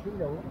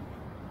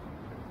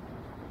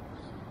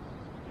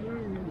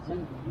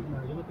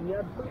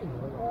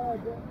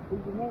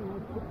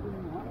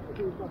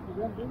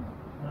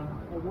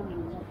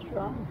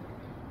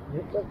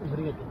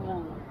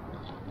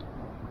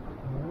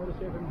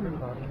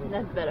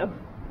 That's better.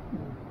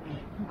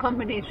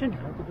 Combination.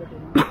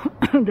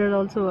 There's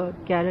also a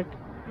carrot.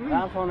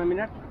 For a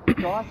minute.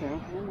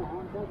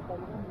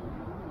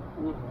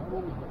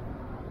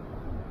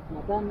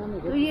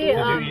 So ये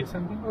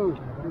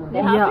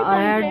Yeah, I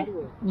had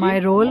my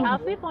roll.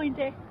 halfway point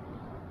है.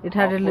 It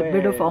had a little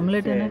bit of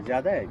omelette in it.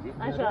 ज़्यादा है जी।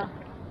 अच्छा.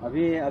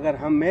 अभी अगर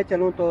मैं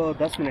चलूँ तो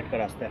 10 मिनट का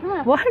रास्ता है।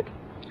 What?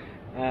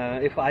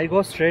 If I go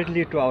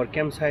straightly to our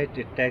campsite,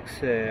 it takes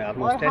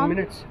almost 10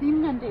 minutes. 3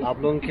 घंटे. आप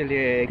लोगों के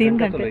लिए 1 3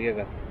 घंटा तो घंटे।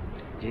 लगेगा।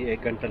 जी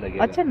 1 घंटा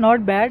लगेगा। अच्छा, not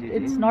bad,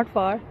 it's not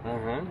far.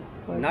 हाँ,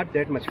 नॉट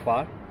दैट मच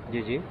फार।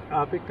 जी जी,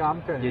 आप एक काम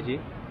करें, जी जी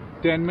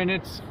 10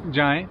 मिनट्स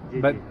जाएं,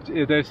 बट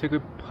इधर से कोई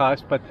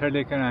खास पत्थर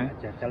लेकर आएं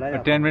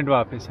और 10 मिनट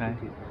वापस आएं।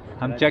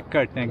 हम चेक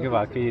करते हैं कि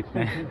वाकई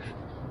इतने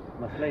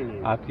मसला ही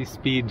नहीं, आपकी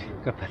स्पीड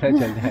का पता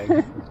चल जाएगा।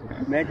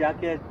 मैं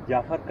जाके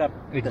जाफर का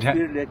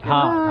तस्वीर लेके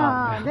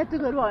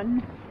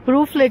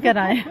प्रूफ लेकर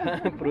आए।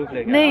 प्रूफ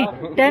लेकर नहीं,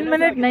 10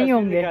 मिनट नहीं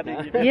होंगे,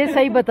 ये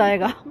सही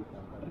बताएगा।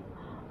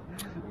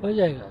 हो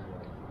जाएगा।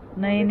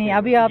 नहीं,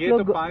 अभी आप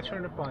लोग तो 5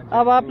 मिनट पहुंच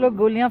अब आप लोग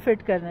गोलियां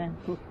फिट कर रहे हैं।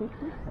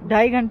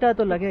 2.5 घंटा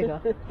तो लगेगा।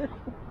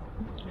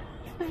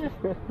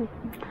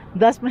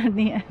 10 मिनट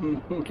नहीं है।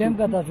 कैंप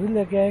का तस्वीर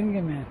लेके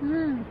आएंगे मैं।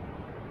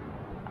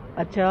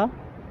 अच्छा,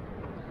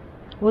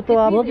 वो तो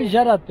आप वो भी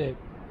शराब पे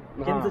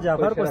कैंप से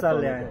जाफर को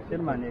साल ले आए,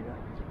 फिर मानेगा।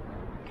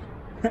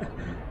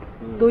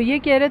 तो ये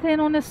कह रहे थे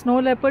इन्होंने स्नो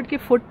लेपर्ड के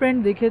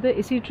फुटप्रिंट देखे थे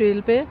इसी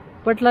ट्रेल पे,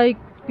 बट लाइक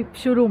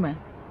शुरू में।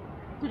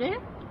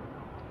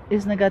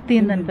 इसने कहा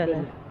 3 दिन पहले।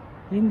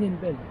 3 दिन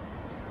पहले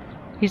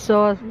He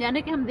saw,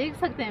 यानी कि हम देख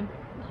सकते हैं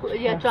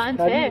या चांस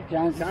है?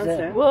 चांस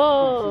है। वो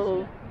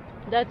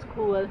दैट्स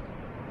कूल।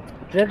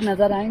 ट्रक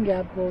नजर आएंगे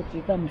आपको,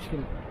 चीता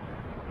मुश्किल।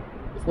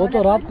 वो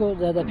तो रात को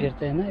ज्यादा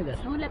फिरते हैं ना इधर।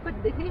 स्नो लेपर्ड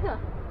दिखेगा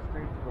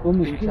वो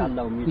मुश्किल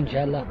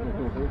इंशाल्लाह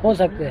हो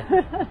सकते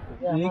हैं।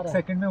 1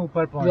 सेकंड में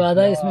ऊपर पहुंच। जो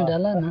आधा इसमें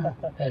डाला ना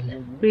पहले,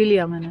 पी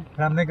लिया मैंने।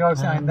 हमने कहा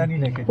उसे आइंदा नहीं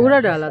लेके पूरा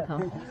डाला था।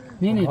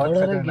 नहीं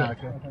थोड़ा रह गया।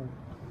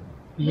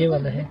 ये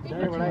वाला है।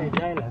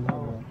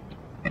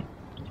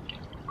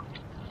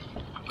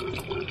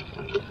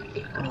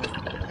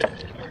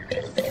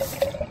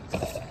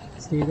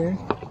 सीधे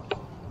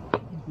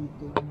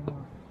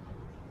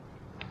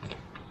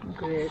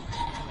ग्रेट।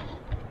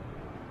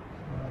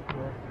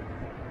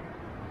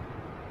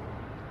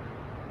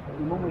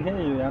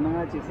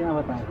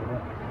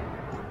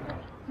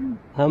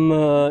 हम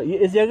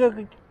इस जगह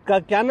का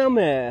क्या नाम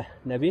है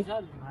नबी?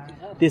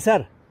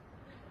 तिसर।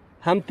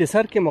 हम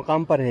तिसर के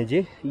मुकाम पर हैं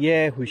जी।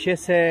 ये हुशे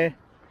से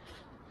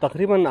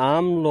तकरीबन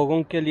आम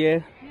लोगों के लिए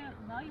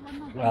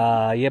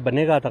ये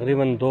बनेगा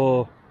तकरीबन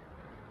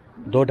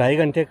 2-2.5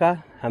 घंटे का।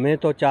 हमें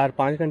तो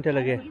 4-5 घंटे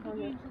लगे,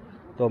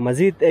 तो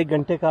मज़ीद 1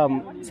 घंटे का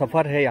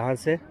सफ़र है यहाँ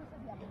से।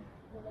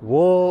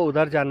 वो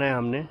उधर जाना है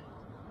हमने,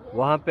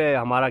 वहाँ पे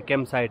हमारा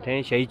कैंप साइट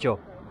है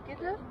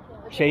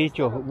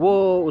शहीचो, वो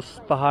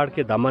उस पहाड़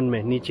के दामन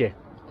में नीचे।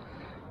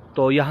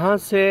 तो यहाँ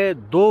से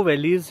 2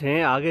 वैलीज़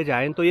हैं, आगे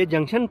जाएं तो ये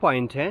जंक्शन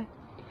पॉइंट है।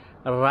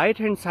 राइट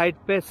हैंड साइड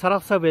पे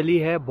सरक्सा वैली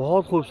है,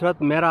 बहुत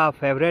खूबसूरत, मेरा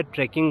फेवरेट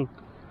ट्रैकिंग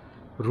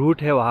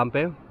रूट है वहाँ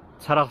पे।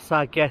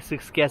 सरक्सा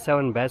K6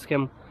 K7 बेस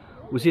कैंप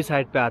उसी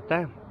साइड पे आता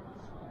है।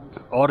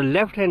 और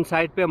लेफ्ट हैंड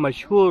साइड पे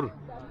मशहूर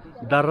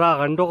दर्रा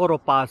गंडोगोरो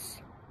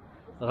पास,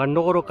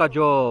 गंडोगोरो का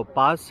जो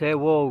पास है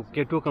वो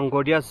K2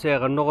 कंकोडिया से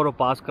गंडोगोरो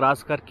पास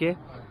क्रॉस करके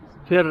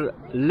फिर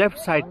लेफ्ट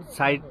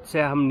साइड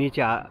से हम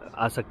नीचे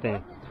आ सकते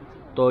हैं।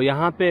 तो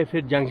यहाँ पे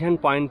फिर जंक्शन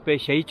पॉइंट पे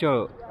सईचो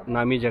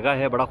नामी जगह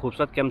है, बड़ा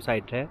खूबसूरत कैंप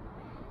साइट है।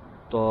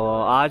 तो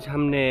आज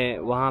हमने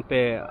वहाँ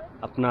पे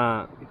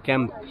अपना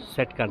कैंप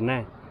सेट करना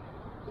है,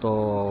 तो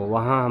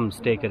वहाँ हम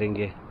स्टे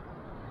करेंगे।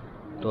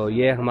 तो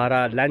ये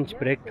हमारा लंच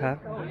ब्रेक था।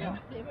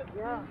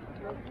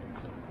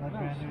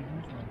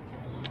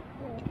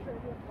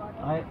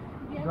 I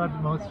got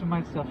most of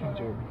my stuff in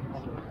German.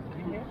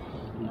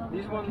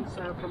 These ones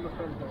from the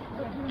front.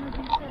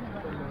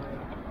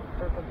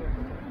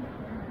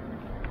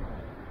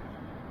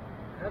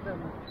 Have them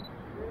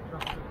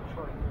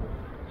short.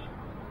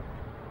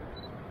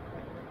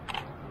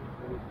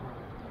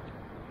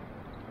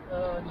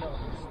 No.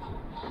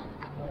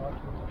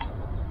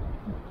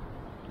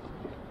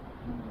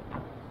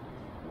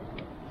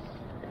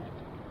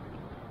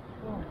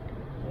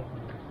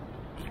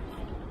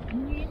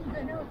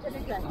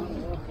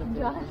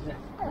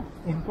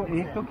 इनको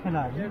एक तो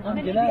खिला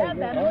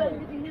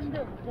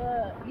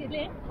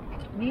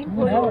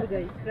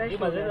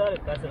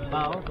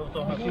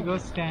If you go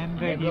stand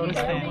where he was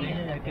standing,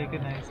 I take a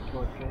nice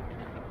portrait.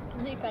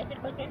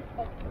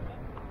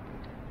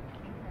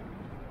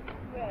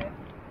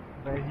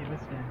 Where he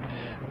was standing.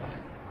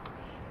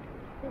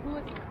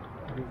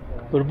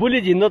 Urbuli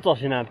jindo to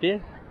sinapi.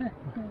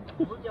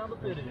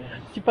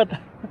 Pata.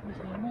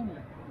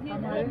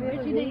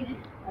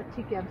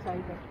 अच्छी camp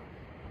site है।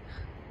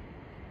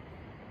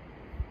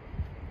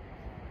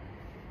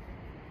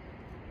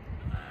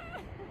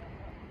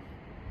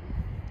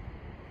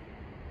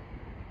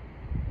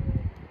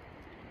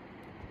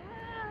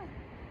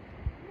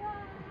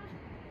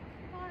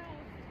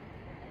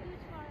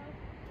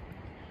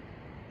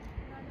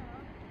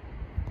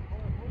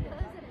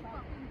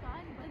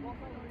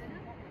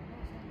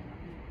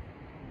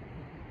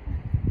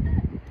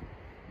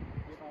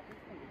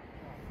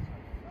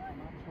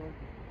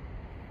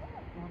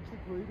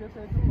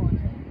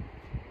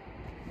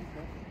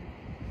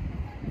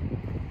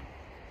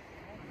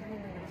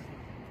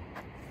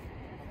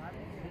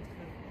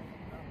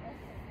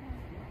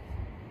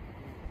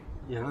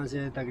 यहाँ से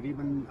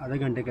तकरीबन आधा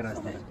घंटे का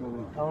रास्ता है,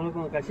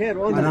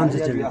 आराम से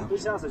चलेगा।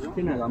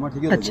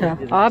 अच्छा,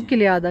 आपके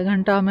लिए आधा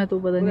घंटा, हमें तो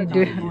पता नहीं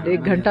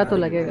 1.5 घंटा तो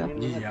लगेगा।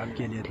 जी जी,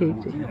 आपके लिए ठीक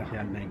तो मेरे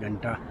ख्याल में 1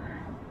 घंटा।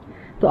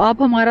 तो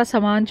आप हमारा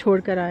सामान छोड़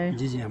कर आए?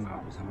 जी जी, हम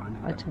आपको सामान।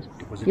 अच्छा,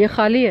 ये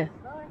खाली है?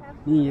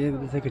 नहीं, ये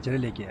जैसे कचरे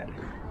लेके आ रहे हैं।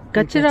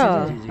 कचरा?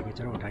 जी जी,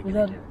 कचरा उठा के लेके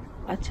आ रहे हैं।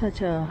 अच्छा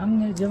अच्छा,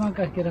 हमने जमा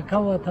करके रखा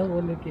हुआ था,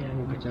 वो लेके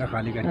आए। कचरा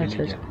खाली करके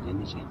लेके आते हैं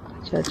नीचे।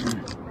 अच्छा अच्छा,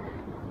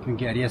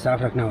 क्योंकि एरिया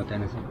साफ रखना होता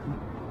है ना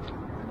सर।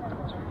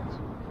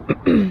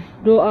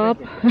 तो आप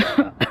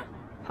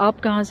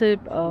कहाँ से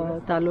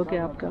ताल्लुक है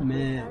आपका?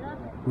 मैं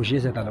खुशी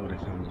से ताल्लुक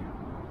रखता हूँ जी।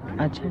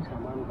 अच्छा,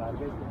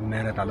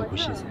 मेरा ताल्लुक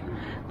खुशी से।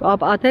 तो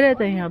आप आते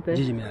रहते हैं यहाँ पे?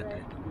 जी जी, मैं आते रहता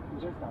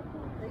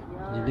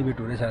हूँ। जितने भी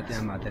टूरिस्ट आते हैं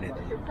हम आते रहते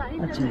हैं।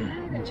 अच्छा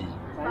जी,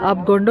 आप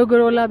गोंडो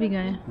गरोला भी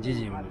गए? जी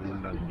जी,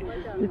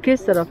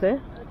 किस तरफ है?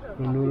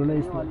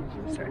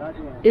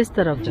 इस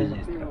तरफ है।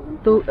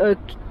 तो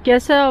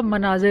कैसा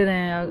मनाजिर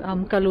हैं?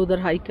 हम कल उधर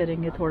हाइक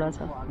करेंगे थोड़ा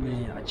सा।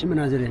 नहीं, अच्छे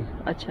मनाजिर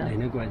हैं। अच्छा,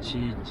 रहने को अच्छी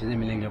चीज़ें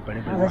मिलेंगी,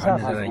 बड़े बड़े पहाड़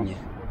नजर आएंगे,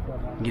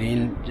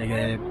 ग्रीन जगह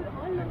है,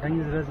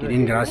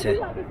 ग्रीन ग्रास है,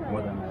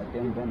 बहुत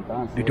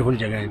ब्यूटीफुल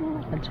जगह है।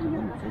 अच्छा,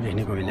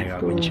 देखने को मिलेगा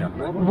आपको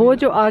इंशाल्लाह। वो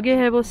जो आगे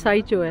है वो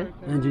साइचो है?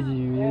 जी जी,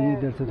 ये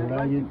इधर से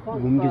थोड़ा आगे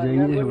घूम के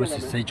जाएंगे, वो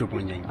साइचो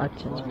पहुंच जाएंगे।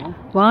 अच्छा अच्छा,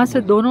 वहाँ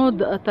से दोनों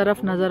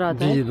तरफ नजर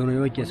आता है? जी जी,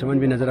 दोनों केसवन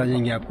भी नजर आ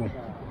जाएंगे आपको।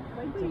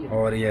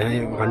 और ये है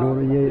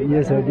गंडोर,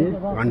 ये साइड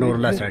है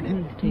गंडोरला साइड है,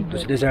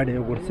 दूसरी साइड है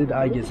और सीधा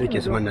आगे से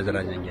केसवन नजर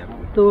आ जाएंगे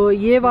आपको। तो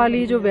ये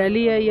वाली जो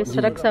वैली है, ये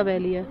सरकसा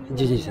वैली है?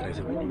 जी जी,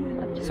 सरकसा वैली।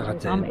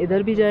 हम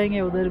इधर भी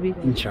जाएंगे, उधर भी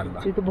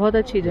इंशाल्लाह। ये तो बहुत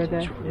अच्छी जगह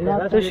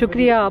है। तो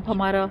शुक्रिया, आप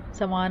हमारा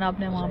सामान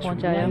आपने वहाँ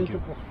पहुँचाया।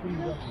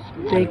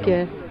 ठीक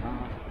है।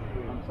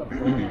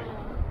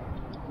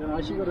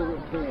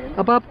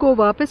 अब आपको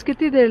वापस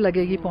कितनी देर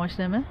लगेगी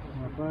पहुँचने में?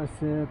 वापस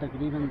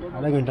तकरीबन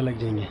आधा घंटा लग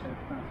जाएंगे।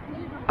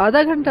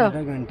 आधा घंटा?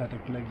 आधा घंटा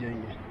तक लग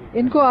जाएंगे।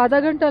 इनको आधा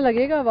घंटा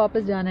लगेगा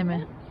वापस जाने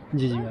में?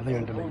 जी जी, आधा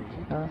घंटा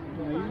लगेगा।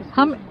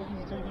 हम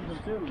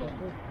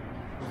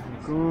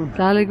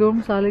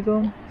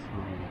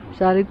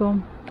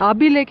सलाकुम, आप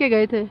भी लेके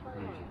गए थे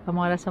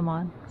हमारा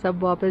सामान? सब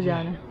वापस जा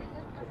रहे हैं?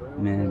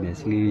 मैं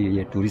बेसिकली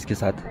ये टूरिस्ट के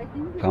साथ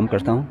काम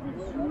करता हूँ,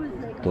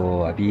 तो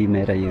अभी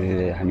मेरा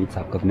ये हमीद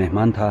साहब का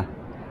मेहमान था,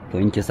 तो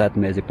इनके साथ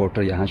मैं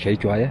रिपोर्टर यहाँ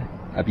शहीचो आया।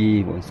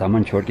 अभी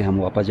सामान छोड़ के हम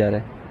वापस जा रहे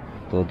हैं,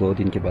 तो 2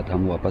 दिन के बाद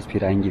हम वापस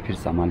फिर आएंगे, फिर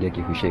सामान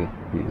लेके हुशे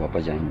में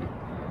वापस जाएंगे।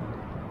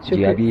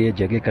 जी, अभी ये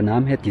जगह का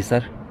नाम है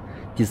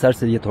तीसर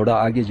से ये थोड़ा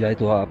आगे जाए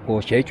तो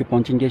आपको शहीचो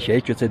पहुँचेंगे।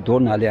 शहीचो से 2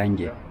 नाले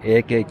आएंगे,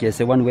 एक है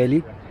केसवन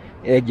वैली,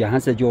 एक यहाँ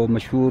से जो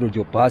मशहूर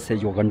जो पास है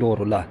जो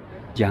गंडोरला,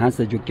 जहाँ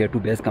से जो K2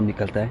 बेस कम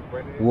निकलता है,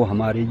 वो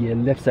हमारे ये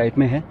लेफ़्ट साइड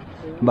में है।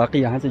 बाकी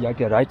यहाँ से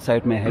जाके राइट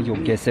साइड में है जो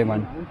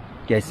K7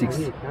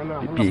 K6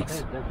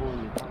 पीक्स।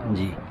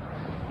 जी,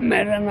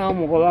 मेरा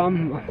नाम गुलाम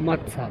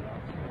मोहम्मद साहब।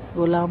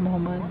 गुलाम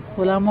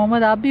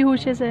मोहम्मद, आप भी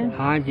हुशे से हैं?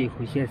 हाँ जी,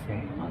 हुशे से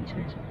हैं। अच्छा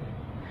अच्छा,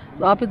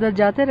 तो आप इधर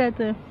जाते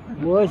रहते हैं?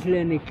 बोझ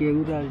लेने के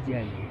उधर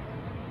जाइए।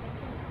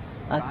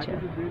 अच्छा,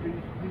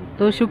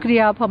 तो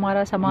शुक्रिया, आप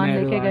हमारा सामान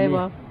लेके गए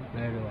वहाँ।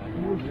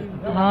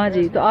 हाँ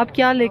जी, तो आप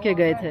क्या लेके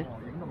गए थे?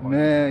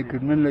 मैं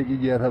क्रिमिनल लेके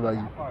गया था भाई।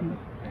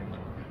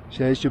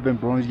 शहीद पे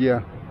पहुँच गया,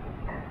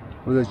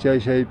 उधर चाय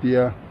शाय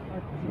पिया,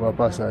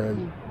 वापस आया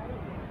जी,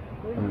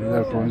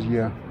 इधर पहुँच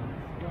गया।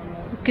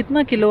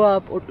 कितना किलो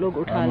आप लोग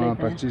उठा लेते हैं?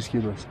 25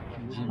 किलो।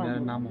 जी, मेरा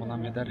नाम गुलाम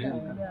मेहदी है,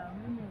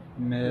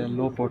 मैं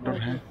लो पोर्टर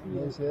हैं।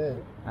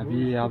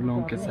 अभी आप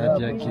लोगों के साथ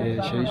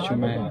जाके शहीद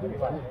में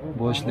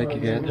बोझ लेके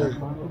गया था,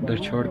 उधर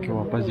छोड़ के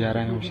वापस जा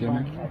रहे हैं हुशे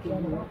में।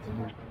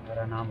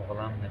 मेरा नाम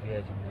गुलाम मेहदी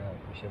है, जो मैं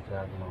हुशे से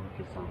आज लोगों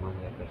के सामान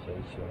लेकर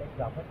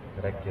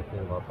शहीद रख के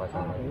फिर वापस आ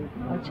रहा हूँ।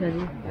 अच्छा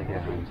जी।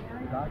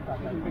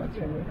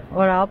 अच्छा,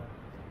 और आप?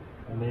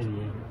 मैं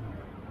ये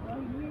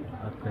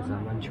आपका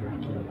सामान छोड़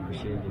के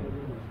हुशे गया।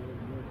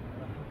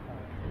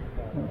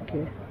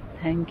 Okay,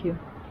 thank you.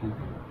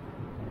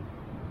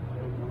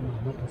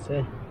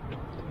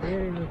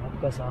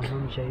 आपका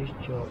सामान शहीद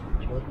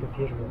छोड़ के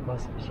फिर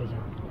वापस पीछे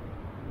जाना।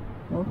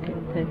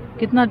 ओके,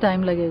 कितना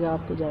टाइम लगेगा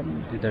आपको जाने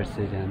में? इधर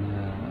से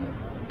जाना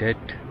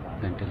 1.5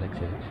 घंटे लग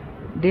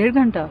जाएगा। 1.5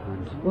 घंटा?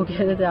 वो कह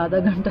रहे थे आधा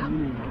घंटा।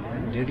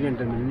 1.5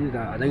 घंटे में नहीं,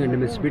 आधा घंटे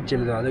में स्पीड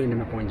चले तो आधा घंटे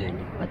में पहुँच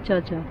जाएंगे। अच्छा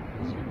अच्छा,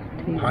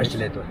 फास्ट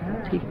चले तो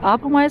ठीक।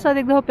 आप हमारे साथ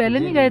एक दफा पहले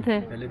नहीं गए थे?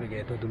 पहले भी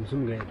गए थे,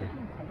 दुमसुम गए थे।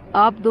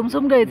 आप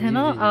दुमसुम गए थे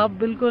ना? आप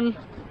बिल्कुल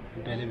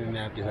पहले भी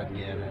मैं आपके साथ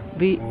गया था।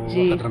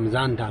 जी,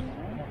 रमज़ान था,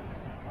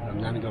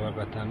 रमज़ान का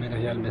वक्त था, मेरे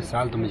ख्याल में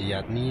साल तो मुझे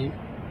याद नहीं है।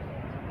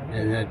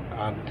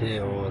 आप थे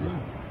और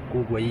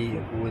कुक वही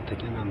वो थे,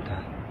 क्या नाम था,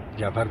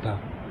 जाफर था,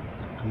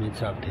 हमीद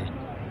साहब थे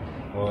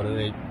और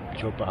एक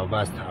छोटा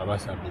आवाज़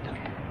साहब भी था।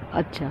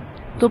 अच्छा,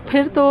 तो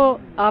फिर तो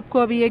आपको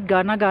अभी एक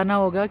गाना गाना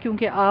होगा,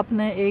 क्योंकि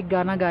आपने एक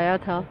गाना गाया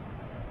था।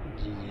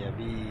 जी जी,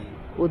 अभी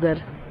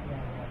उधर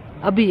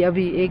अभी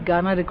एक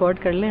गाना रिकॉर्ड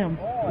कर लें हम।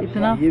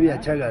 इतना ये भी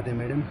अच्छा गाते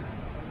मैडम।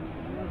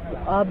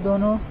 आप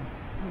दोनों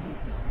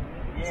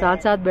साथ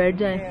साथ बैठ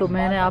जाएं तो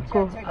मैंने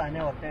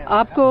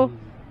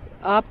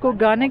आपको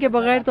गाने के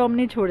बगैर तो हम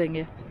नहीं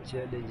छोड़ेंगे।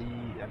 चले जी,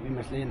 अभी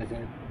मसले ये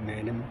नजर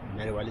मैडम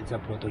मेरे वालिद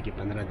साहब फोटो की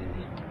 15 दिन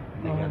है,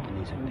 मैं गा तो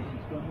नहीं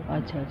सकते।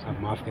 अच्छा अच्छा, आप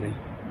माफ़ करें।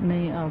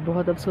 नहीं,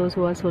 बहुत अफसोस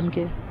हुआ सुन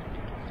के,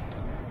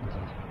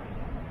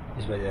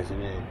 इस वजह से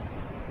मैं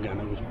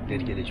गाना कुछ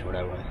देर के लिए छोड़ा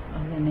हुआ है।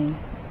 अरे नहीं,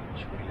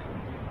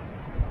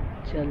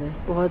 चले,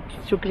 बहुत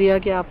शुक्रिया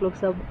कि आप लोग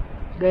सब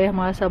गए,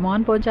 हमारा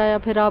सामान पहुंचाया।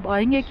 फिर आप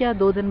आएंगे क्या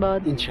 2 दिन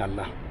बाद?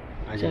 इंशाल्लाह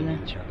आ जाएंगे,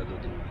 इंशाल्लाह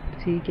 2 दिन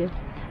बाद। ठीक है।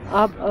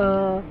 आप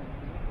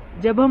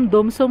जब हम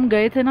दुमसुम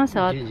गए थे ना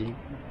साथ, जी जी,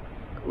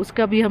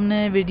 उसका भी हमने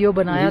वीडियो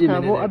बनाया था,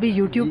 वो अभी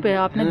यूट्यूब पे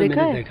आपने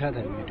देखा है? देखा था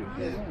यूट्यूब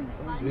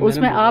पे,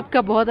 उसमें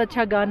आपका बहुत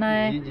अच्छा गाना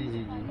है। जी जी जी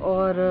जी।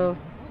 और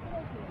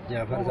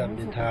जाफर साहब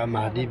भी था,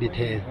 महदी भी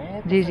थे।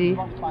 जी जी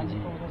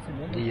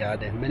जी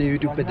याद है, मैंने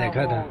यूट्यूब पे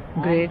देखा था।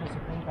 ग्रेट,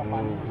 वो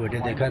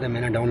वीडियो देखा था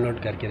मैंने, डाउनलोड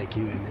करके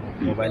रखी हुई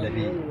है, मोबाइल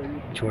अभी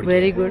छोड़।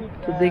 Very good.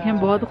 तो देखें,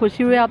 बहुत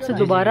खुशी हुई आपसे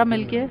दोबारा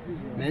मिलके।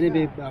 मैंने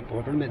भी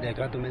होटल में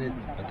देखा तो मैंने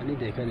पता नहीं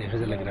देखा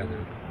से लग रहा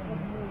था।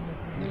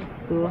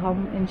 तो हम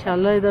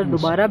इंशाल्लाह इधर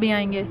दोबारा भी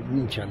आएंगे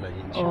इंशाल्लाह जी,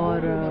 इंशाल्लाह। और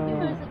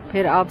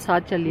फिर आप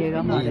साथ चलिएगा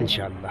हमारे,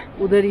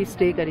 इंशाल्लाह उधर ही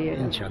स्टे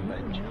करिएगा इंशाल्लाह।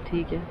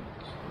 ठीक है।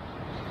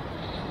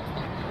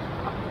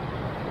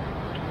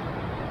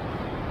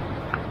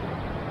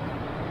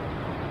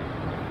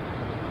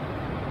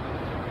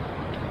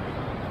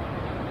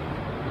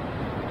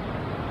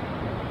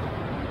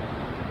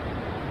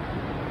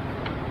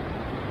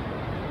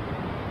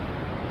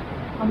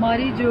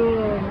 हमारी जो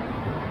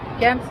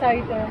कैंप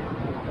साइट है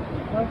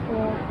बस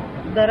वो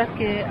दरख्त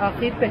के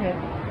आखिर पे है,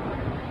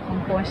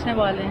 हम पहुंचने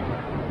वाले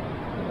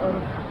हैं और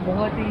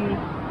बहुत ही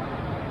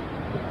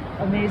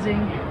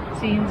अमेजिंग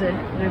सीन्स है,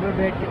 रिवर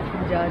बेड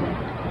के जा रहे हैं।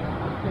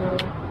 तो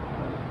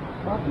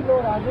बाकी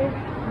लोग आगे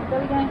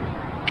निकल गए,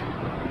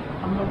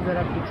 हम लोग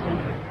ज़रा पीछे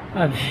हैं।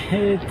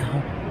 अभी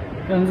तो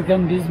कम से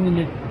कम 20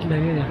 मिनट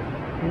लगेगा।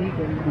 ठीक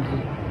है,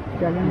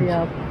 चलेंगे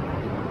आप।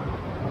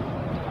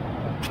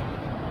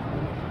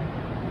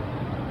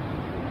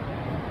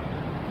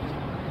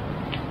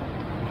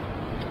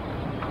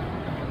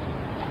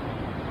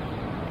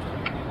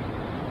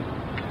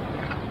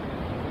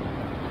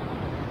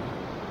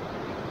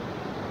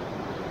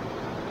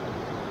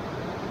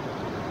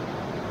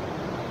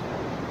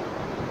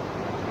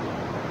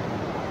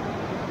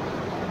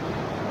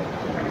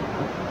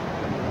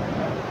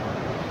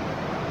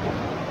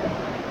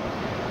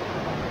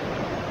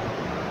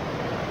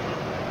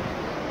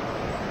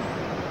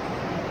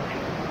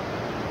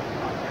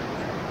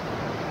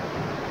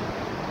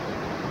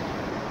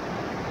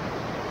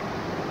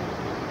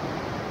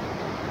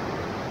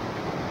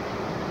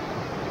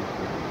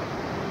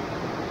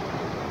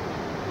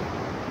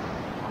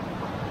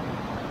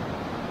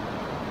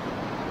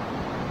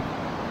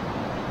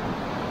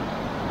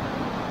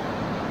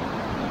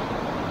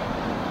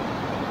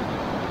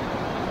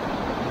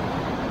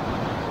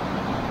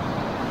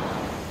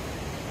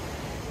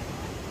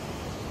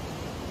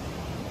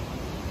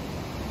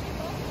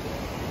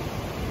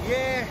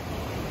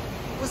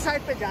 उस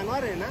साइड पे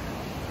जानवर है ना,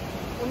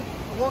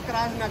 वो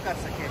क्रॉस ना कर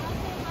सके।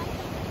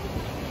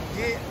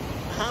 ये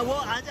हाँ, वो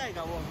आ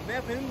जाएगा, वो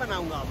मैं फिल्म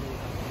बनाऊंगा आप लोगों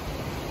का।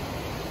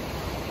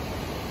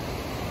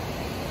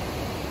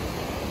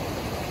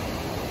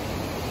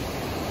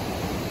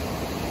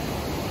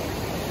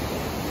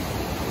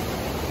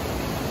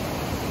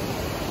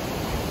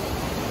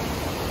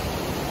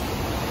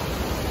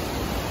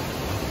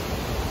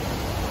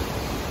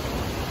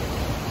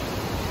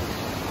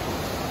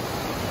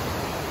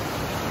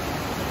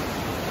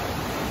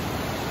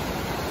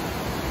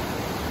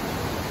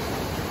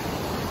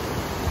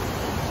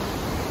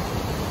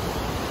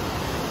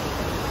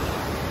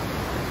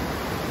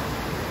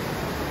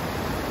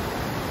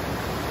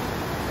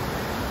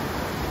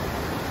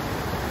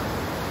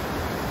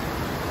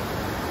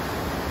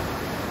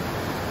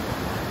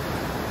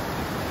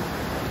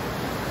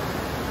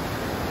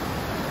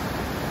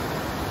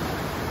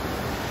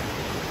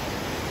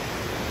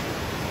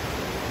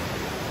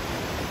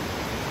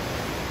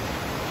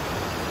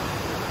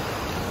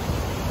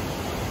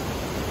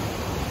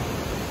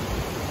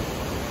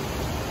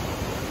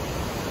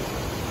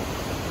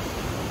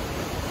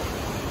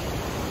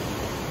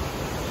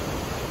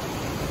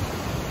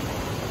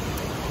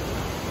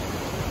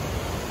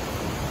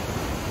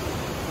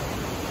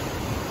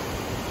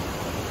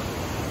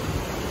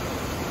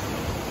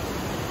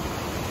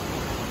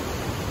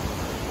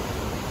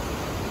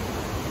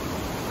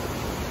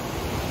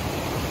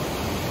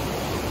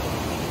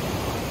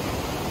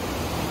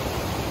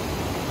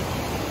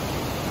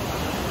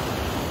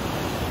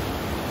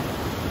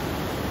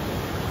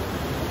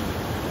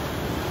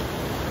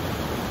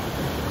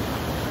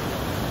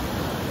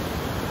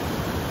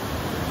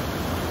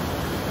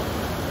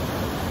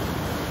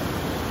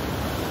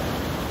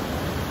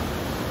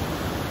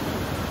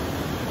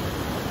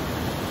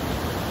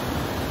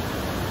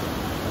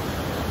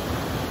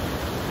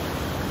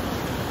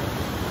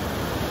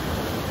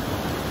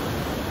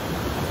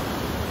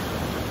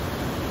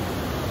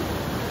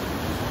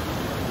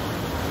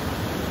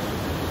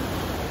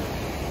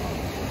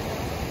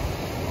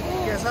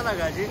 कैसा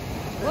लगा जी?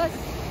 बस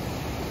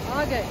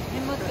आ गए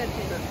हिम्मत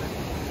करके।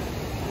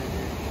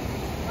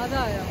 आधा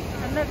आया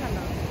ठंडा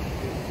ठंडा।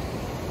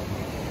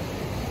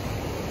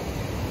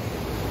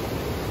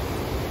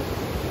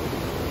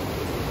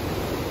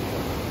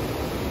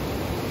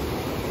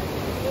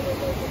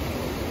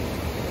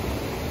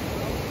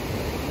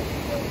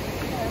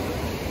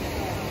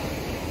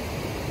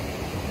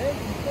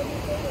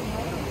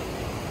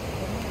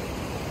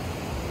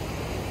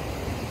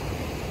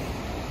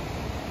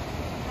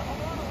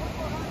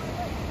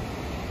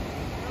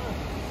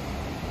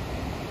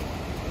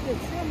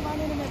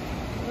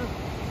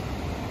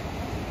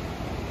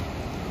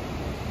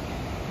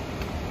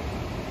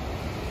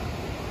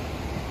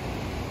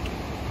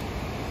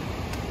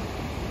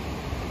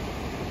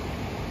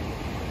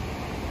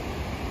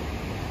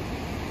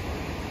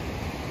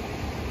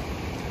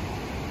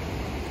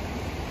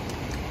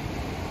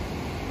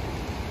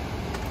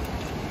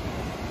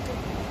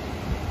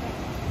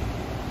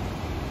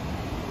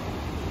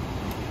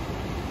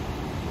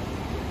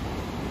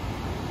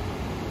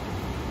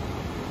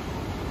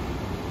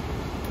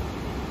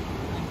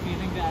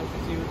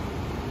 Altitude.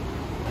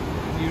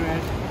 We're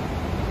at,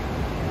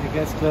 I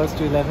guess, close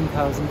to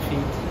 11,000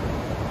 feet.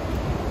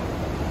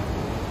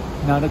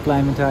 Not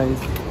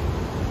acclimatized.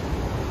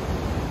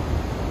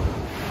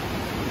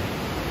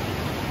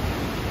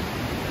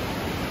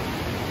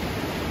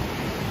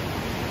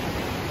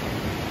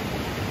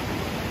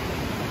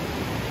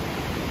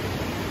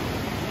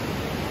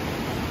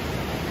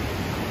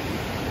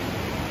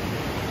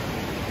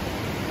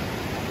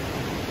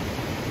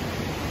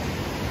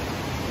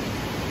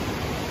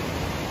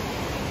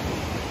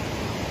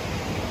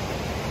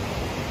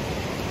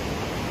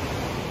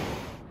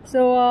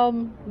 So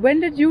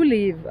when did you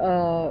leave?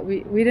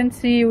 We didn't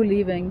see you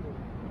leaving.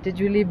 Did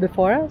you leave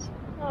before us?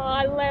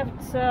 I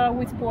left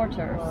with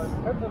porters.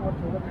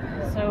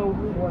 So,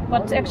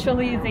 but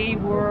actually they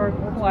were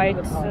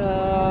quite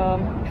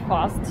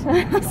fast.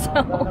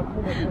 So,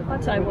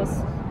 but I was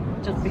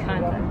just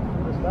behind them.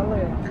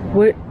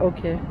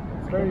 Okay.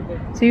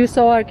 So you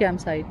saw our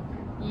campsite?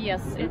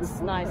 Yes,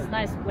 it's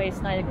nice place,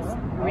 nice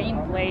green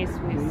place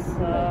with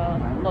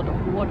a lot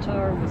of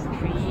water, with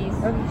trees,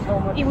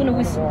 even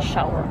with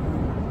shower.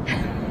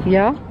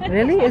 Yeah,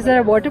 really? Is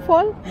there a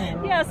waterfall?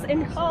 Yes,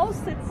 in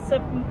house it's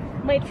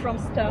made from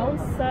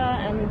stones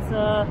and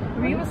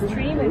river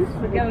stream is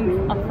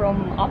going up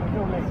from up.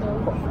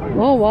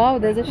 Oh wow,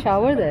 there's a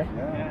shower there.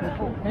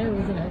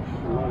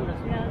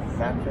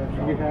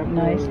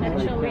 Nice.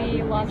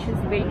 Actually, lunch is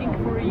waiting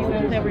for you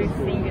and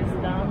everything is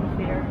done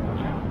here.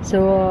 So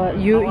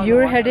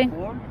you're heading?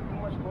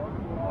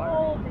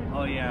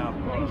 Oh yeah.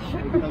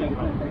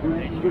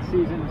 This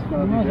season is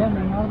probably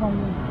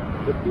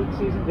the peak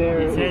season there.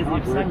 It says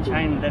if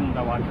sunshine, then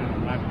the water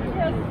will not be.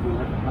 Yes,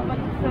 but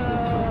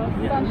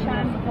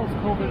sunshine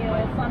post-COVID,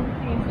 sun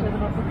came to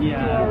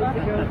Yeah.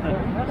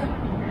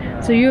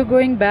 So you're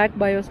going back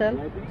by yourself?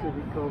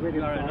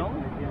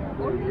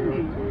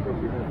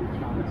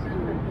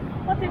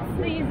 But it's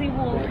the easy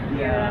walk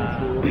here,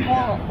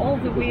 and all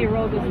the way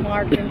road is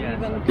marked, and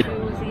even to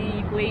the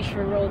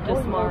glacier road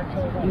is marked.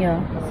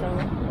 Yeah. So.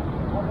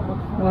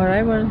 All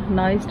right. Well,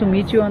 nice to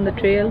meet you on the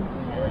trail.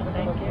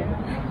 Thank you.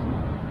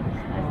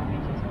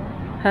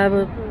 Have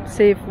a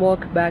safe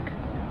walk back.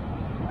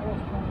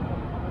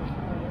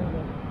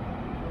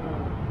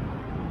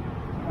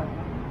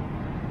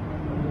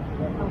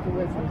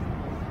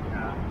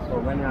 So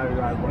when are you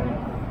going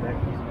back?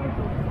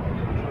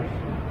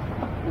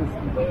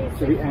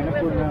 So the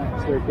Annapurna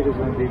circuit is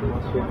one of the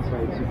most famous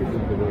sites you can do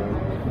in the world.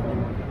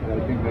 I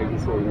think like you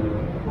say,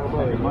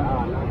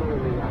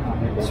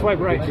 swipe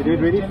right. You do it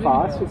really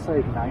fast, it's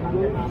like 9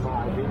 minutes.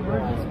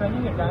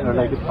 Or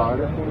like a part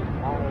of it.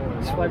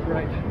 Swipe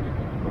right.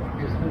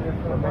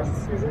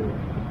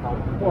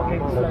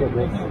 Walking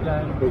slightly.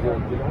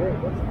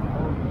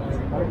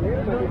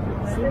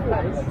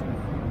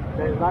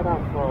 There's a lot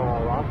of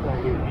rock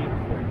climbing.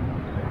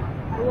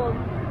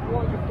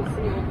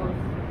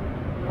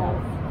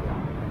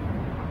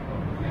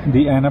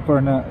 The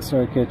Annapurna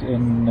circuit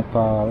in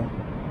Nepal.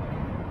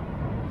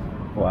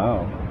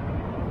 Wow.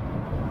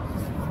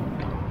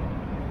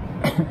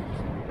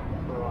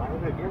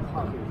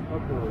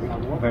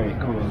 Very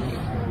cool.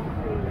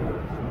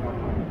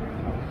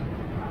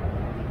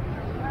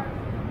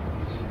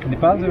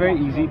 Nepal is a very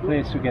easy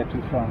place to get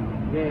to from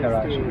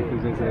Karachi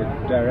because there's a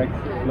direct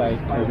flight,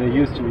 or there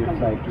used to be a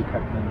flight to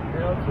Kathmandu.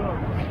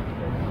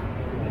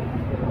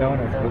 No one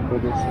has booked for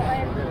this.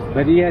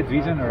 But he had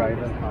visa on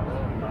arrival.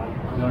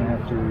 You don't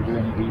have to do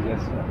any visa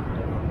stuff.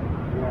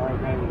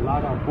 A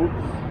lot of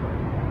books.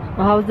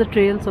 How's the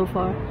trail so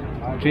far?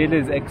 The trail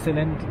is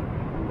excellent.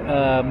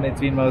 It's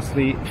been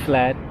mostly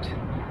flat,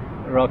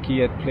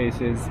 rocky at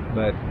places,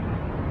 but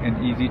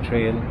an easy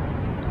trail.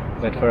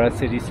 But for us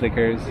city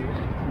slickers,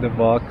 the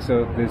walk,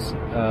 so this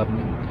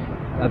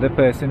other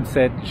person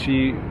said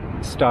she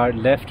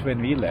left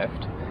when we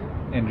left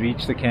and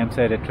reached the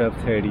campsite at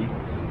 12:30,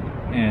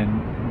 and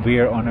we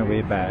are on our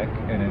way back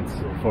and it's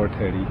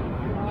 4:30,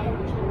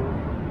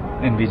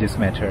 and we just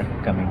met her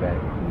coming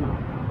back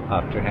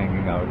after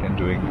hanging out and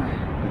doing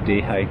the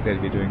day hike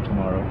that we're doing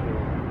tomorrow.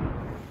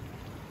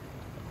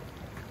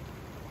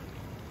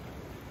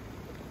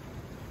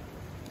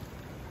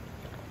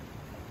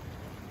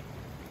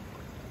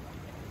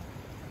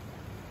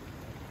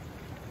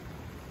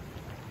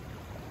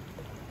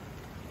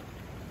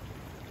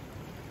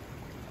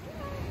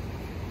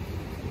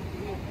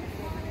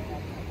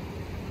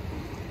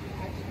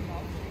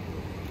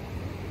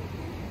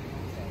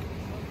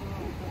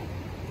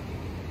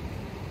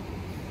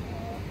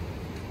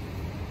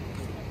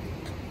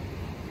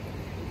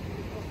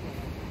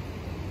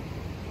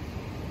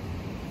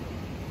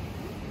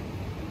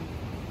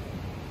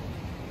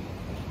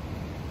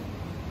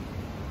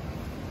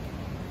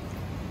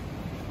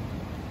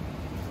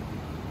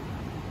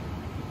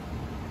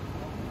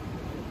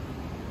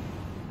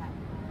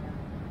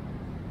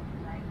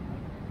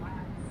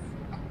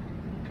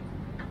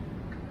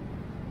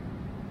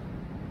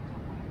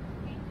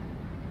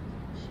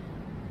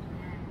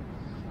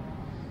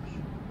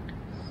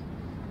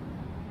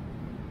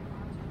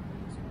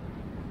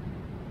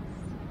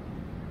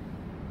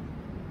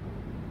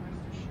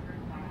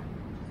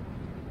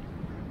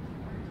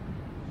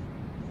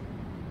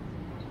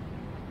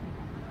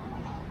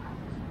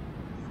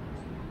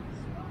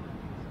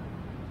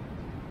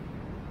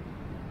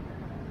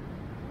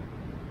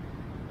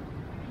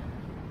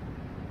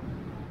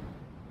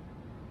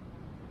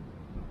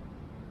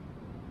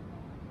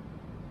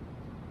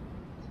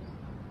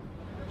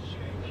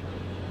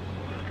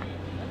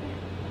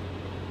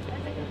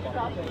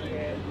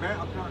 मैं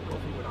अपना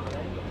coffee बना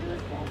रहा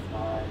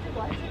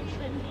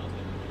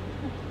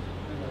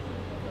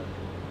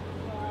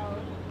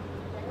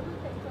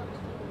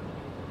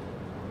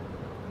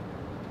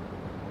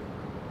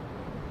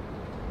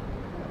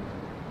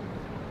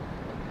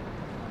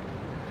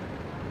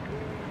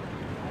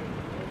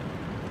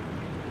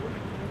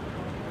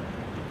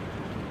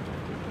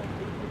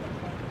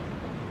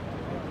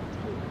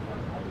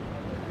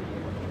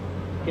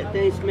कहते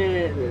हैं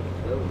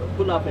इसमें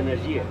full of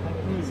energy है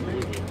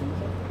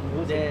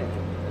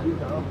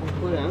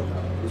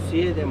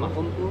de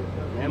mahumku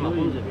ne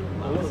mahum zabi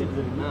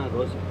na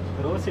rosit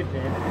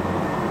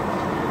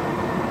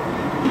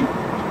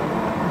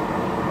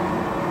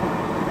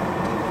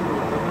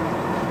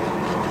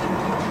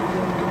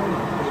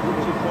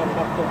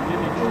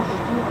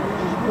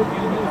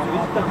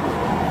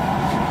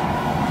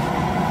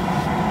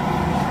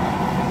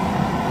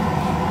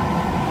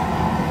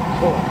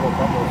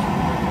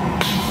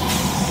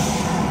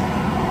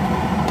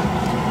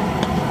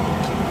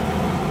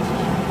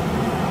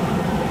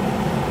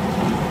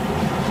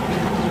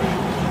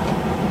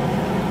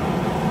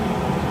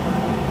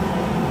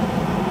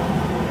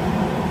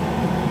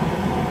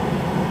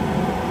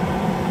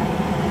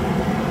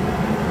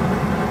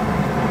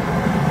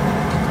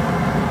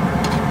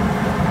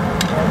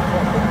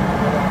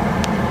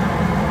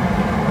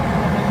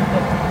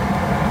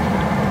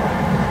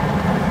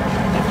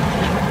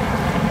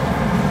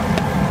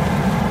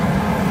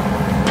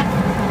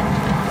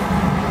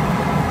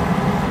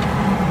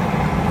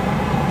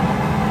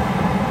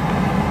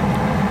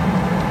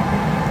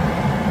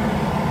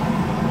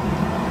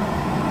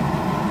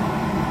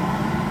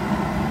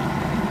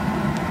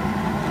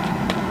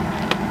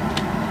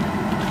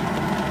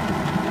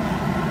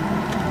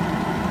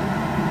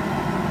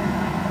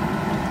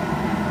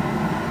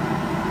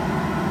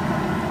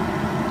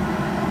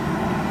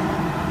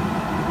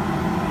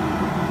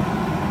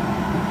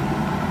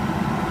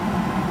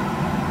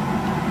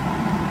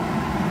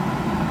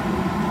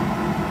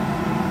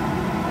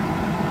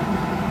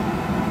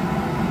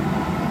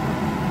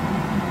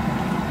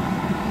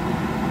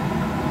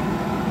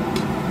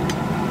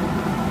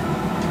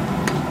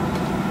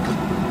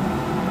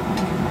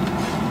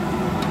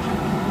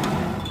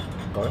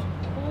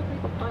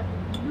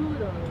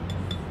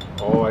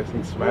Oh, I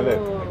can smell it.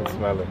 I can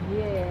smell it.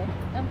 Yeah.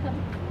 You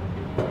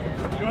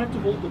don't have to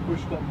hold the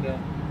push button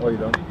down. Oh, you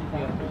don't?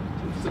 Yeah,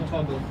 it's a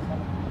toggle.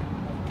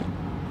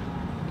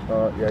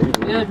 Yeah, you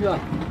do. Yeah, if you are.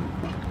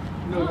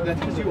 No, that's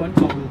because you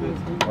untoggled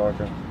it. Oh,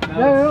 okay.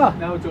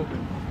 Now it's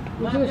open.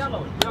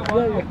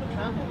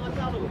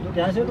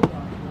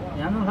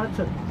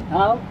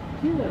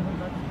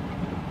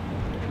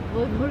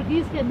 वो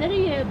मुर्गी के अंदर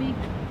ही है अभी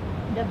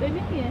डब्बे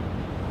में ही है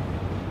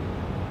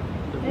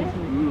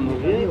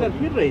मुझे कल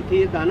फिर रही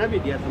थी दाना भी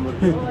दिया था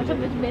मुझे अच्छा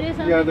मेरे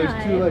सामने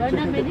है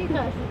वरना मैं नहीं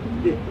खा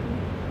सकती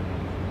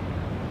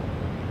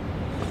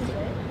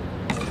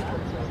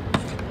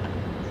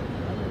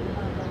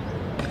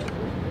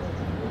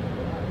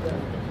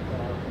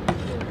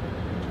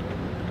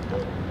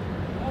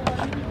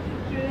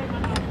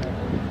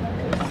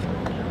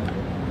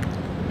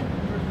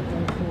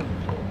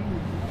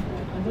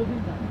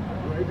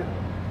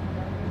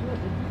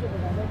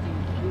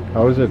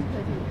How is it?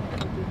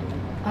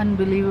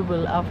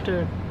 Unbelievable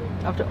after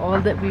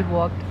all that we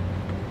walked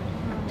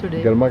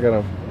today. Garma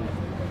garam.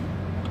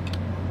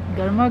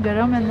 Garma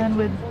garam and then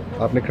with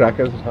आपने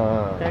crackers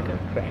हाँ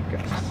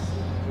crackers.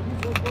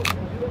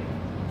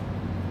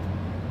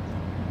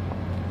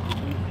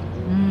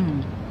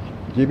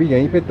 ये भी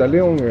यहीं पे तले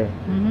होंगे.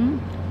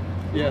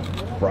 Yes.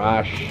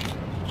 Fresh.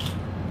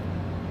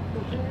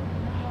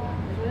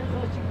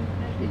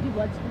 Did you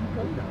watch them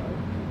cook?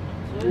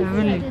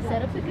 Heavenly. They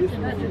set up the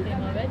kitchen for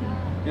them already.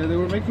 Yeah, they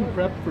were making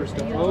prep for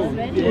stuff. Oh,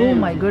 Oh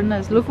my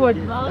goodness, look what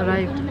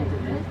arrived.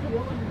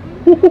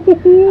 Look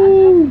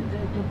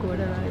what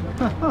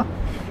arrived.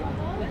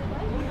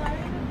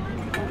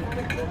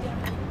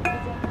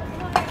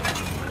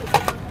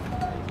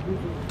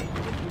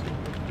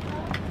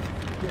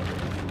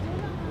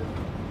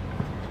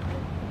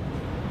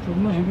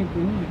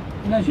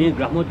 Şey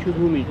Rahmat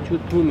çubuğu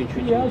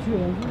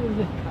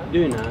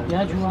Düğün ha.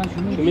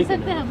 P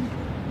सकते हैं हम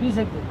P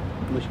सकते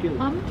मुश्किल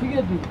हम ठीक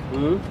है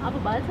आप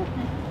उबाल सकते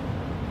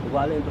हैं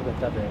उबालें तो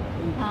बेहतर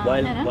रहेगा हाँ,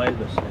 बॉयल है ना? बॉयल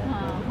बस है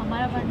हाँ,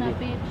 हमारा वरना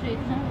पेट से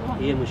इतना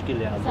ये मुश्किल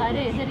है आप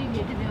सारे इधर ही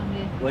लेटे हुए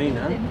होंगे वही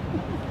ना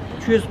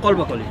चीज कॉल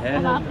बकौली है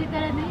अब आपकी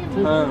तरह नहीं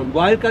है हाँ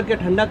बॉयल करके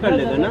ठंडा कर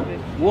लेगा ना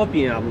वो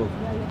पिए आप लोग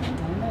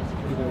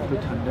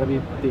तो ठंडा भी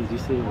तेजी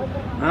से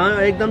हाँ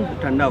एकदम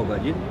ठंडा होगा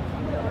जी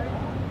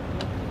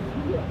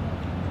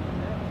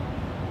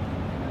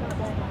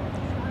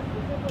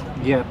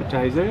ये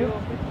एपेटाइजर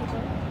है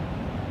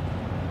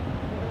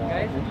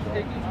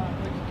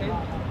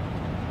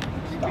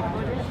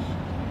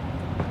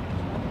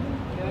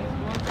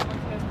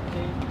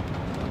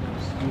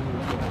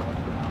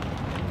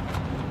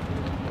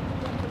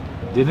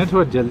डिनर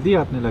थोड़ा जल्दी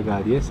आपने लगा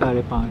दिया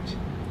 5:30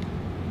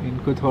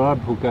 इनको थोड़ा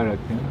भूखा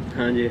रखते हैं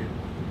हाँ जी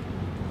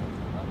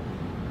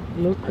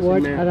Look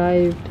what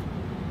arrived.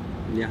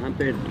 यहाँ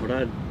पे थोड़ा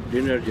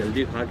डिनर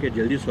जल्दी खा के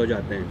जल्दी सो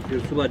जाते हैं, फिर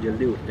सुबह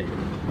जल्दी उठते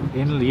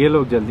हैं। ये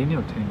लोग जल्दी नहीं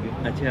उठेंगे।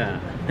 अच्छा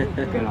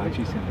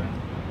कराची से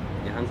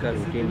यहाँ का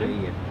रूटीन यही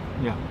है।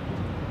 या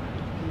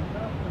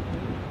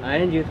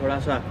आए जी थोड़ा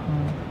सा।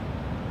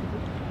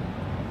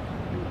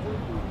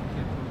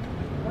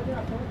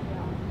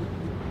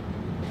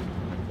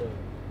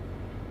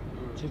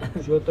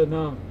 जो तो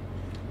ना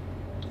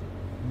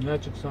मैं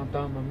चुप सांता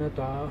मम्मी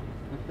ता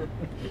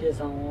ये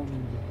सांगो